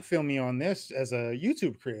you might feel me on this as a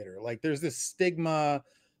YouTube creator. Like there's this stigma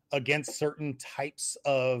against certain types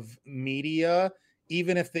of media,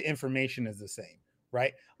 even if the information is the same,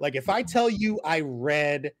 right? Like if I tell you I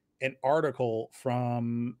read an article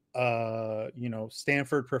from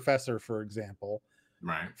Stanford professor, for example,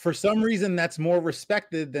 right, for some reason that's more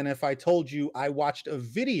respected than if I told you I watched a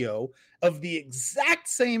video of the exact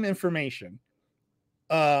same information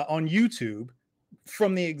on YouTube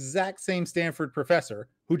from the exact same Stanford professor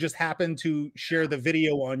who just happened to share the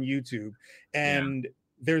video on YouTube. And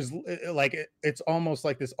there's like, it's almost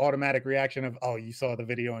like this automatic reaction of, oh, you saw the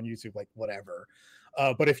video on YouTube, like whatever.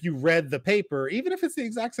 But if you read the paper, even if it's the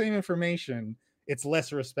exact same information, it's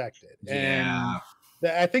less respected. Yeah.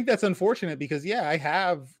 And I think that's unfortunate because, I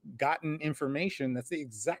have gotten information that's the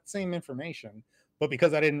exact same information, but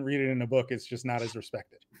because I didn't read it in a book, it's just not as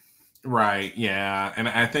respected. Right. Yeah. And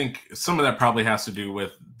I think some of that probably has to do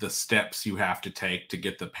with the steps you have to take to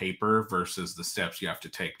get the paper versus the steps you have to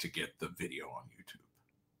take to get the video on YouTube.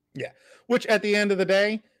 Yeah. Which at the end of the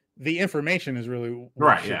day, the information is really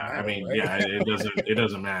right. Yeah. Matter, I mean, right? Yeah, it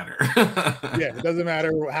doesn't matter. Yeah. It doesn't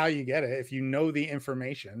matter how you get it. If you know the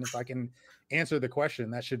information, if I can answer the question,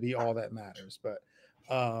 that should be all that matters. But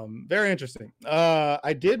very interesting.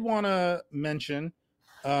 I did want to mention,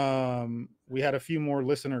 we had a few more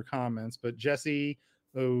listener comments, but Jesse,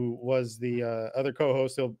 who was the other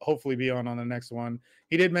co-host, he'll hopefully be on the next one.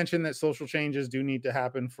 He did mention that social changes do need to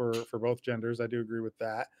happen for both genders. I do agree with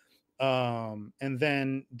that. And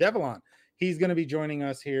then Devlon, he's going to be joining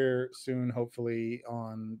us here soon, hopefully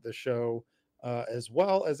on the show as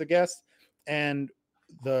well as a guest. And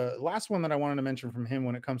the last one that I wanted to mention from him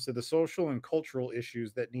when it comes to the social and cultural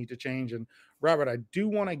issues that need to change. And Robert, I do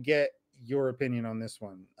want to get your opinion on this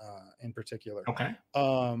one in particular. Okay.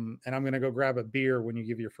 And I'm going to go grab a beer when you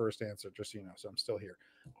give your first answer, just so you know. So I'm still here.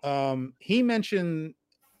 He mentioned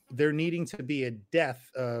there needing to be a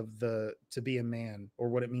death of the to be a man, or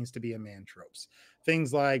what it means to be a man tropes.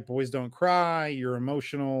 Things like boys don't cry, you're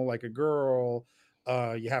emotional like a girl,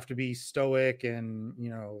 you have to be stoic and,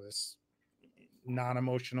 this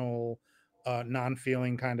non-emotional,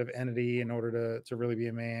 non-feeling kind of entity in order to really be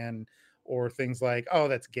a man. Or things like, oh,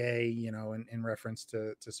 that's gay, in reference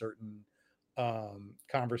to certain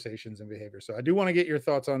conversations and behavior. So I do want to get your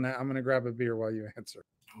thoughts on that. I'm going to grab a beer while you answer.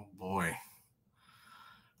 Oh, boy.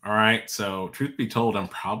 All right. So truth be told, I'm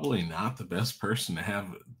probably not the best person to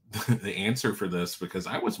have the answer for this because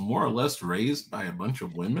I was more or less raised by a bunch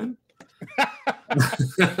of women.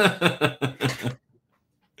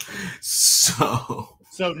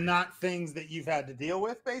 So not things that you've had to deal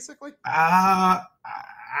with, basically? I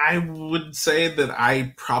would say that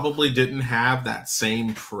I probably didn't have that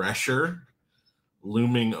same pressure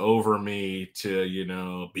looming over me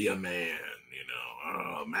to, be a man,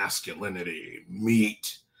 masculinity,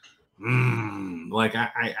 meat. Like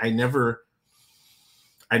I never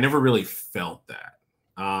really felt that.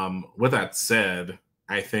 With that said,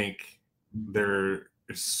 I think there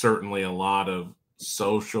is certainly a lot of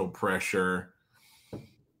social pressure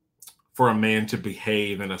for a man to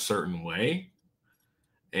behave in a certain way.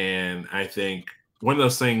 And I think one of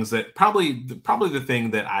those things that probably the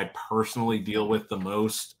thing that I personally deal with the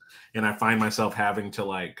most, and I find myself having to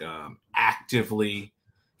like actively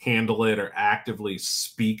handle it or actively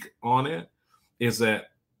speak on it, is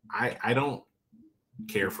that I don't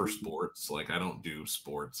care for sports. Like I don't do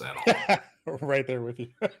sports at all. Right there with you.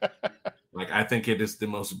 Like I think it is the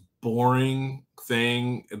most boring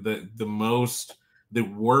thing, the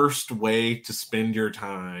worst way to spend your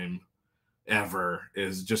time ever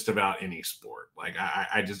is just about any sport. Like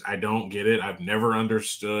I don't get it. I've never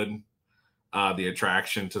understood the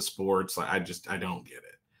attraction to sports. Like I don't get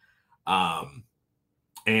it.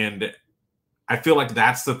 And I feel like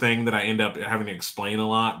that's the thing that I end up having to explain a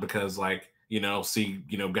lot because like, see,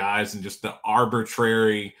 guys and just the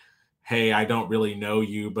arbitrary, hey, I don't really know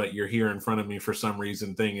you, but you're here in front of me for some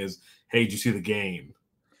reason thing is, hey, did you see the game?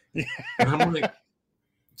 Yeah. And I'm like,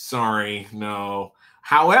 sorry, no.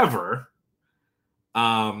 However,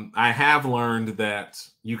 I have learned that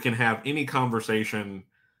you can have any conversation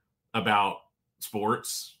about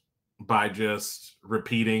sports by just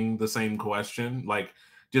repeating the same question. Like,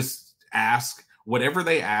 just ask whatever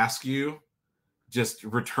they ask you, just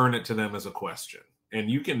return it to them as a question. And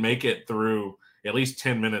you can make it through at least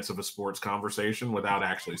 10 minutes of a sports conversation without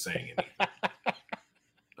actually saying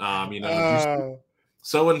anything.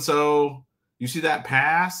 So and so, you see that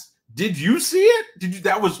pass? Did you see it?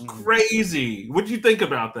 That was crazy. What do you think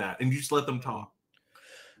about that? And you just let them talk.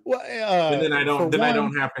 Well, and then I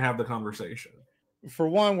don't have to have the conversation. For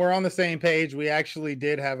one, we're on the same page. We actually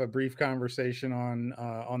did have a brief conversation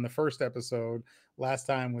on the first episode last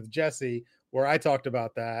time with Jesse, where I talked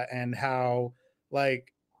about that and how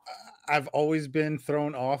like I've always been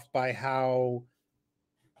thrown off by how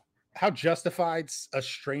justified a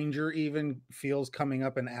stranger even feels coming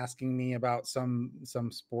up and asking me about some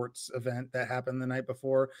sports event that happened the night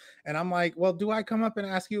before. And I'm like, well, do I come up and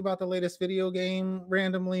ask you about the latest video game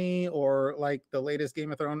randomly, or like the latest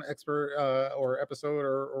Game of Thrones expert or episode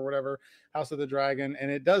or whatever, House of the Dragon? And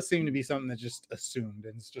it does seem to be something that's just assumed,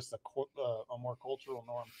 and it's just a more cultural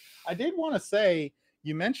norm. I did want to say,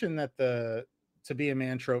 you mentioned that the to be a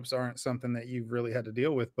man tropes aren't something that you've really had to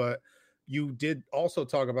deal with, but you did also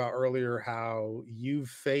talk about earlier how you've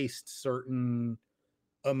faced certain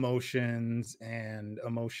emotions and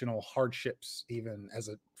emotional hardships even as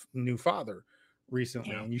a new father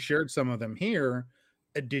recently, Yeah. and you shared some of them here.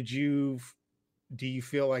 Did you do you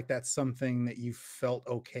feel like that's something that you felt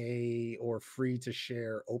okay or free to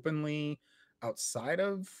share openly outside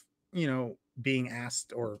of being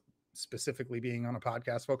asked, or specifically being on a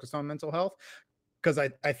podcast focused on mental health? Because I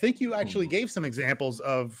think you actually gave some examples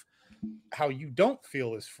of how you don't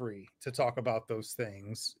feel as free to talk about those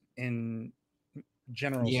things in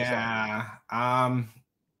general society. Yeah.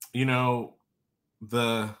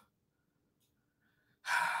 The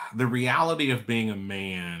the reality of being a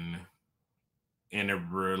man in a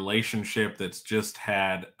relationship that's just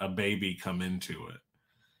had a baby come into it,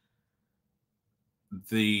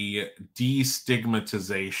 the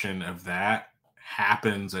destigmatization of that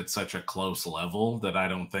happens at such a close level that I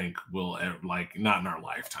don't think we'll ever, like, not in our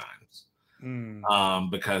lifetimes.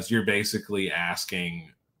 Because you're basically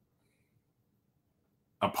asking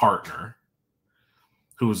a partner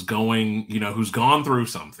who's gone through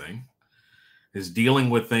something, is dealing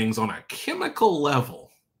with things on a chemical level.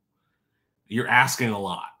 You're asking a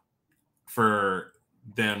lot for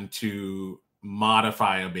them to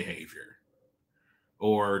modify a behavior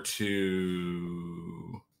or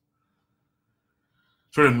to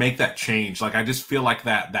sort of make that change. Like I just feel like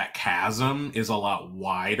that chasm is a lot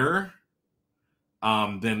wider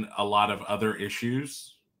than a lot of other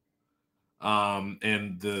issues.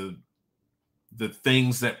 And the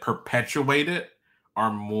things that perpetuate it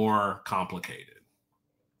are more complicated.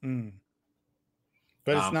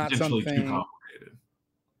 But it's not Potentially too something. complicated.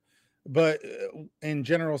 But in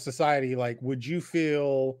general society, like, would you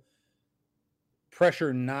feel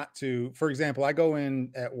pressure not to? For example, I go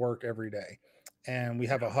in at work every day, and we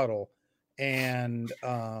have a huddle, and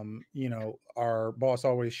our boss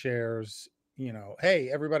always shares, hey,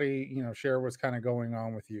 everybody, share what's kind of going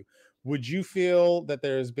on with you. would you feel that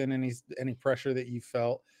there's been any pressure that you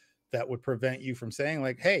felt that would prevent you from saying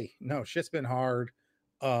like, hey, no, shit's been hard.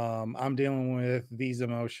 I'm dealing with these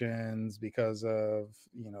emotions because of,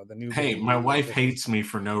 the new Hey, my baby. wife hates me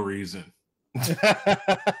for no reason. That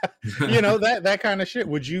kind of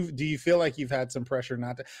shit. Do you feel like you've had some pressure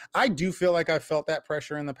not to? I do feel like I felt that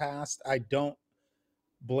pressure in the past. I don't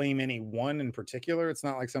blame anyone in particular. It's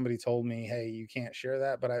not like somebody told me, hey, you can't share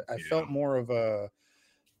that, but I felt more of a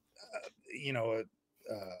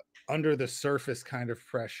under the surface kind of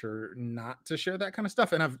pressure not to share that kind of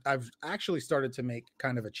stuff. And I've actually started to make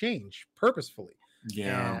kind of a change purposefully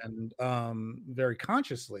and very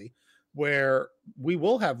consciously, where we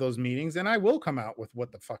will have those meetings and I will come out with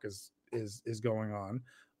what the fuck is going on,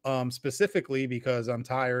 specifically because I'm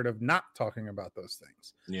tired of not talking about those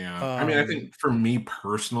things. I mean, I think for me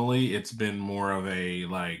personally, it's been more of a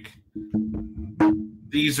like,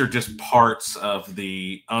 these are just parts of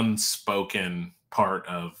the unspoken part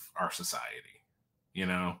of our society.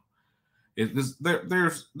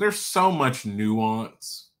 There's so much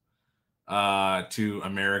nuance to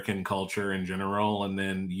American culture in general, and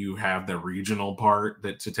then you have the regional part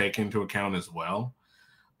that to take into account as well.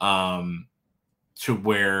 To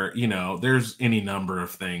where, there's any number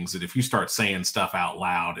of things that if you start saying stuff out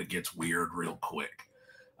loud, it gets weird real quick.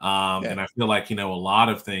 And I feel like, a lot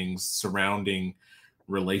of things surrounding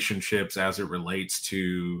relationships as it relates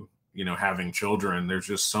to, having children, there's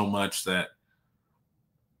just so much that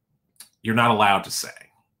you're not allowed to say.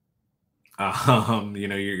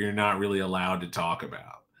 You're not really allowed to talk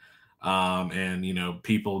about. And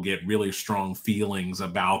people get really strong feelings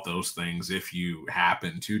about those things if you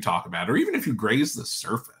happen to talk about it, or even if you graze the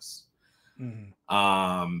surface. But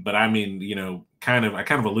I mean, I kind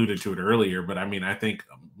of alluded to it earlier, but I mean, I think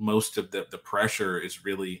most of the pressure is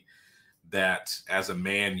really that as a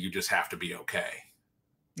man, you just have to be okay.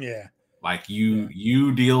 Yeah. Like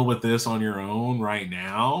you deal with this on your own right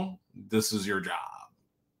now. This is your job.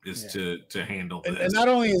 Is to handle this. And not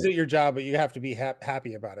only is it your job, but you have to be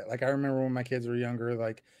happy about it. Like I remember when my kids were younger,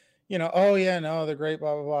 like, oh yeah, no, they're great,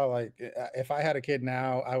 blah, blah, blah. Like if I had a kid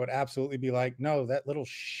now, I would absolutely be like, no, that little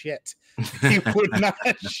shit. He would not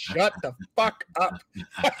shut the fuck up.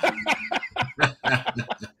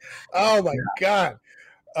 Oh my God.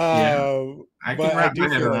 I can wrap my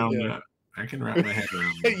head around that. I can wrap my head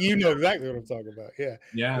around that. You know exactly what I'm talking about. Yeah.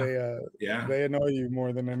 Yeah. They annoy you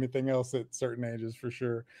more than anything else at certain ages, for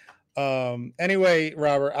sure. Anyway,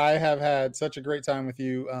 Robert, I have had such a great time with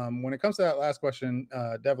you. When it comes to that last question,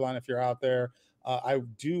 Devlin, if you're out there, I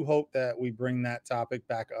do hope that we bring that topic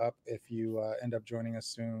back up if you end up joining us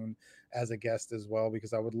soon as a guest as well,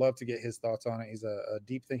 because I would love to get his thoughts on it. He's a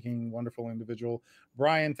deep thinking, wonderful individual.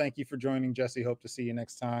 Brian, thank you for joining. Jesse, hope to see you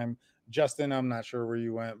next time. Justin, I'm not sure where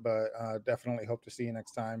you went, but definitely hope to see you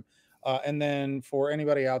next time. And then for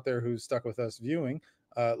anybody out there who's stuck with us viewing,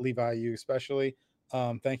 Levi, you especially,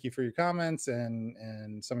 thank you for your comments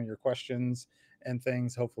and some of your questions and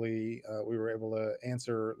things. Hopefully we were able to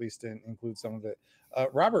answer, or at least include some of it.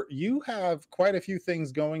 Robert, you have quite a few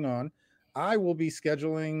things going on. I will be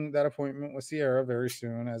scheduling that appointment with Sierra very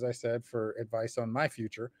soon, as I said, for advice on my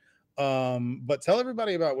future. But tell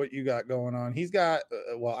everybody about what you got going on. He's got,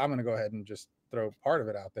 well, I'm going to go ahead and just throw part of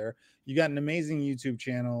it out there. You got an amazing YouTube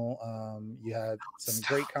channel. You had some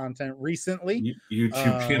great content recently.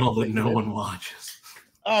 YouTube channel that no one watches.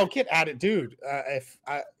 Oh, get at it, dude.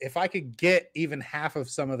 If I could get even half of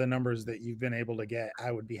some of the numbers that you've been able to get,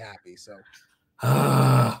 I would be happy. So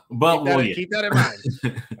but keep that in mind.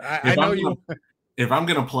 I know you. If I'm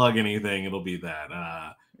gonna plug anything, it'll be that.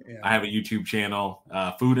 I have a YouTube channel,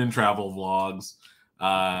 food and travel vlogs.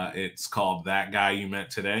 It's called That Guy You Met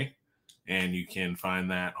Today, and you can find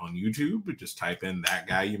that on YouTube. Just type in That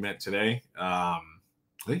Guy You Met Today. I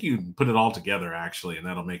think you can put it all together actually, and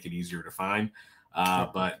that'll make it easier to find. We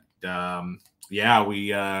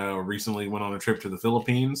recently went on a trip to the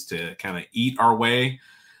Philippines to kind of eat our way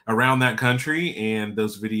around that country, and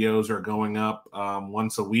those videos are going up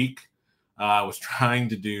once a week. I was trying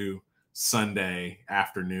to do Sunday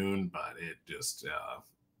afternoon, but it just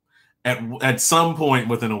at some point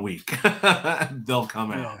within a week they'll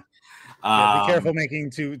come out. Be careful making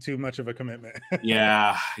too much of a commitment.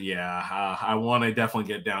 I want to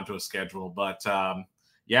definitely get down to a schedule, but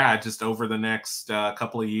just over the next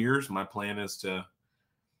couple of years, my plan is to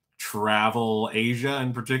travel Asia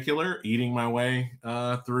in particular, eating my way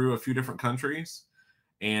through a few different countries,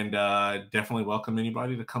 and definitely welcome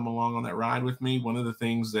anybody to come along on that ride with me. One of the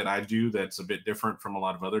things that I do that's a bit different from a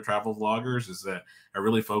lot of other travel vloggers is that I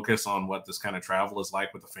really focus on what this kind of travel is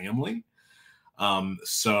like with a family.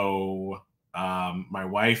 So My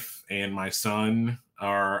wife and my son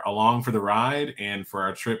are along for the ride, and for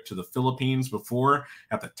our trip to the Philippines before,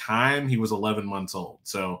 at the time, he was 11 months old.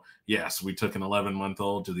 So, yes, we took an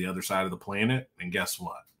 11-month-old to the other side of the planet, and guess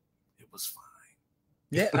what? It was fine.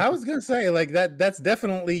 Yeah, I was gonna say like that's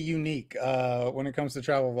definitely unique when it comes to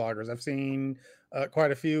travel vloggers. I've seen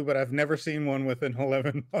quite a few, but I've never seen one with an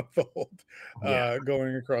 11-month-old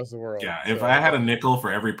going across the world. Yeah, if I So had a nickel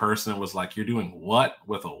for every person that was like, "You're doing what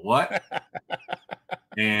with a what?"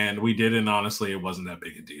 and we did, and honestly, it wasn't that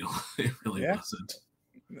big a deal. It really yeah. wasn't.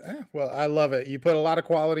 Well, I love it. You put a lot of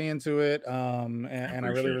quality into it, and I really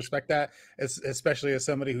Appreciate it. respect that, especially as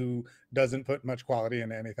somebody who doesn't put much quality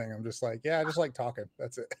into anything. I'm just like, yeah, I just like talking.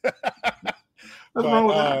 That's it. What's wrong But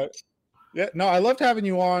with that? yeah, no, I loved having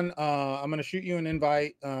you on. I'm going to shoot you an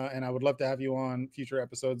invite, and I would love to have you on future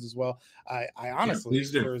episodes as well. I Yeah, honestly,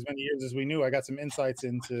 please do. for as many years as we knew, I got some insights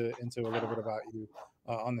into a little bit about you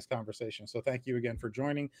on this conversation. So thank you again for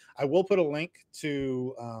joining. I will put a link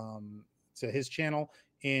to his channel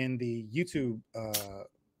in the YouTube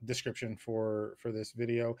description for this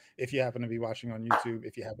video if you happen to be watching on YouTube,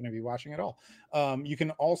 if you happen to be watching at all. You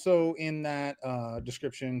can also in that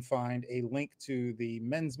description find a link to the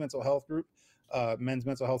men's mental health group, men's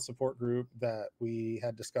mental health support group that we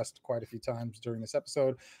had discussed quite a few times during this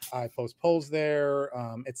episode. I post polls there.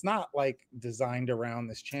 It's not like designed around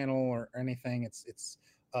this channel or anything. It's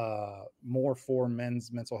more for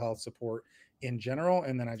men's mental health support in general,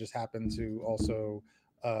 and then I just happen to also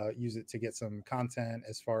use it to get some content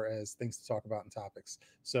as far as things to talk about and topics.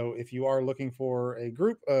 So if you are looking for a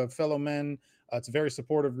group of fellow men, it's a very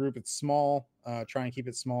supportive group. It's small. Try and keep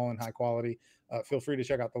it small and high quality. Feel free to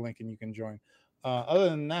check out the link and you can join.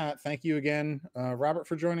 Other than that, thank you again, Robert,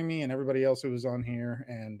 for joining me and everybody else who was on here.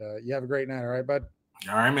 And you have a great night. All right, bud.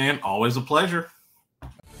 All right, man. Always a pleasure.